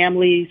of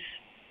families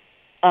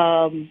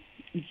of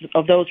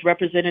those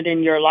represented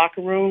in your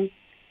locker room,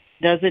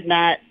 does it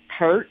not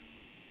hurt?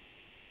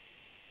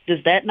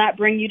 Does that not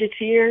bring you to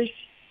tears?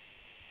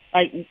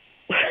 Like,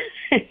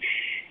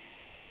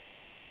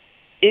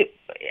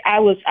 I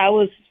was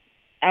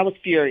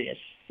furious,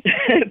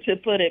 to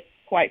put it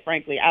quite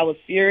frankly. I was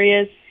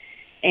furious,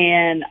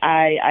 and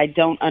I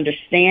don't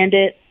understand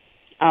it.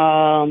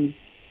 And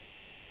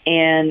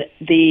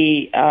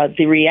the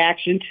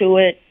reaction to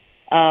it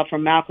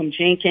from Malcolm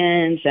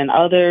Jenkins and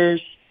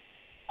others,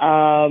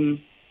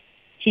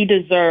 he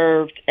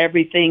deserved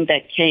everything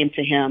that came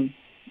to him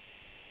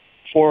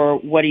for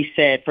what he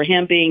said, for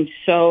him being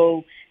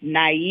so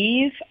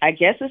naive, I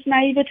guess it's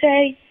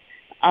naivete,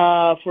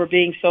 for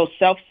being so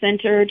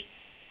self-centered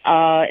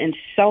and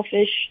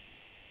selfish,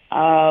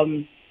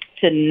 to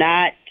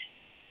not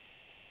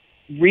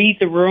read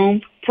the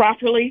room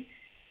properly,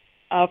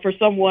 for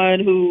someone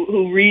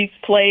who reads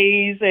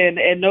plays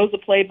and knows the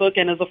playbook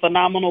and is a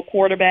phenomenal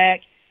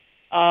quarterback,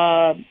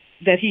 that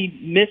he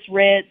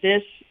misread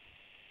this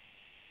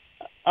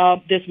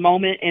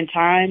moment in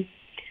time.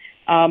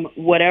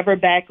 Whatever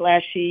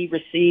backlash he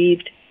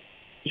received,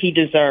 he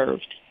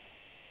deserved.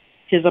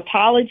 His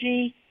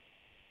apology,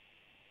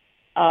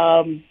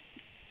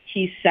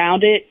 he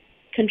sounded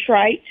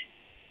contrite.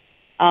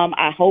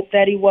 I hope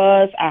that he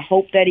was. I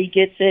hope that he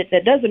gets it.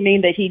 That doesn't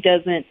mean that he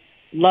doesn't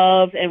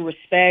love and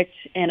respect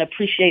and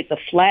appreciate the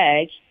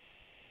flag.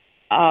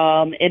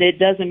 And it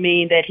doesn't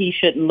mean that he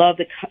shouldn't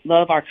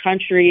love our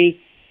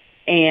country,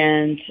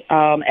 and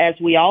as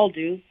we all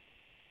do.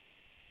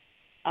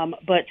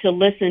 But to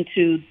listen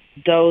to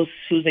those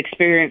whose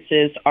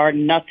experiences are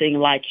nothing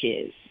like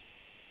his.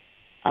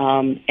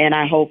 And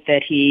I hope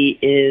that he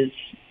is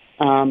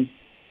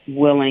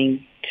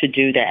willing to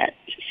do that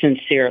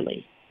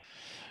sincerely.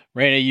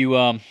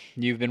 Raina,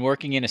 you've been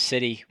working in a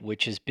city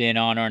which has been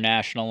on our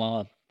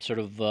national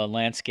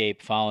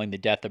landscape following the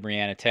death of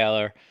Breonna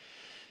Taylor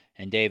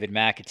and David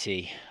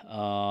McAtee.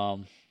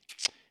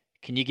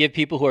 Can you give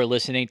people who are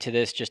listening to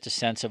this just a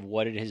sense of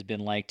what it has been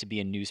like to be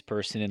a news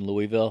person in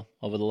Louisville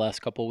over the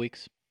last couple of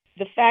weeks?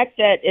 The fact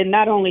that, and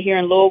not only here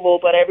in Louisville,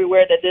 but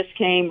everywhere, that this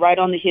came right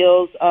on the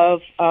heels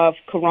of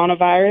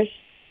coronavirus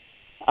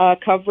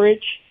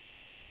coverage,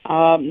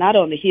 not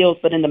on the heels,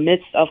 but in the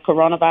midst of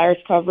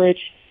coronavirus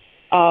coverage.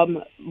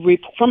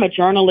 From a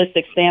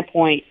journalistic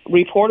standpoint,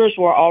 reporters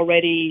were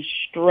already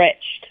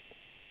stretched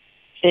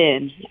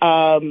thin.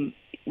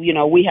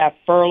 We have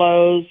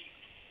furloughs,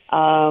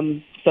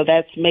 so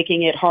that's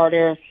making it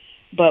harder.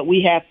 But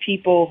we have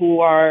people who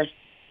are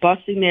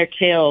busting their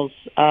tails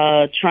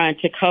trying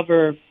to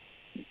cover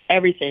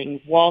everything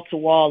wall to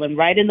wall. And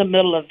right in the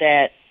middle of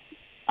that,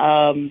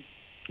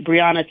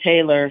 Breonna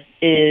Taylor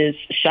is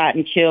shot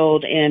and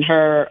killed in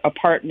her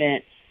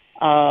apartment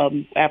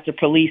after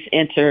police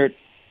entered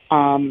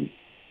on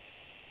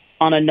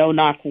a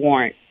no-knock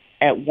warrant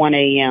at 1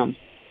 a.m.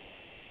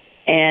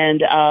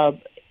 And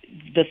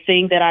the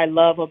thing that I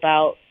love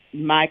about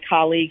my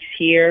colleagues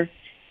here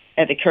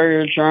at the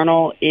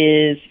Courier-Journal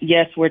is,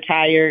 yes, we're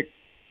tired.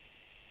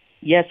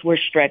 Yes, we're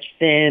stretched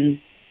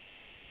thin,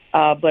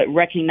 but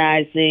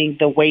recognizing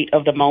the weight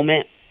of the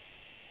moment,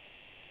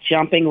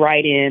 jumping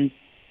right in.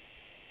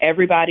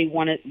 Everybody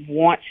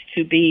wants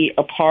to be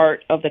a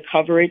part of the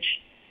coverage,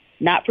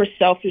 not for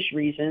selfish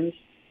reasons,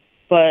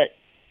 but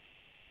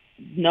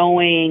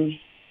knowing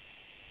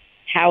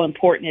how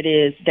important it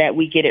is that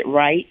we get it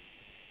right.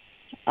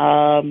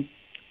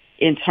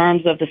 In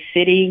terms of the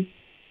city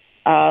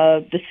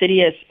has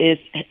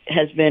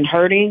been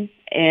hurting,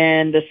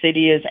 and the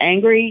city is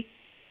angry,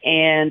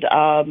 and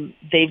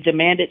they've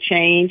demanded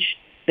change.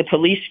 The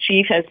police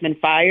chief has been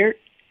fired.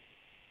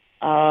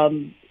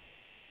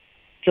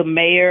 The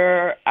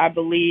mayor, I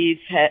believe,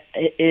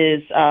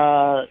 is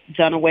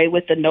done away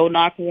with the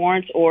no-knock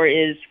warrants, or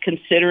is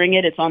considering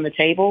it. It's on the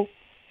table.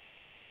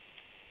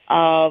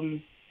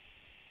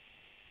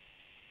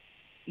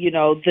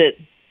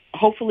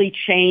 Hopefully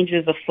change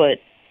is afoot.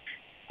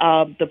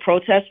 The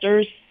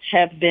protesters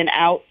have been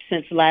out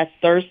since last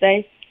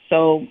Thursday,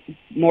 so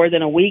more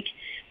than a week.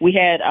 We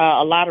had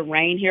a lot of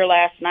rain here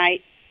last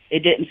night. It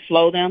didn't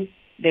slow them.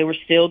 They were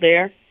still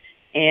there,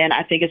 and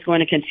I think it's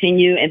going to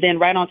continue. And then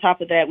right on top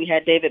of that, we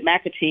had David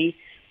McAtee,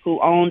 who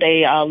owned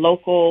a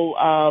local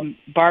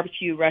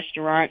barbecue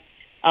restaurant,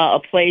 a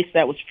place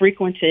that was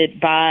frequented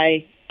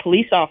by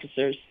police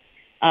officers.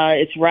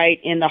 It's right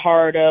in the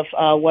heart of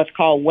what's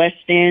called West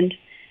End,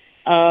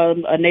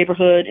 a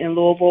neighborhood in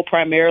Louisville,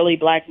 primarily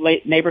black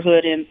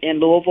neighborhood in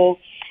Louisville.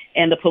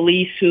 And the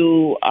police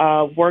who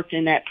worked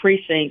in that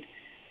precinct,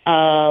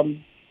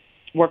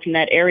 worked in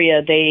that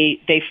area,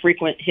 they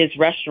frequent his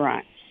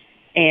restaurant.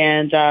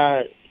 And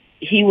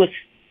he was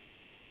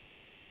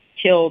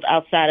killed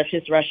outside of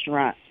his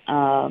restaurant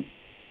on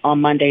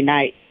Monday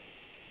night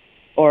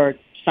or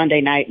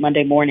Sunday night,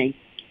 Monday morning.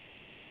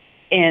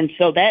 And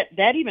so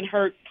that even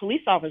hurt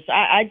police officers.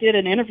 I did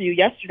an interview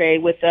yesterday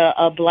with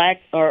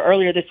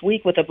earlier this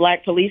week with a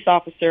black police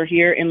officer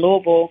here in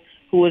Louisville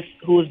who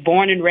was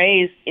born and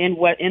raised in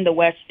the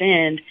West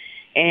End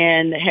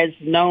and has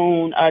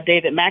known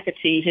David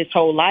McAtee his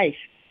whole life.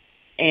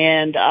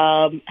 And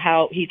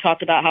how he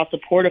talked about how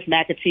supportive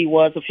McAtee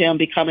was of him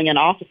becoming an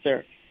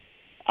officer.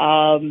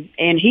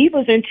 And he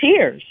was in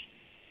tears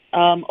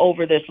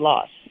over this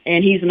loss,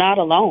 and he's not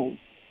alone.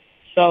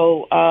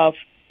 So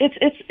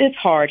it's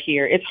hard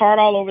here. It's hard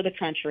all over the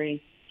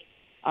country.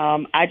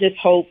 I just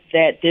hope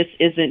that this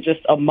isn't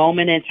just a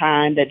moment in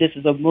time, that this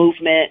is a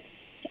movement,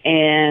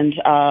 and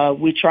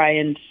we try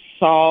and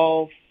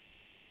solve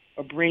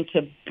or bring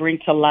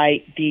to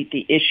light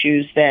the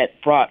issues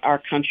that brought our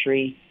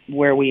country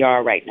where we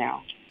are right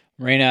now.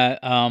 Raina,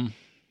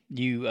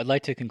 I'd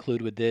like to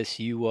conclude with this.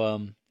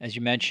 You, as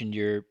you mentioned,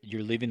 you're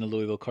leaving the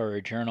Louisville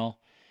Courier-Journal,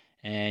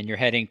 and you're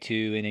heading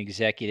to an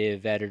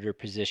executive editor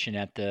position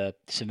at the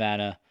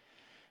Savannah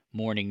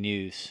Morning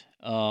News.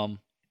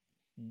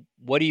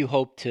 What do you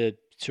hope to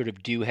sort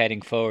of do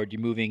heading forward?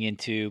 You're moving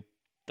into,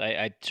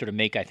 I sort of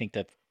make, I think,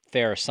 the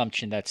fair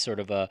assumption that's sort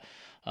of a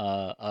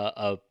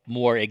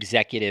more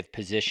executive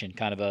position,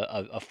 kind of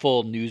a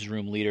full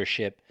newsroom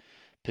leadership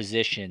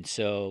position.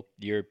 So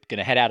you're going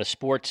to head out of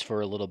sports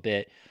for a little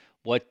bit.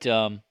 What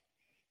do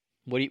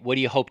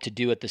you hope to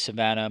do at the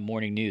Savannah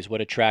Morning News?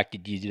 What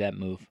attracted you to that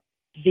move?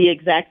 The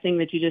exact thing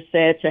that you just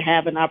said, to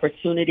have an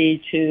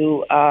opportunity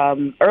to,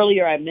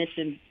 earlier I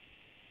mentioned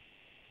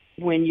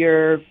when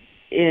you're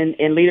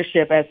in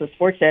leadership as a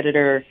sports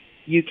editor,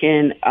 you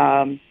can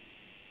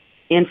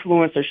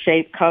influence or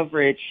shape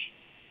coverage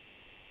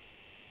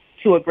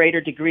to a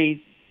greater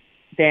degree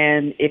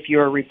than if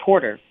you're a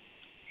reporter.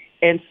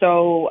 And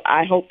so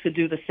I hope to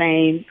do the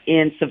same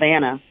in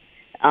Savannah.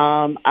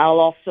 I'll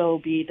also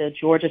be the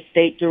Georgia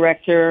State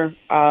Director,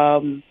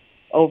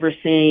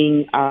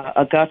 overseeing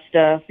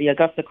Augusta, the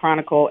Augusta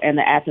Chronicle, and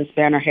the Athens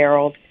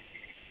Banner-Herald.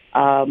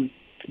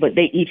 But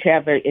they each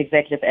have their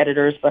executive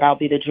editors, but I'll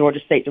be the Georgia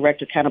State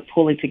Director, kind of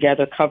pulling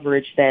together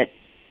coverage that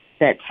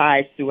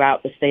ties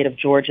throughout the state of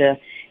Georgia.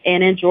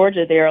 And in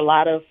Georgia, there are a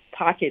lot of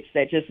pockets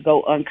that just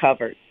go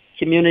uncovered,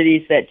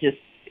 communities that just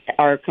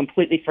are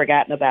completely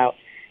forgotten about.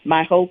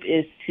 My hope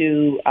is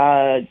to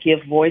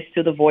give voice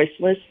to the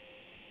voiceless.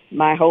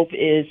 My hope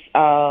is,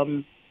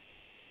 to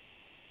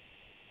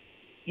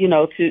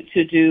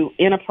do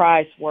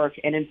enterprise work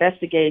and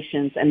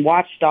investigations and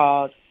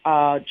watchdog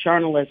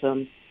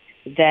journalism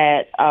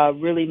that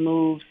really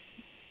moves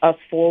us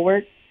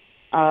forward,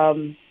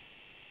 that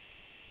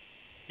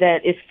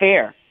is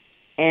fair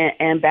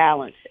and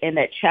balanced, and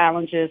that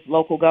challenges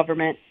local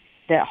government,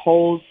 that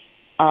holds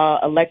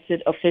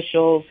elected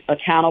officials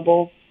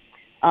accountable,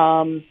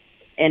 and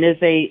is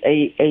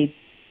a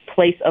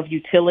place of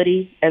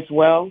utility as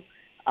well.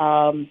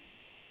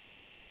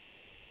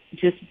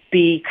 Just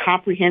be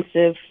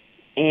comprehensive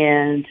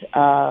and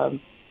to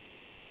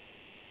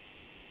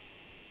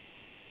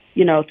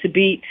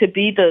be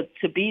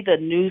the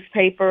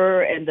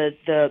newspaper and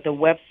the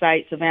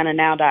website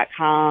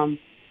SavannahNow.com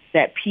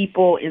that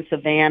people in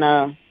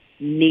Savannah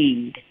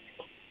need,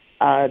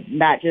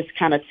 not just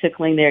kind of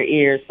tickling their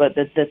ears, but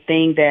the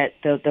thing that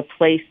the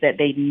place that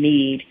they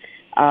need,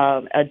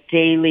 a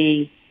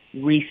daily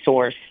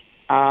resource,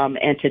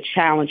 and to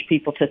challenge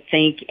people to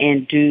think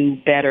and do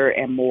better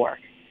and more.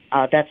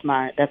 That's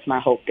my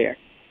hope there.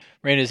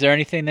 Raina, is there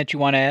anything that you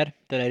want to add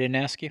that I didn't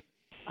ask you?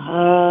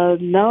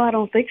 No, I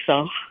don't think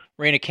so.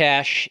 Raina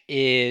Cash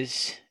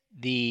is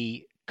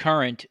the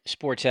current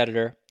sports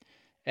editor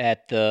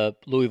at the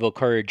Louisville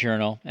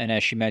Courier-Journal, and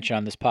as she mentioned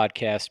on this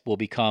podcast, will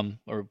become,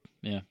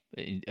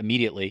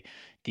 immediately,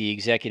 the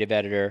executive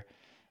editor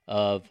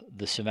of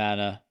the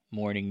Savannah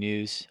Morning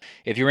News.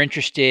 If you're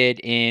interested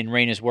in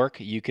Raina's work,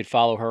 you could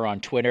follow her on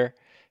Twitter.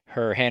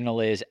 Her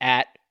handle is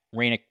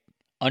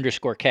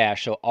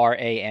 @Raina_Cash, so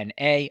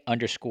RANA_CASH.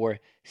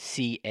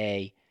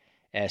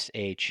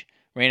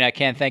 Raina, I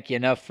can't thank you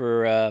enough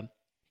for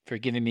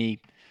giving me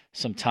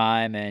some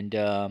time and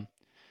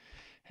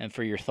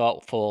for your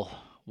thoughtful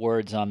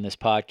words on this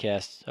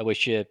podcast. I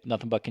wish you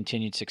nothing but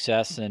continued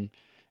success and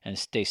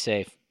stay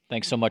safe.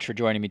 Thanks so much for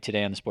joining me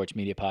today on the Sports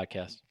Media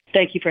Podcast.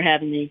 Thank you for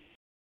having me.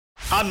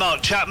 I'm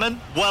Mark Chapman.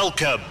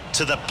 Welcome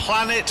to the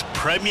Planet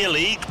Premier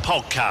League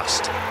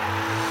podcast.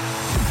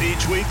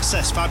 Each week,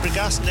 Cesc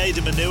Fabregas,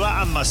 Nader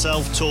Manua and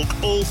myself talk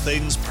all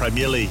things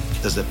Premier League.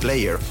 As a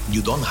player,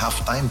 you don't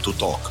have time to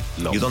talk.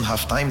 No. You don't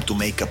have time to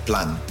make a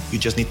plan. You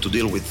just need to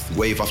deal with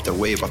wave after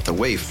wave after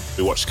wave.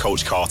 We watched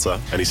Coach Carter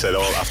and he said,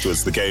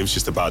 afterwards, the game's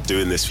just about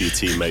doing this for your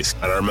teammates.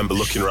 And I remember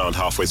looking around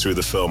halfway through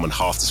the film and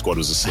half the squad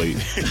was asleep.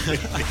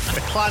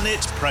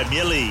 Planet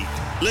Premier League.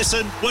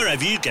 Listen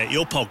wherever you get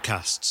your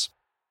podcasts.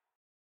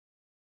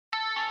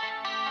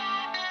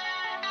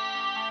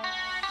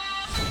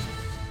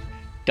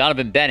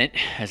 Donovan Bennett,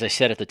 as I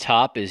said at the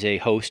top, is a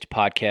host,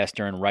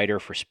 podcaster, and writer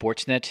for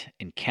Sportsnet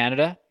in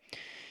Canada.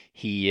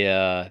 He's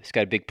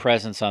got a big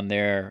presence on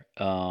their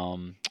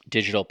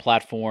digital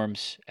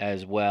platforms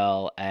as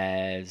well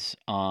as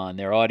on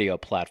their audio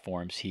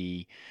platforms.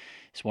 He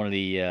is one of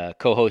the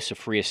co-hosts of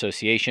Free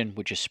Association,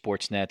 which is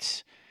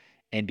Sportsnet's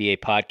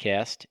NBA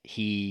podcast.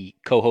 He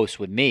co-hosts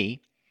with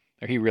me,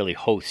 or he really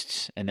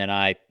hosts, and then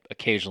I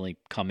occasionally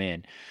come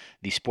in,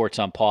 the Sports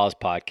on Pause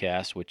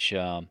podcast, which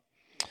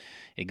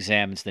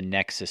examines the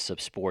nexus of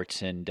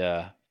sports and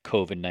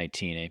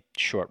COVID-19, a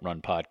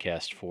short-run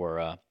podcast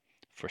for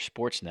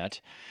Sportsnet.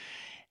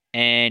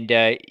 And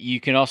you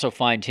can also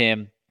find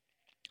him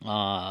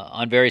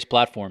on various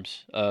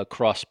platforms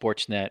across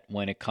Sportsnet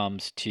when it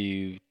comes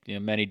to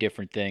many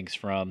different things,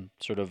 from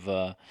sort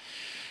of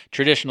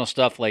traditional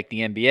stuff like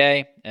the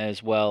NBA,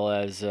 as well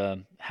as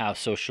how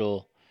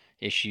social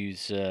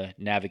issues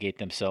navigate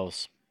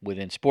themselves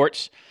within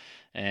sports.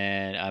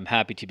 And I'm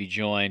happy to be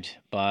joined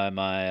by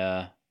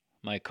my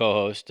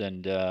co-host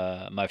and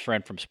my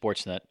friend from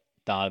Sportsnet,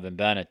 Donovan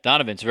Bennett.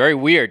 Donovan, it's very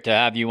weird to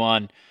have you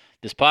on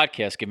this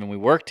podcast, given we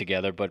work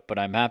together, but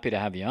I'm happy to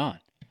have you on.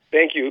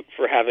 Thank you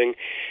for having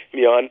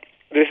me on.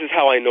 This is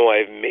how I know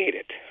I've made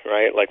it,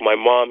 right? Like, my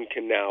mom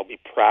can now be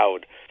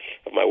proud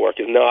of my work.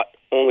 Is not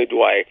only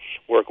do I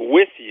work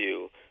with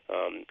you,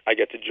 I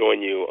get to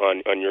join you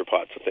on your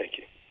pod, so thank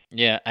you.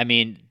 Yeah, I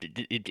mean,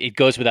 it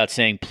goes without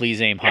saying,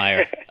 please aim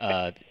higher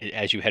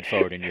as you head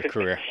forward in your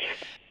career.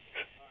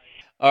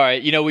 All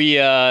right,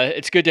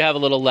 it's good to have a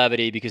little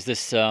levity, because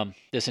this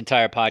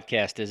entire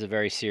podcast is a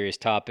very serious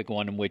topic,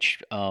 one in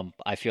which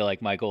I feel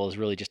like my goal is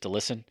really just to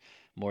listen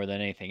more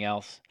than anything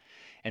else.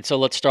 And so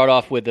let's start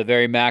off with a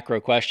very macro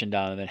question,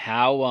 Donovan.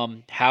 How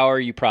are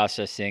you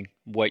processing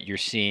what you're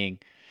seeing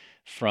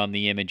from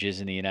the images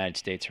in the United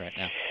States right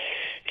now?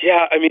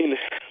 Yeah, I mean,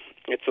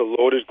 it's a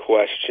loaded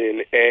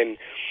question, and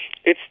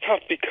it's tough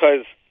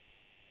because,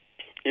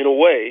 in a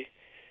way,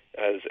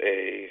 as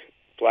a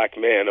black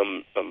man,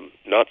 I'm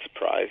not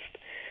surprised.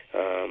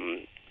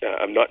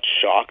 I'm not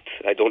shocked.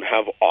 I don't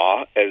have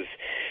awe, as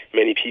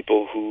many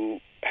people who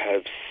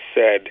have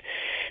said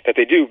that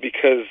they do,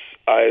 because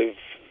I've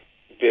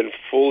been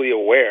fully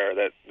aware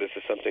that this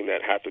is something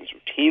that happens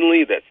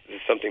routinely, that this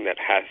is something that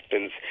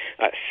happens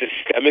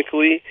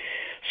systemically.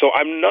 So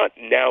I'm not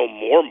now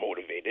more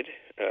motivated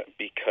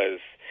because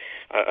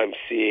I'm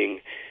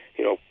seeing,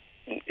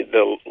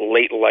 the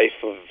late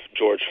life of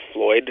George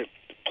Floyd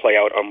play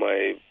out on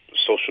my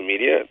social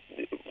media.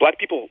 Black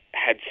people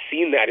had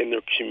seen that in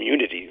their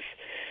communities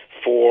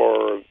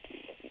for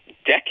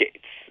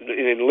decades.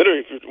 And literally,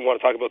 if you want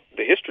to talk about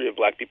the history of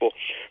black people,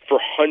 for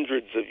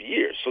hundreds of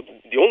years. So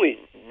the only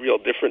real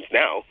difference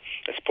now,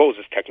 I suppose,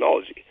 is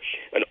technology.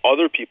 And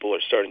other people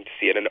are starting to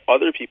see it, and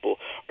other people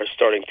are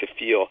starting to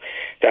feel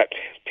that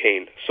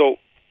pain. So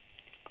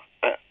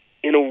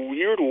in a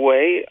weird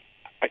way,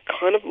 I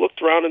kind of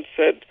looked around and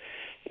said,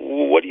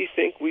 what do you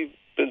think we've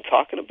been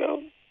talking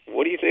about?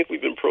 What do you think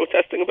we've been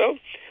protesting about?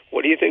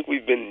 What do you think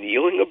we've been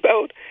kneeling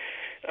about?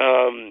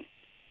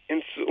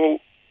 And so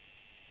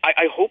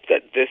I hope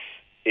that this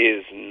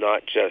is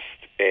not just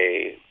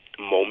a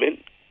moment,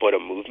 but a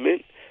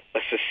movement, a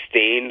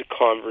sustained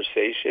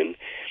conversation,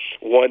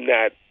 one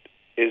that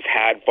is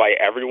had by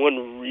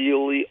everyone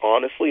really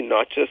honestly,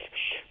 not just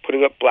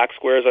putting up black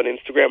squares on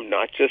Instagram,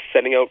 not just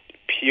sending out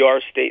PR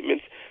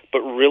statements,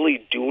 but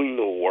really doing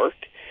the work.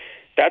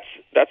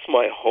 That's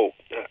my hope.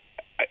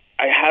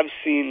 I have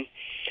seen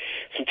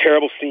some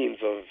terrible scenes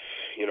of,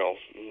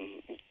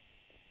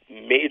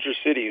 major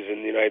cities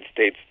in the United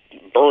States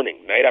burning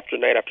night after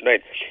night after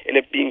night, and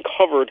it being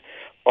covered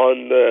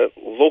on the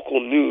local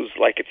news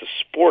like it's a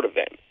sport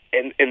event.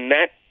 And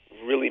that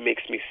really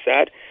makes me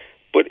sad.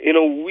 But in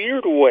a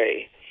weird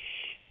way,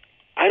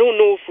 I don't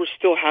know if we're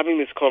still having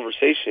this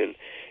conversation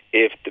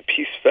if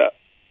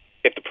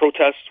the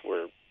protests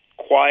were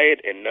quiet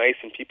and nice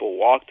and people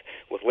walked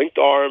with linked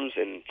arms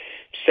and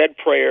said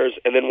prayers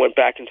and then went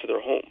back into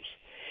their homes.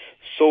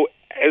 So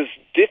as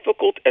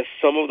difficult as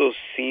some of those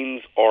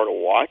scenes are to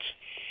watch,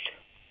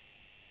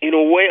 in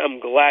a way, I'm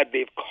glad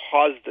they've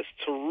caused us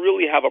to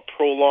really have a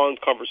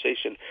prolonged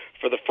conversation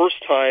for the first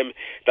time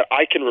that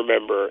I can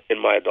remember in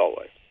my adult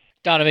life.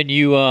 Donovan,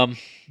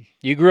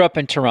 you grew up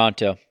in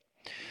Toronto.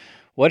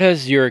 What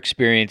has your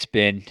experience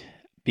been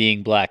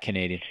being Black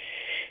Canadian?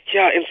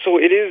 Yeah, and so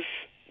it is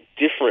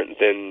different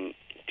than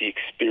the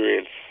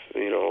experience,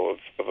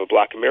 of a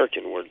Black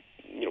American, where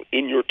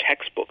in your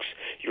textbooks,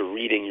 you're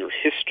reading your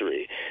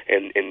history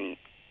and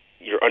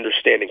you're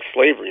understanding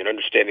slavery and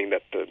understanding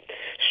that the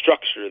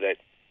structure that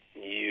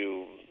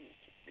you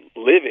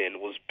live in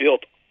was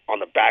built on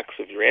the backs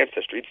of your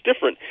ancestry. It's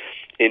different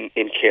in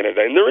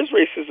Canada. And there is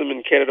racism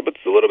in Canada, but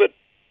it's a little bit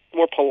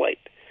more polite.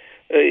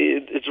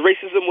 It's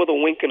racism with a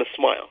wink and a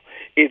smile.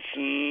 It's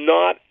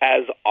not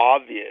as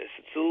obvious.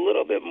 It's a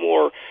little bit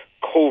more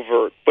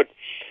covert. But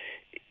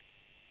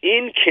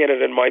in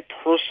Canada, in my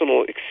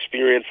personal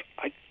experience,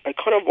 I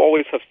kind of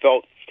always have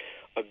felt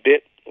a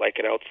bit like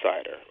an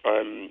outsider.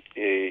 I'm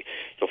a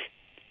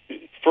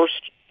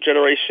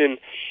first-generation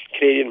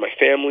Canadian. My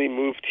family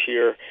moved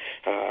here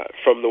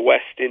from the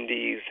West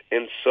Indies,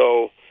 and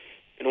so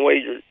in a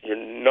way, you're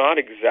not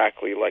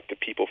exactly like the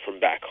people from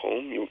back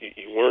home. You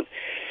weren't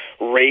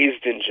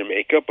raised in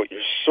Jamaica, but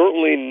you're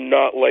certainly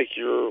not like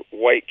your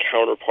white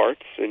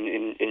counterparts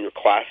in your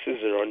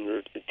classes or on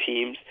your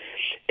teams.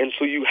 And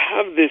so you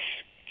have this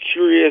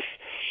curious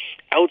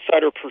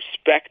outsider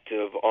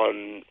perspective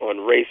on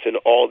race and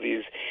all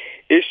these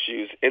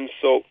issues. And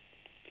so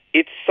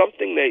it's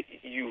something that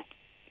you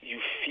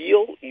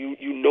feel,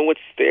 you know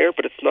it's there,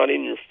 but it's not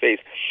in your face.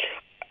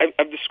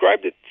 I've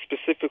described it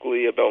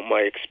specifically about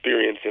my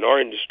experience in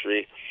our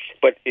industry,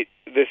 but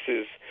this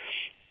is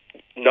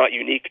not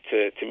unique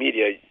to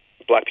media.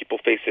 black people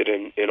face it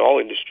in all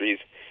industries.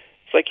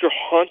 It's like you're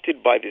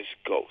haunted by this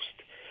ghost.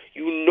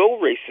 You know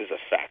race is a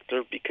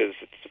factor because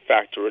it's a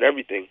factor in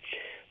everything,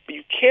 but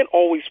you can't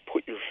always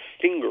put your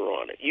finger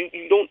on it. You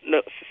don't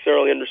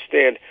necessarily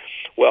understand,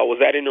 well, was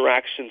that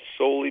interaction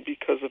solely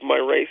because of my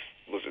race?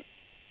 Was it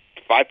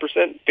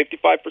 5%,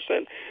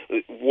 55%?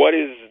 What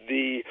is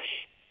the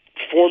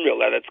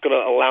formula that's going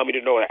to allow me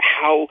to know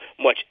how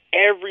much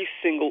every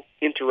single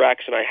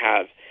interaction I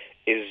have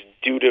is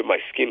due to my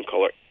skin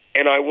color?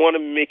 And I want to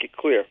make it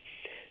clear,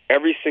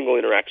 every single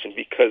interaction,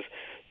 because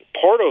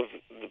part of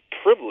the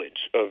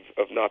privilege of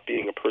not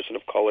being a person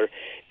of color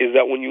is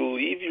that when you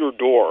leave your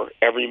door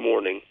every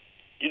morning,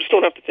 you just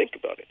don't have to think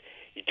about it.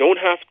 You don't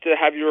have to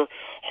have your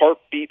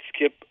heartbeat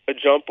skip a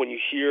jump when you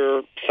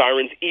hear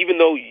sirens, even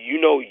though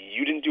you know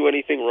you didn't do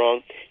anything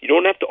wrong. You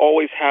don't have to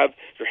always have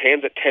your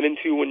hands at 10 and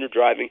 2 when you're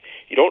driving.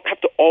 You don't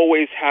have to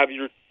always have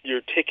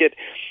your ticket,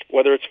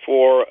 whether it's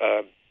for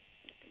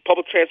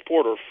public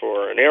transport or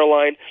for an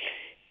airline,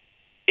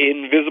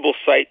 in visible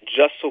sight,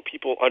 just so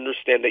people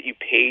understand that you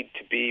paid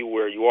to be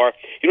where you are.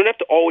 You don't have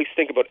to always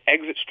think about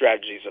exit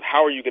strategies of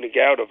how are you going to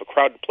get out of a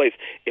crowded place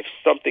if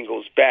something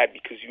goes bad,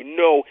 because you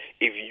know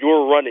if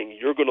you're running,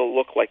 you're going to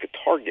look like a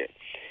target.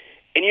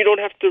 And you don't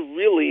have to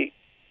really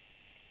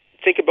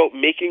think about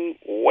making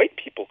white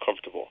people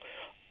comfortable.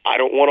 I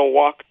don't want to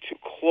walk too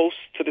close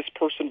to this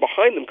person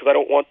behind them because I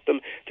don't want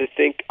them to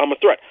think I'm a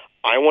threat.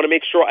 I want to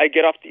make sure I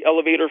get off the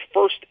elevator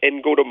first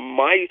and go to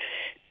my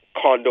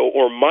condo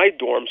or my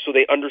dorm so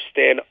they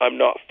understand I'm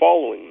not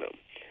following them.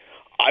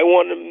 I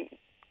want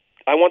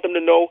them to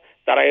know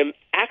that I am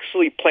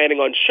actually planning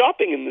on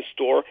shopping in the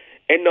store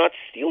and not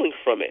stealing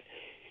from it.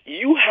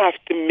 You have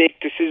to make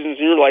decisions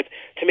in your life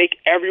to make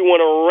everyone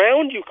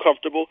around you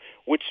comfortable,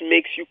 which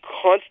makes you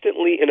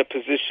constantly in a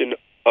position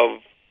of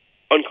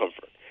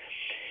uncomfort.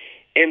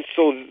 And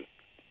so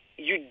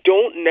you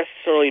don't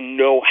necessarily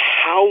know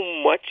how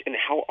much and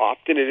how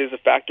often it is a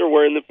factor,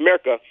 where in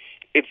America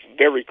it's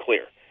very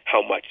clear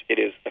how much it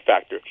is a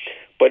factor.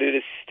 But it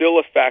is still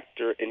a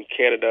factor in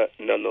Canada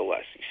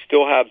nonetheless. You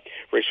still have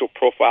racial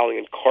profiling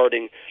and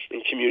carding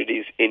in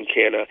communities in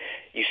Canada.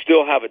 You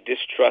still have a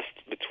distrust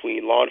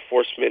between law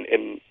enforcement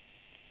and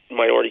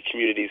minority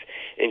communities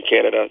in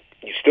Canada.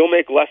 You still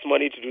make less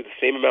money to do the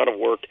same amount of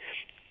work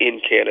in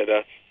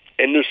Canada.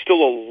 And there's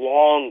still a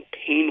long,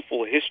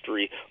 painful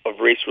history of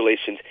race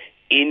relations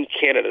in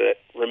Canada that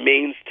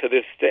remains to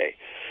this day.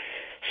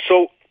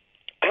 So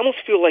I almost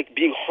feel like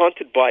being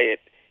haunted by it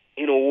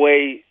in a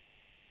way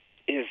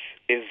is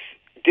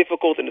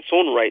difficult in its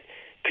own right,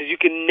 because you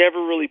can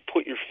never really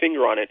put your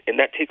finger on it, and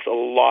that takes a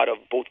lot of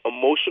both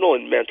emotional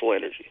and mental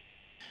energy.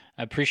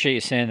 I appreciate you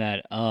saying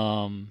that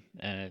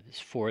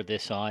for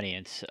this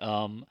audience.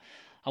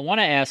 I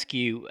want to ask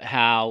you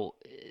how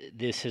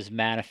this has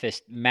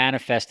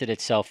manifested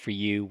itself for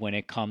you when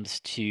it comes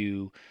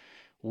to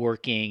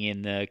working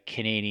in the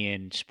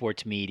Canadian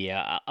sports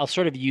media. I'll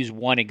sort of use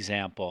one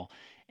example.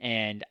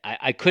 And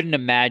I couldn't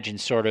imagine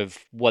sort of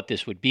what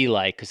this would be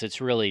like, because it's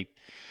really,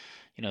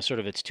 sort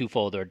of it's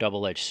twofold or a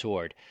double-edged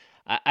sword.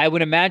 I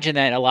would imagine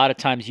that a lot of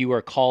times you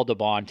are called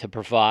upon to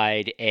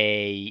provide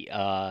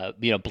a,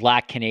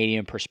 Black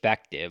Canadian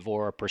perspective,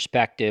 or a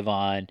perspective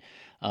on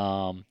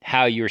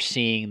how you're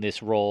seeing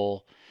this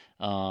role,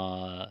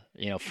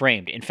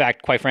 framed. In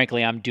fact, quite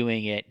frankly, I'm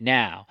doing it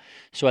now.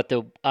 So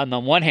on the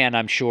one hand,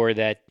 I'm sure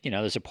that,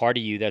 there's a part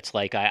of you that's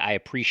like, I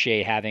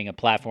appreciate having a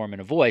platform and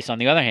a voice. On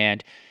the other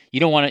hand, you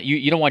don't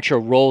want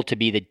your role to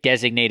be the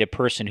designated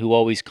person who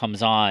always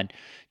comes on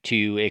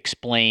to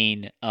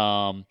explain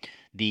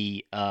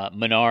the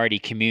minority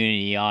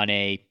community on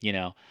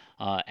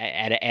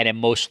at a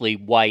mostly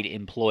white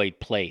employed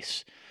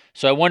place.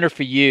 So I wonder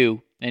for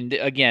you, and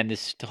again,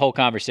 this whole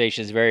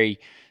conversation is very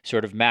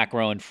sort of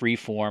macro and free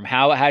form.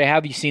 How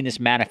have you seen this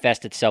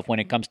manifest itself when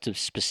it comes to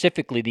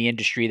specifically the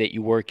industry that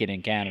you work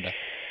in Canada?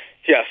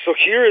 Yeah, so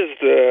here is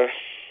the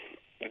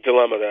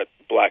dilemma that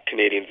Black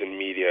Canadians in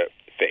media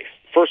face.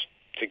 First,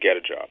 to get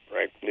a job,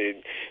 right? You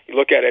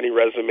look at any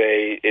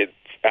resume, it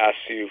asks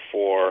you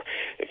for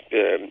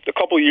a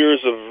couple years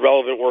of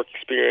relevant work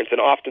experience,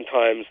 and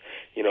oftentimes,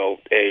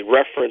 a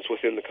reference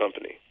within the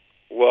company.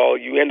 Well,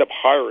 you end up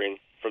hiring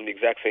from the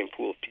exact same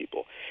pool of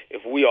people.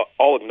 If we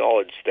all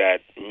acknowledge that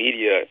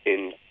media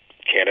in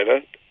Canada,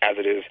 as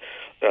it is,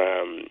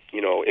 in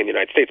the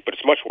United States, but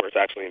it's much worse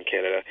actually in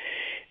Canada,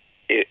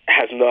 it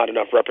has not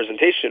enough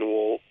representation.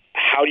 Well,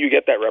 how do you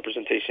get that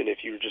representation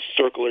if you're just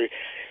circularly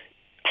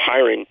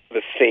hiring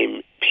the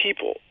same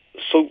people?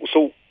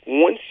 So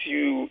once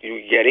you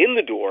get in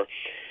the door,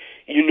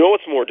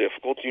 it's more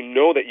difficult.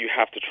 That you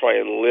have to try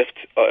and lift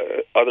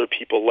other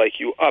people like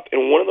you up.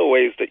 And one of the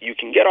ways that you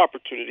can get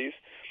opportunities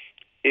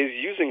is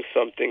using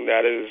something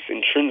that is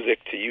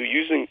intrinsic to you,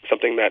 using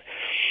something that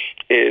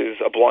is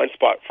a blind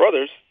spot for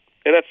others,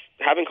 and that's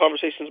having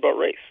conversations about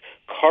race,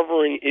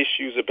 covering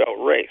issues about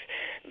race.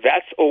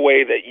 That's a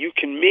way that you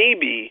can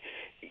maybe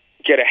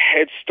get a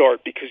head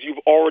start because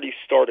you've already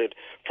started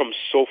from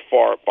so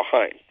far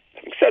behind.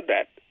 Having said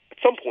that, at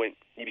some point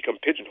you become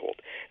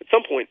pigeonholed. At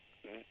some point,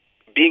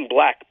 being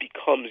black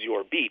becomes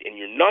your beat, and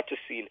you're not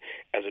just seen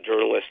as a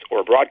journalist or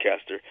a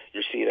broadcaster.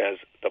 You're seen as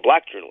the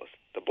black journalist,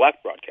 the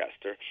black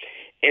broadcaster.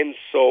 And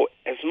so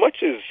as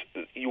much as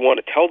you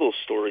want to tell those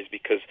stories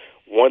because,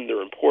 one,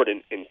 they're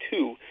important, and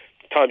two,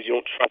 times you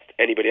don't trust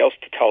anybody else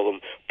to tell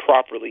them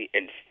properly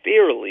and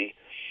fairly,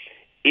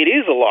 it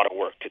is a lot of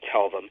work to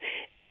tell them.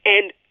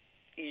 And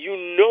you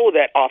know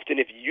that often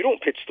if you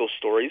don't pitch those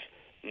stories,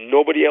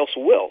 nobody else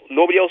will.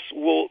 Nobody else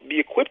will be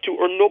equipped to,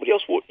 or nobody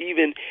else will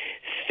even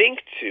think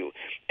to.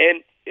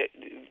 And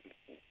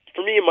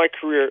for me in my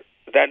career,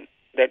 that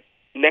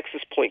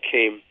nexus point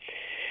came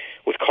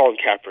with Colin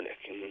Kaepernick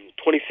in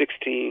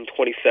 2016,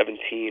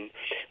 2017,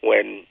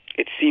 when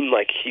it seemed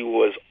like he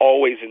was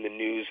always in the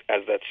news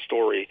as that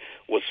story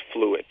was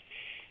fluid.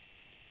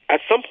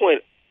 At some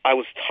point, I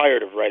was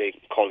tired of writing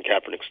Colin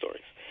Kaepernick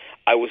stories.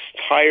 I was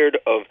tired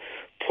of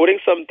putting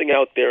something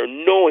out there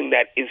knowing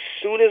that as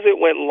soon as it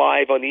went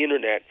live on the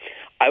internet,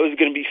 I was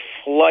going to be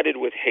flooded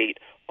with hate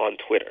on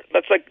Twitter.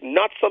 That's like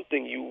not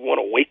something you want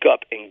to wake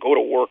up and go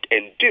to work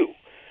and do.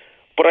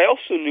 But I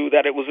also knew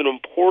that it was an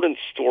important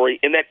story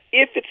and that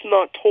if it's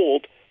not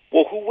told,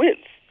 well, who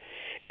wins?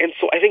 And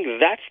so I think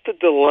that's the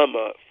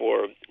dilemma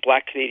for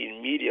Black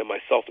Canadian media,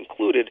 myself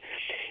included,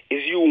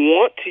 is you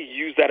want to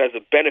use that as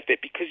a benefit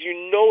because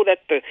you know that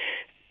the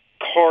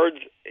cards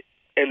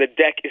and the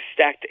deck is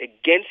stacked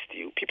against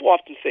you. People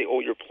often say, oh,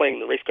 you're playing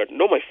the race card.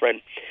 No, my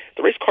friend,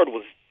 the race card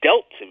was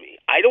dealt to me.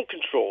 I don't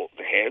control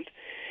the hand.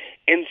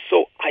 And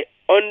so I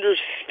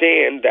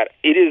understand that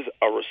it is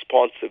a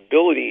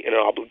responsibility and an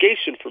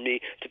obligation for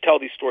me to tell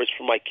these stories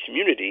for my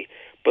community,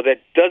 but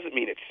that doesn't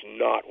mean it's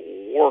not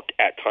work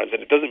at times,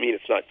 and it doesn't mean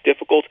it's not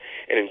difficult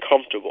and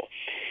uncomfortable.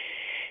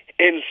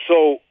 And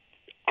so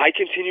I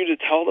continue to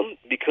tell them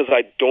because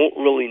I don't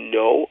really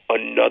know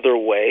another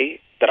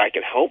way that I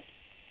can help.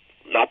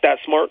 I'm not that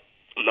smart.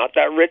 I'm not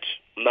that rich.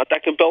 I'm not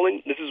that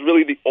compelling. This is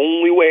really the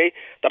only way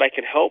that I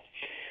can help.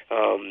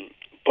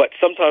 But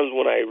sometimes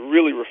when I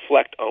really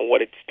reflect on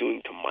what it's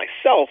doing to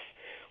myself,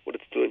 what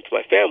it's doing to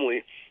my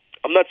family,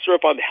 I'm not sure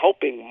if I'm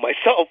helping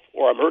myself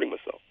or I'm hurting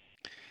myself.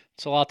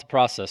 It's a lot to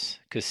process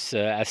because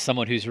as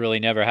someone who's really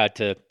never had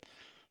to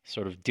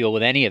sort of deal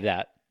with any of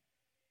that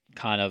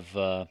kind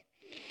of,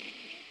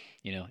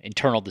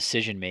 internal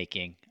decision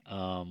making,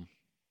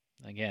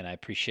 again, I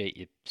appreciate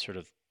you sort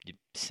of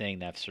saying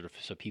that sort of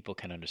so people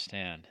can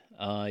understand.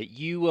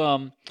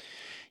 You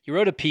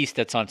wrote a piece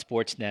that's on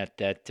Sportsnet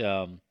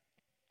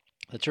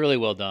that's really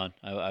well done.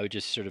 I would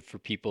just sort of, for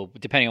people,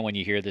 depending on when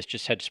you hear this,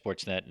 just head to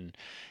Sportsnet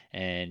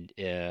and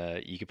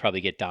you could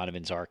probably get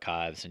Donovan's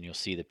archives and you'll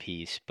see the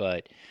piece.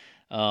 But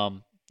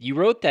you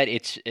wrote that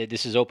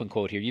this is open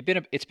quote here.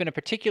 It's been a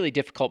particularly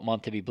difficult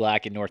month to be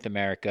black in North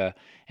America,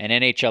 and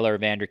NHLer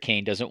Evander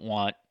Kane doesn't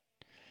want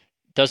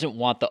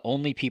the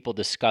only people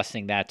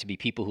discussing that to be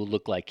people who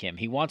look like him.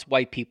 He wants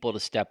white people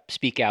to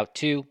speak out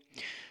too,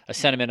 a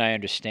sentiment I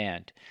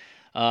understand.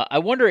 I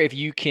wonder if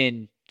you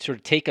can sort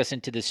of take us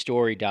into this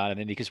story,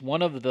 Donovan, because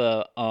one of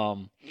the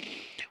when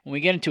we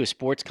get into a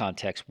sports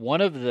context, one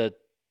of the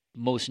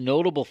most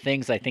notable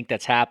things I think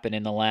that's happened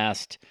in the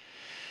last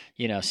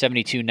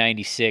 72,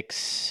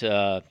 96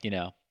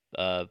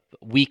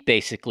 week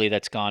basically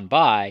that's gone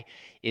by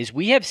is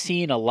we have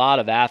seen a lot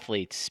of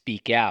athletes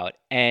speak out,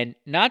 and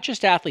not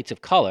just athletes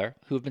of color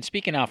who have been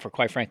speaking out for,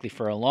 quite frankly,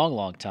 for a long,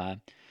 long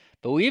time,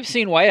 but we have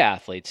seen white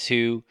athletes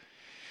who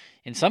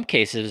in some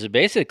cases have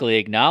basically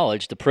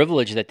acknowledged the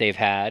privilege that they've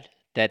had,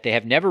 that they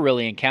have never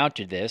really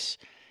encountered this,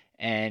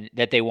 and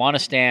that they want to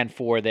stand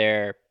for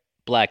their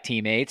black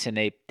teammates, and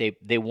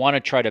they want to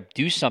try to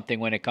do something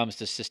when it comes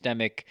to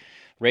systemic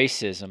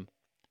racism.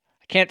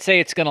 I can't say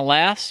it's going to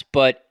last,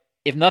 but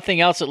if nothing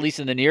else, at least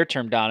in the near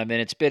term, Donovan,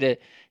 it's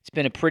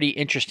been a pretty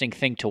interesting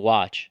thing to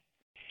watch.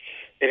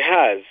 It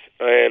has,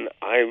 and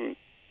I'm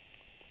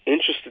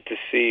interested to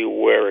see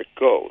where it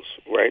goes,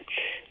 right?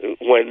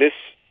 When this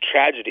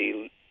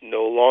tragedy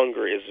no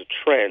longer is a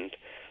trend,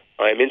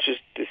 I'm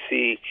interested to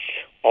see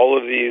all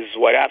of these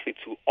white athletes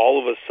who all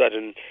of a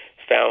sudden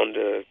found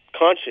a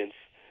conscience,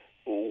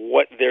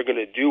 what they're going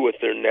to do with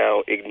their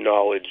now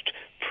acknowledged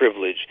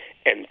privilege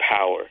and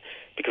power.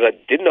 Because I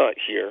did not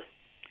hear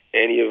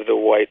any of the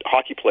white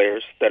hockey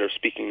players that are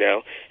speaking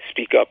now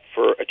speak up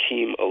for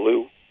Akeem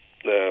Alou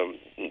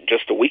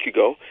just a week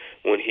ago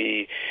when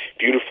he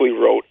beautifully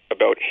wrote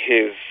about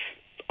his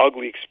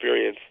ugly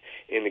experience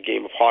in the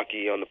game of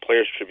hockey on the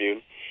Players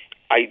Tribune.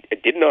 I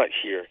did not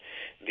hear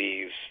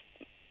these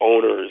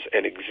owners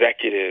and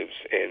executives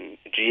and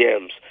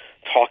GMs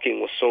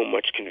talking with so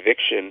much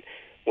conviction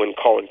when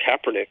Colin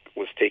Kaepernick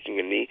was taking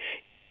a knee.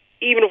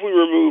 Even if we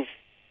remove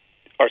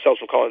ourselves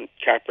from Colin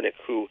Kaepernick,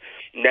 who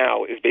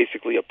now is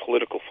basically a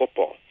political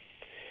football,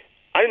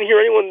 I didn't hear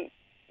anyone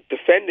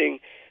defending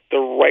the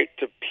right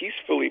to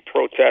peacefully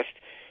protest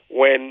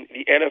when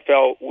the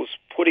NFL was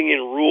putting in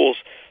rules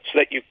so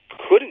that you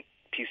couldn't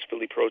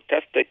peacefully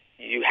protest, that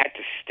you had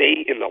to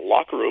stay in the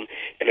locker room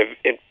and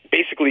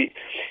basically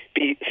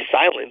be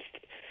silenced.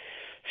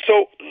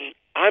 So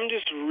I'm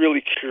just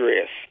really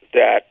curious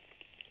that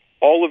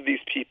all of these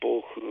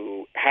people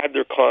who had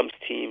their comms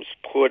teams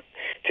put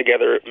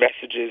together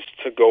messages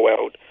to go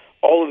out,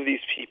 all of these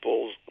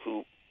people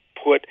who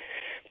put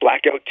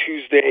Blackout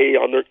Tuesday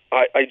on their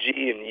IG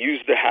and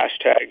used the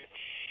hashtag,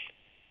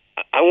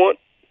 I want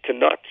to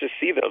not just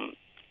see them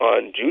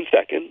on June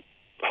 2nd.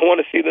 I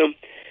want to see them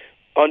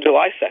on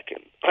July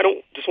 2nd. I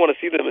don't just want to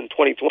see them in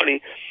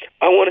 2020.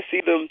 I want to see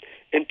them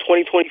in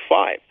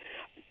 2025.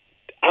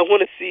 I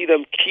want to see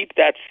them keep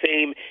that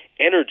same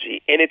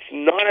energy. And it's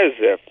not as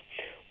if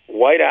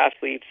white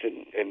athletes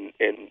and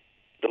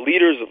the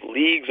leaders of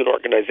leagues and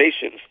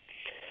organizations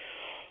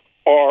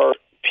are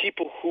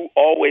people who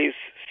always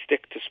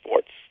stick to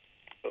sports.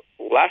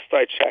 Last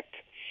I checked,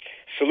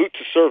 Salute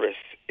to Service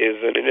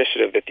is an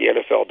initiative that the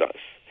NFL does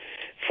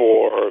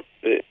for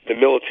the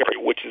military,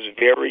 which is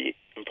very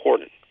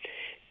important.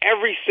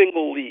 Every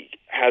single league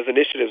has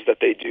initiatives that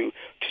they do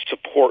to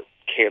support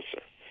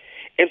cancer.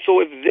 And so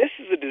if this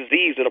is a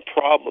disease and a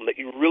problem that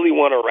you really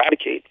want to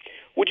eradicate,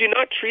 would you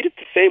not treat it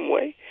the same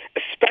way?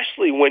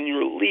 Especially when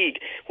your league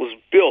was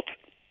built,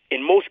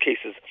 in most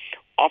cases,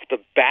 off the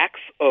backs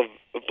of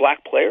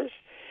black players?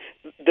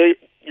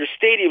 Your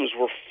stadiums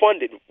were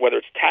funded, whether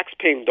it's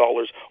tax-paying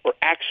dollars or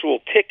actual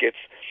tickets,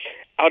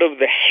 out of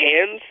the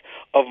hands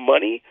of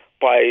money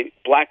by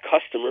black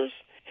customers.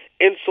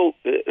 And so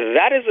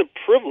that is a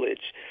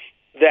privilege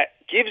that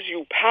gives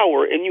you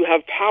power, and you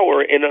have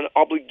power and an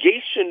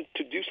obligation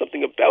to do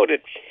something about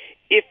it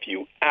if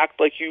you act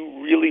like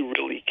you really,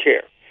 really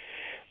care.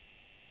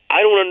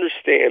 I don't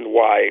understand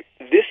why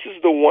this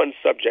is the one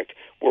subject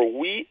where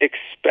we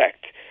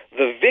expect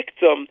the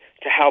victim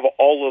to have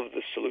all of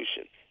the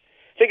solutions.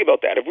 Think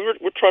about that. If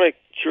we're trying to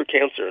cure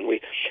cancer and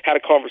we had a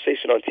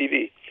conversation on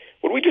TV,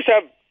 would we just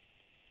have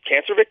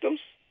cancer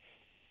victims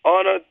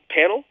on a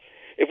panel?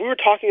 If we were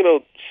talking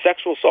about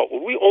sexual assault,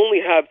 would we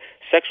only have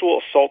sexual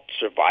assault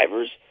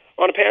survivors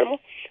on a panel?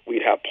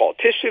 We'd have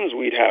politicians,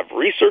 we'd have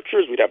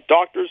researchers, we'd have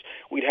doctors,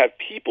 we'd have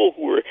people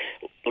who are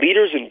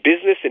leaders in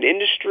business and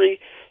industry.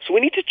 So we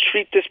need to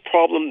treat this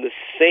problem the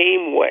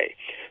same way.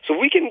 So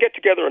if we can get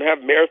together and have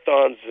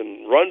marathons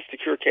and runs to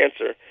cure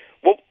cancer,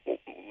 well,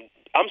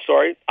 I'm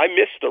sorry, I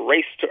missed the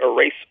race to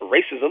erase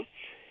racism.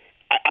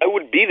 I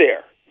would be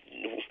there,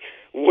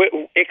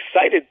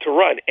 excited to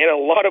run, and a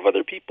lot of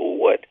other people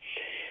would.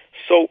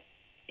 So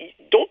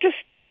don't just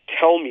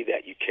tell me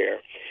that you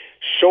care.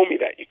 Show me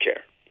that you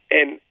care.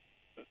 And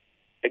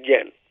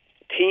again,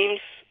 teams,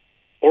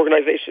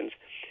 organizations,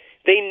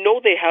 they know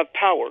they have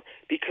power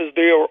because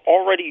they are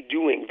already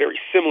doing very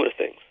similar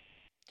things.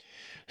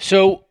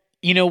 So,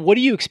 what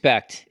do you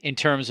expect in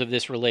terms of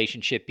this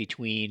relationship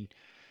between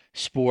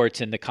sports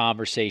and the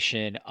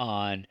conversation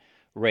on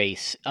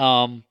race?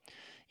 Obviously,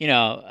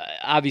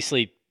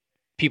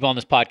 people on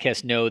this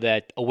podcast know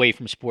that away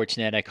from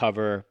Sportsnet, I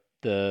cover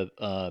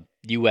the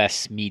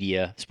U.S.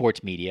 media,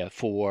 sports media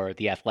for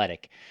The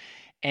Athletic.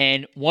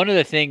 And one of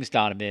the things,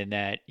 Donovan,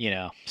 that,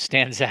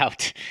 stands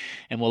out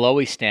and will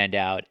always stand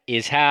out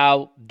is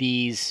how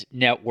these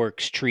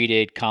networks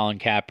treated Colin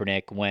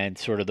Kaepernick when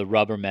sort of the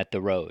rubber met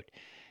the road.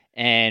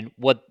 And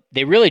what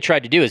they really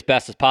tried to do as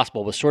best as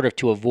possible was sort of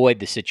to avoid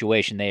the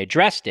situation. They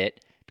addressed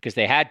it because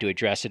they had to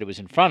address it. It was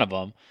in front of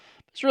them.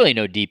 There's really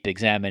no deep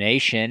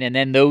examination. And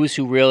then those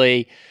who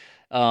were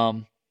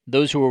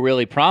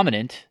really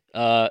prominent,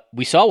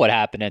 we saw what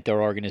happened at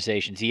their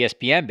organizations.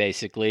 ESPN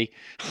basically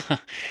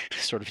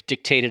sort of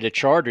dictated a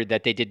charter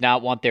that they did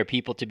not want their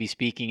people to be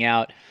speaking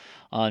out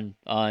on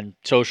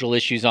social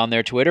issues on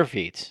their Twitter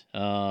feeds.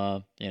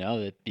 And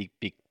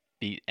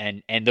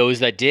those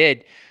that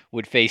did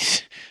would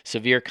face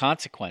severe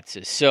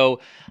consequences. So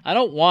I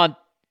don't want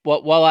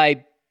while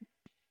I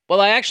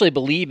actually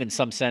believe in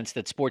some sense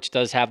that sports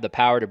does have the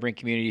power to bring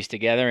communities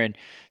together, and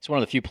it's one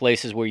of the few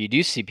places where you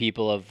do see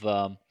people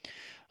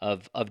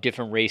of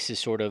different races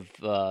sort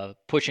of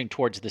pushing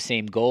towards the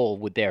same goal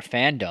with their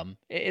fandom.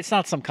 It's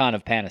not some kind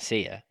of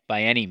panacea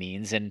by any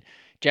means, and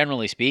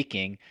generally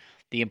speaking,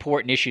 the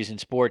important issues in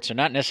sports are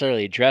not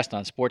necessarily addressed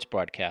on sports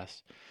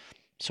broadcasts.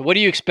 So what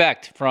do you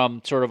expect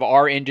from sort of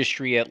our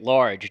industry at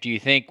large? Do you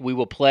think we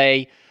will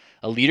play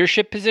a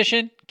leadership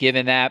position,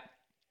 given that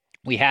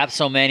we have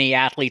so many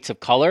athletes of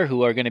color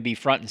who are going to be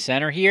front and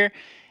center here,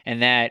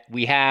 and that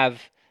we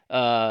have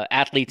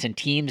athletes and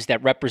teams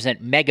that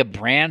represent mega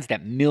brands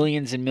that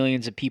millions and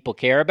millions of people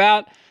care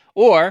about?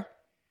 Or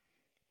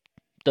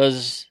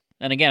does,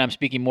 and again, I'm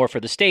speaking more for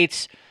the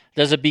States,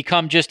 does it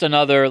become just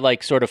another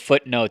sort of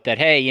footnote that,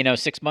 hey,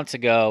 6 months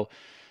ago,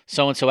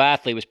 so-and-so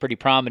athlete was pretty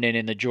prominent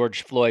in the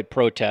George Floyd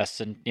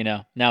protests, and,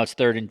 now it's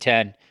 3rd and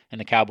 10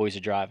 and the Cowboys are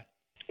driving?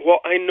 Well,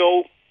 I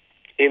know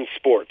in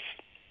sports,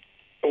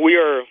 we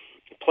are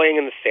playing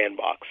in the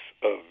sandbox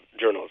of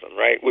journalism,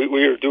 right?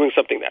 We are doing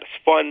something that is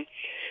fun.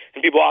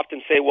 And people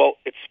often say, well,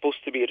 it's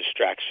supposed to be a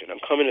distraction. I'm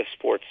coming to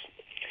sports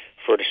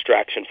for a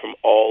distraction from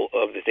all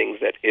of the things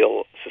that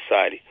ill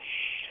society.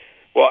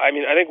 Well, I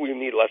think we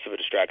need less of a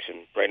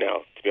distraction right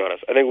now, to be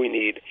honest. I think we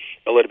need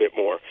a little bit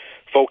more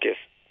focus.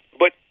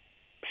 But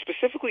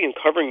specifically in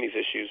covering these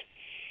issues,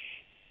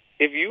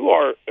 if you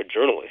are a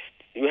journalist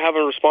you have a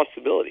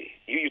responsibility.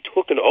 You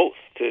took an oath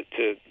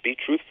to be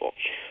truthful.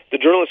 The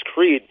Journalist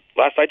Creed,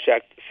 last I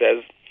checked,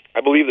 says,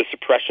 I believe the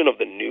suppression of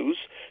the news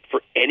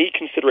for any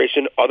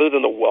consideration other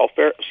than the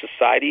welfare of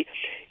society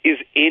is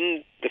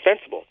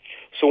indefensible.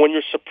 So when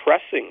you're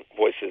suppressing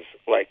voices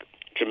like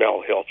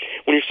Jemele Hill,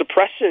 when you're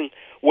suppressing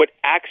what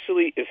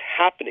actually is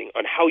happening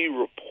on how you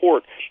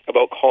report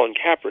about Colin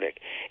Kaepernick,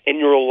 and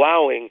you're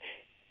allowing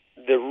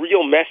the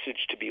real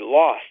message to be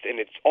lost, and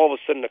it's all of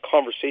a sudden a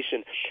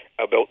conversation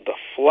about the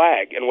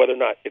flag and whether or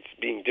not it's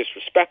being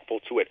disrespectful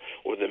to it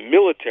or the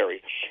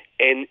military,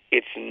 and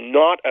it's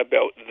not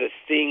about the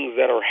things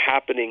that are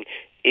happening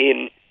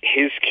in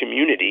his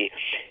community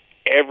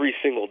every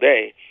single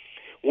day.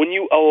 When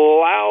you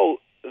allow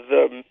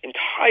the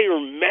entire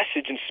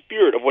message and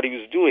spirit of what he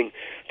was doing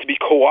to be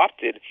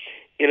co-opted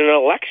in an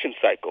election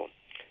cycle,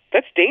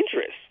 that's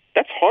dangerous.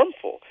 That's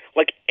harmful.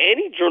 Like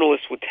any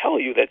journalist would tell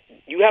you, that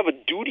you have a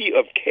duty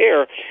of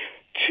care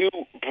to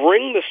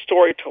bring the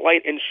story to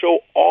light and show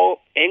all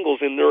angles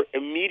in their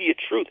immediate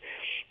truth.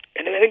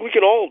 And I think we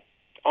can all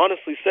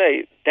honestly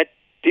say that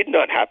did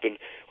not happen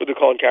with the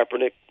Colin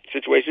Kaepernick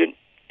situation.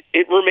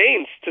 It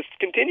remains to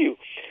continue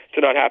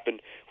to not happen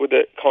with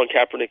the Colin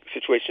Kaepernick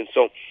situation.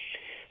 So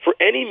for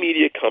any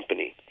media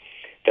company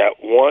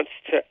that wants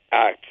to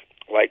act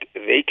like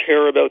they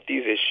care about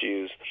these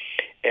issues,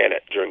 and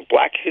during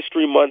Black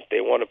History Month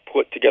they want to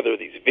put together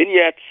these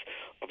vignettes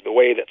of the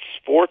way that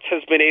sports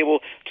has been able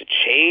to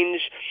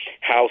change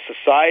how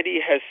society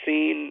has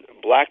seen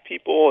black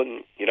people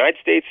in the United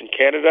States and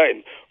Canada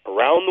and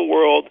around the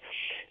world,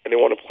 and they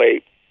want to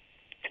play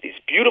these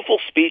beautiful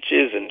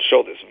speeches and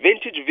show this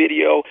vintage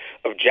video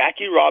of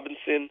Jackie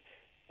Robinson.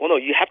 Well, no,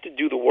 you have to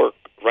do the work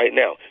right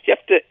now. You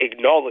have to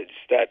acknowledge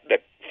that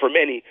for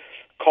many,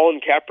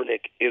 Colin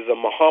Kaepernick is a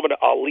Muhammad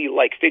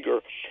Ali-like figure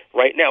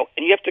right now,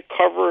 and you have to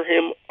cover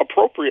him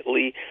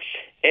appropriately.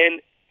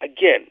 And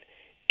again,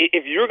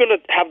 if you're going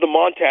to have the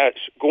montage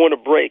going to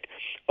break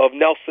of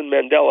Nelson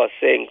Mandela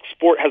saying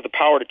sport has the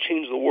power to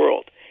change the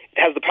world,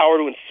 it has the power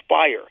to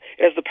inspire,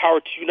 it has the power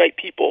to unite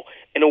people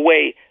in a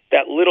way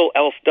that little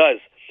else does,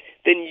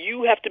 then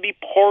you have to be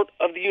part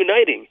of the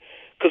uniting,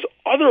 because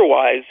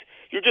otherwise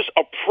you're just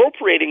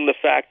appropriating the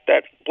fact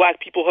that black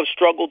people have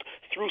struggled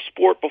through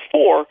sport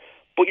before,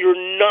 but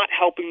you're not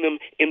helping them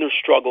in their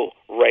struggle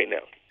right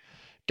now.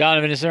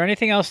 Donovan, is there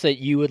anything else that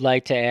you would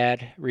like to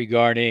add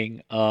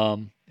regarding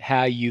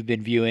how you've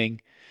been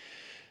viewing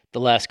the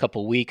last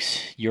couple of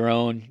weeks, your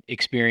own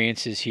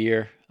experiences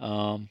here?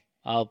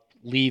 I'll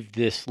leave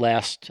this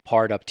last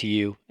part up to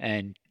you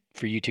and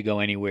for you to go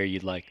anywhere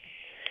you'd like.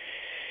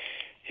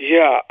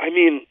 Yeah, I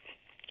mean,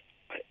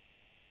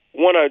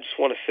 one, I just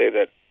want to say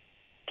that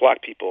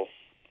black people,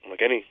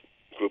 like any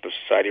group of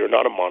society, are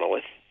not a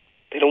monolith.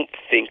 They don't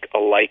think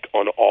alike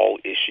on all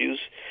issues.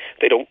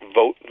 They don't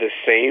vote the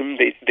same.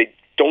 They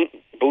don't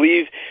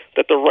believe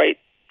that the right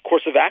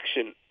course of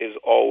action is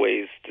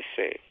always the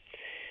same.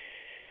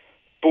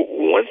 But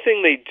one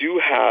thing they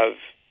do have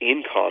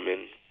in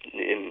common,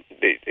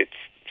 it's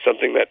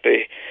something that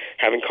they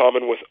have in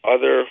common with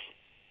other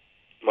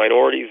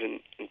minorities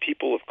and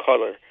people of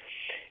color,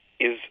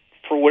 is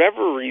for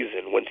whatever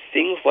reason, when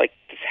things like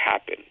this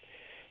happen,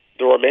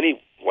 there are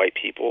many white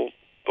people,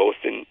 both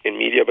in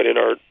media but in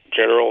our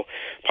general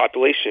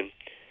population,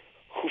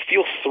 who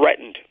feel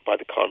threatened by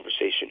the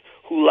conversation,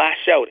 who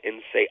lash out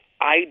and say,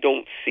 I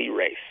don't see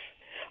race.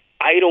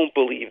 I don't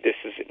believe this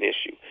is an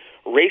issue.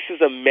 Race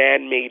is a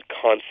man-made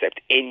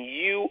concept, and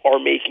you are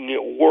making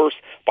it worse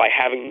by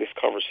having this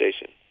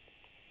conversation.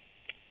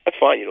 That's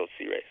fine, you don't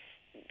see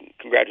race.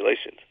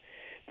 Congratulations.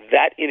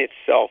 That in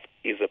itself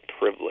is a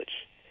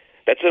privilege.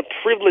 That's a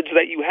privilege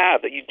that you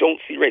have, that you don't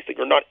see race, that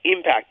you're not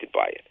impacted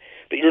by it,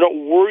 that you're not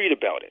worried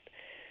about it.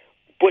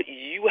 But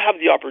you have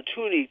the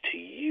opportunity to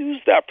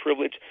use that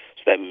privilege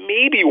so that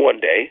maybe one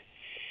day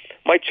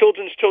my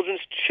children's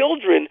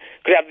children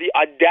could have the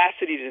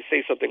audacity to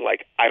say something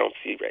like, I don't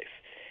see race.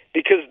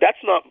 Because that's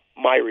not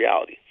my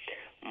reality.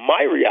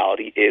 My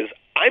reality is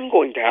I'm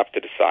going to have to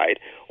decide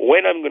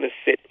when I'm going to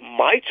sit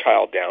my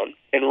child down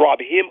and rob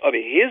him of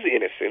his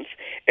innocence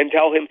and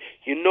tell him,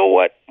 you know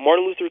what,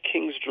 Martin Luther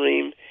King's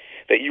dream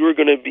that you are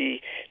going to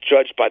be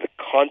judged by the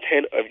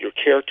content of your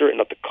character and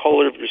not the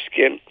color of your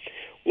skin,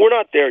 we're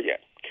not there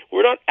yet.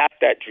 We're not at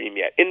that dream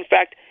yet. In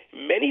fact,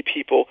 many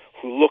people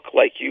who look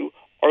like you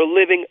are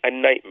living a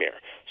nightmare.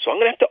 So I'm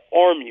going to have to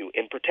arm you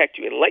and protect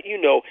you and let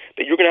you know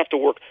that you're going to have to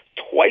work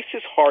twice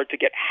as hard to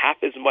get half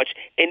as much.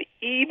 And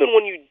even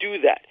when you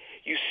do that,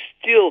 you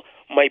still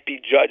might be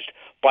judged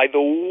by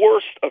the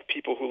worst of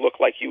people who look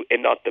like you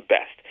and not the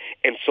best.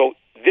 And so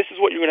this is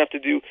what you're going to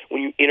have to do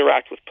when you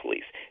interact with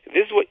police.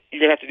 This is what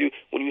you're going to have to do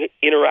when you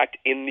interact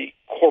in the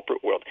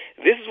corporate world.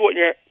 This is what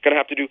you're going to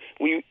have to do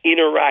when you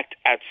interact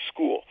at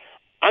school.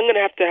 I'm going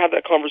to have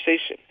that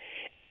conversation.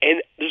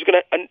 And there's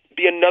going to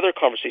be another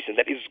conversation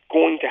that is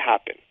going to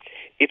happen.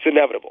 It's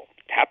inevitable.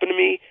 It happened to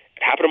me.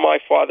 It happened to my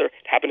father.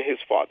 It happened to his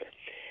father.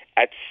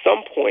 At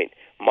some point,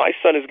 my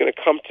son is going to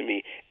come to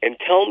me and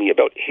tell me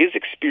about his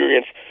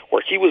experience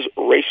where he was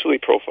racially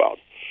profiled.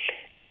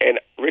 And,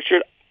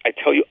 Richard, I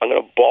tell you, I'm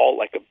going to bawl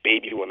like a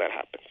baby when that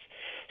happens.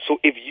 So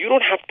if you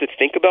don't have to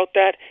think about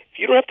that, if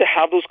you don't have to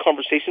have those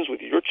conversations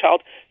with your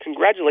child,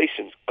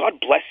 congratulations. God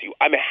bless you.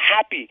 I'm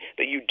happy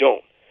that you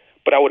don't.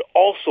 But I would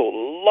also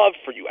love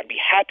for you, I'd be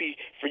happy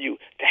for you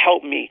to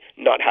help me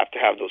not have to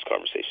have those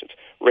conversations.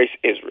 Race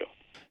Israel.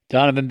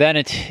 Donovan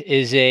Bennett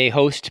is a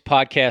host,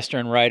 podcaster,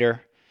 and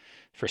writer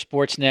for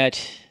Sportsnet.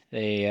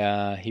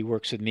 He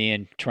works with me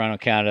in Toronto,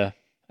 Canada.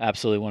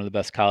 Absolutely one of the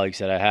best colleagues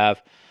that I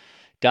have.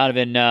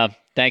 Donovan,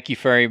 thank you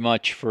very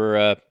much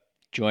for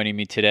joining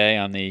me today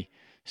on the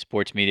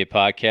Sports Media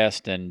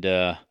Podcast, and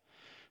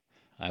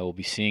I will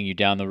be seeing you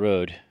down the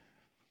road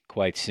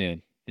quite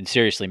soon. And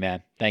seriously,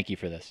 man, thank you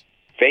for this.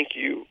 Thank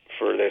you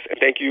for this, and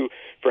thank you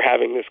for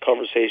having this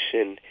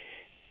conversation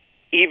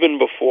even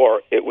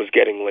before it was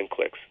getting link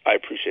clicks. I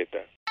appreciate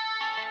that.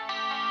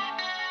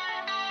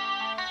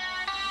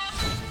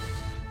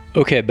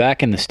 Okay,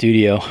 back in the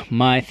studio.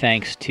 My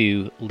thanks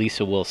to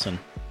Lisa Wilson,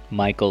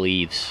 Michael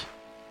Eaves,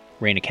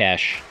 Raina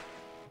Cash,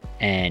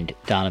 and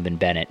Donovan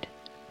Bennett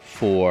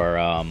for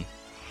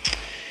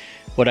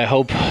what I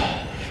hope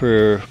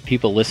for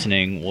people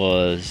listening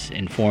was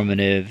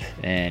informative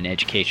and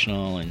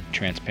educational and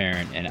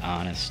transparent and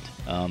honest.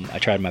 I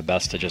tried my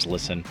best to just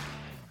listen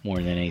more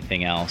than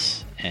anything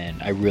else,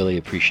 and I really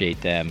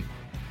appreciate them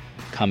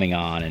coming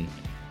on and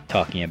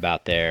talking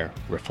about their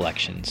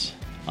reflections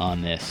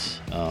on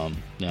this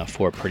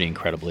for pretty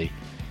incredibly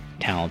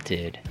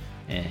talented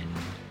and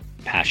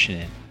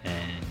passionate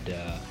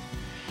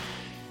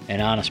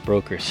and honest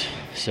brokers.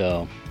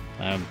 So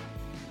I'm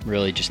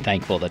really just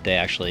thankful that they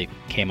actually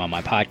came on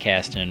my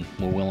podcast and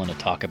were willing to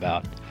talk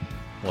about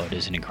what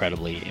is an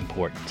incredibly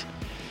important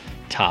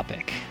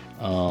topic.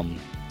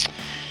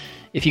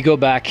 If you go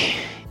back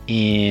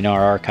in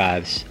our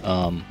archives,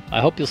 I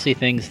hope you'll see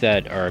things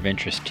that are of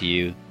interest to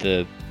you.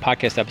 The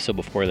podcast episode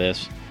before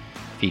this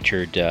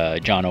featured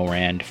John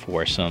Orand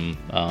for some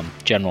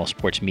general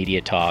sports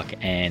media talk,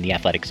 and The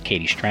Athletic's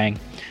Katie Strang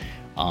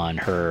on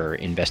her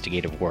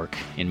investigative work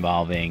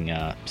involving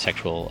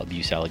sexual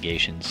abuse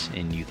allegations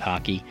in youth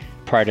hockey.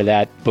 Prior to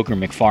that, Booker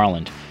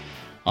McFarland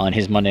on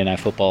his Monday Night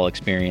Football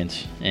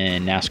experience,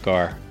 and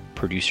NASCAR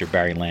producer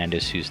Barry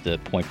Landis, who's the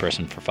point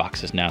person for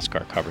Fox's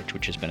NASCAR coverage,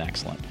 which has been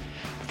excellent.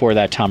 Before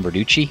that, Tom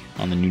Bertucci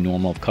on the new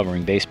normal of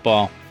covering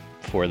baseball.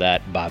 Before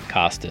that, Bob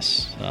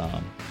Costas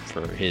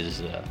for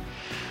his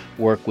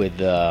work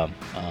with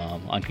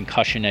on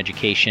concussion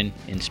education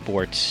in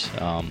sports,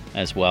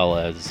 as well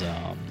as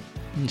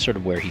sort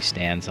of where he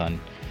stands on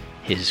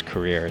his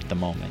career at the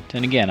moment.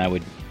 And again, I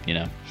would,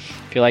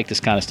 if you like this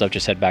kind of stuff,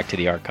 just head back to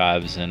the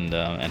archives, and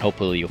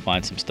hopefully you'll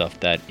find some stuff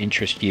that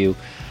interests you.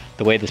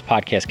 The way this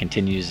podcast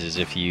continues is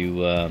if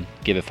you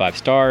give it 5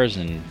 stars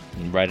and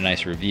write a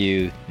nice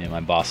review.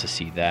 My bosses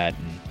see that,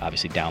 and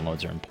obviously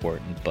downloads are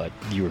important, but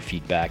viewer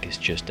feedback is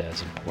just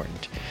as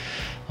important.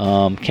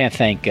 Can't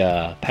thank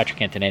Patrick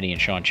Antonetti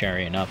and Sean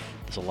Cherry enough.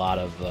 There's a lot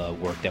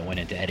of work that went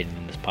into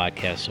editing this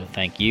podcast, so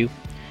thank you.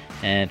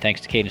 And thanks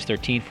to Cadence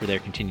 13 for their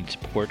continued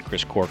support,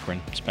 Chris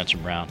Corcoran, Spencer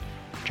Brown,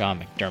 John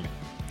McDermott.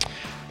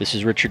 This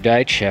is Richard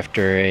Deitch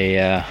after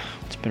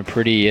it's been a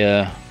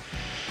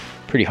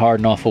pretty hard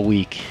and awful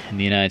week in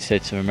the United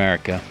States of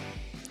America.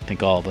 I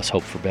think all of us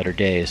hope for better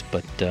days,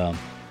 but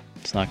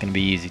it's not going to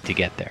be easy to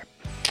get there.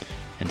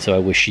 And so I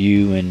wish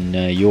you and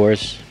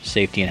yours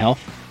safety and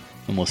health,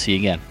 and we'll see you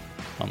again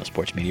on the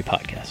Sports Media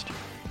Podcast.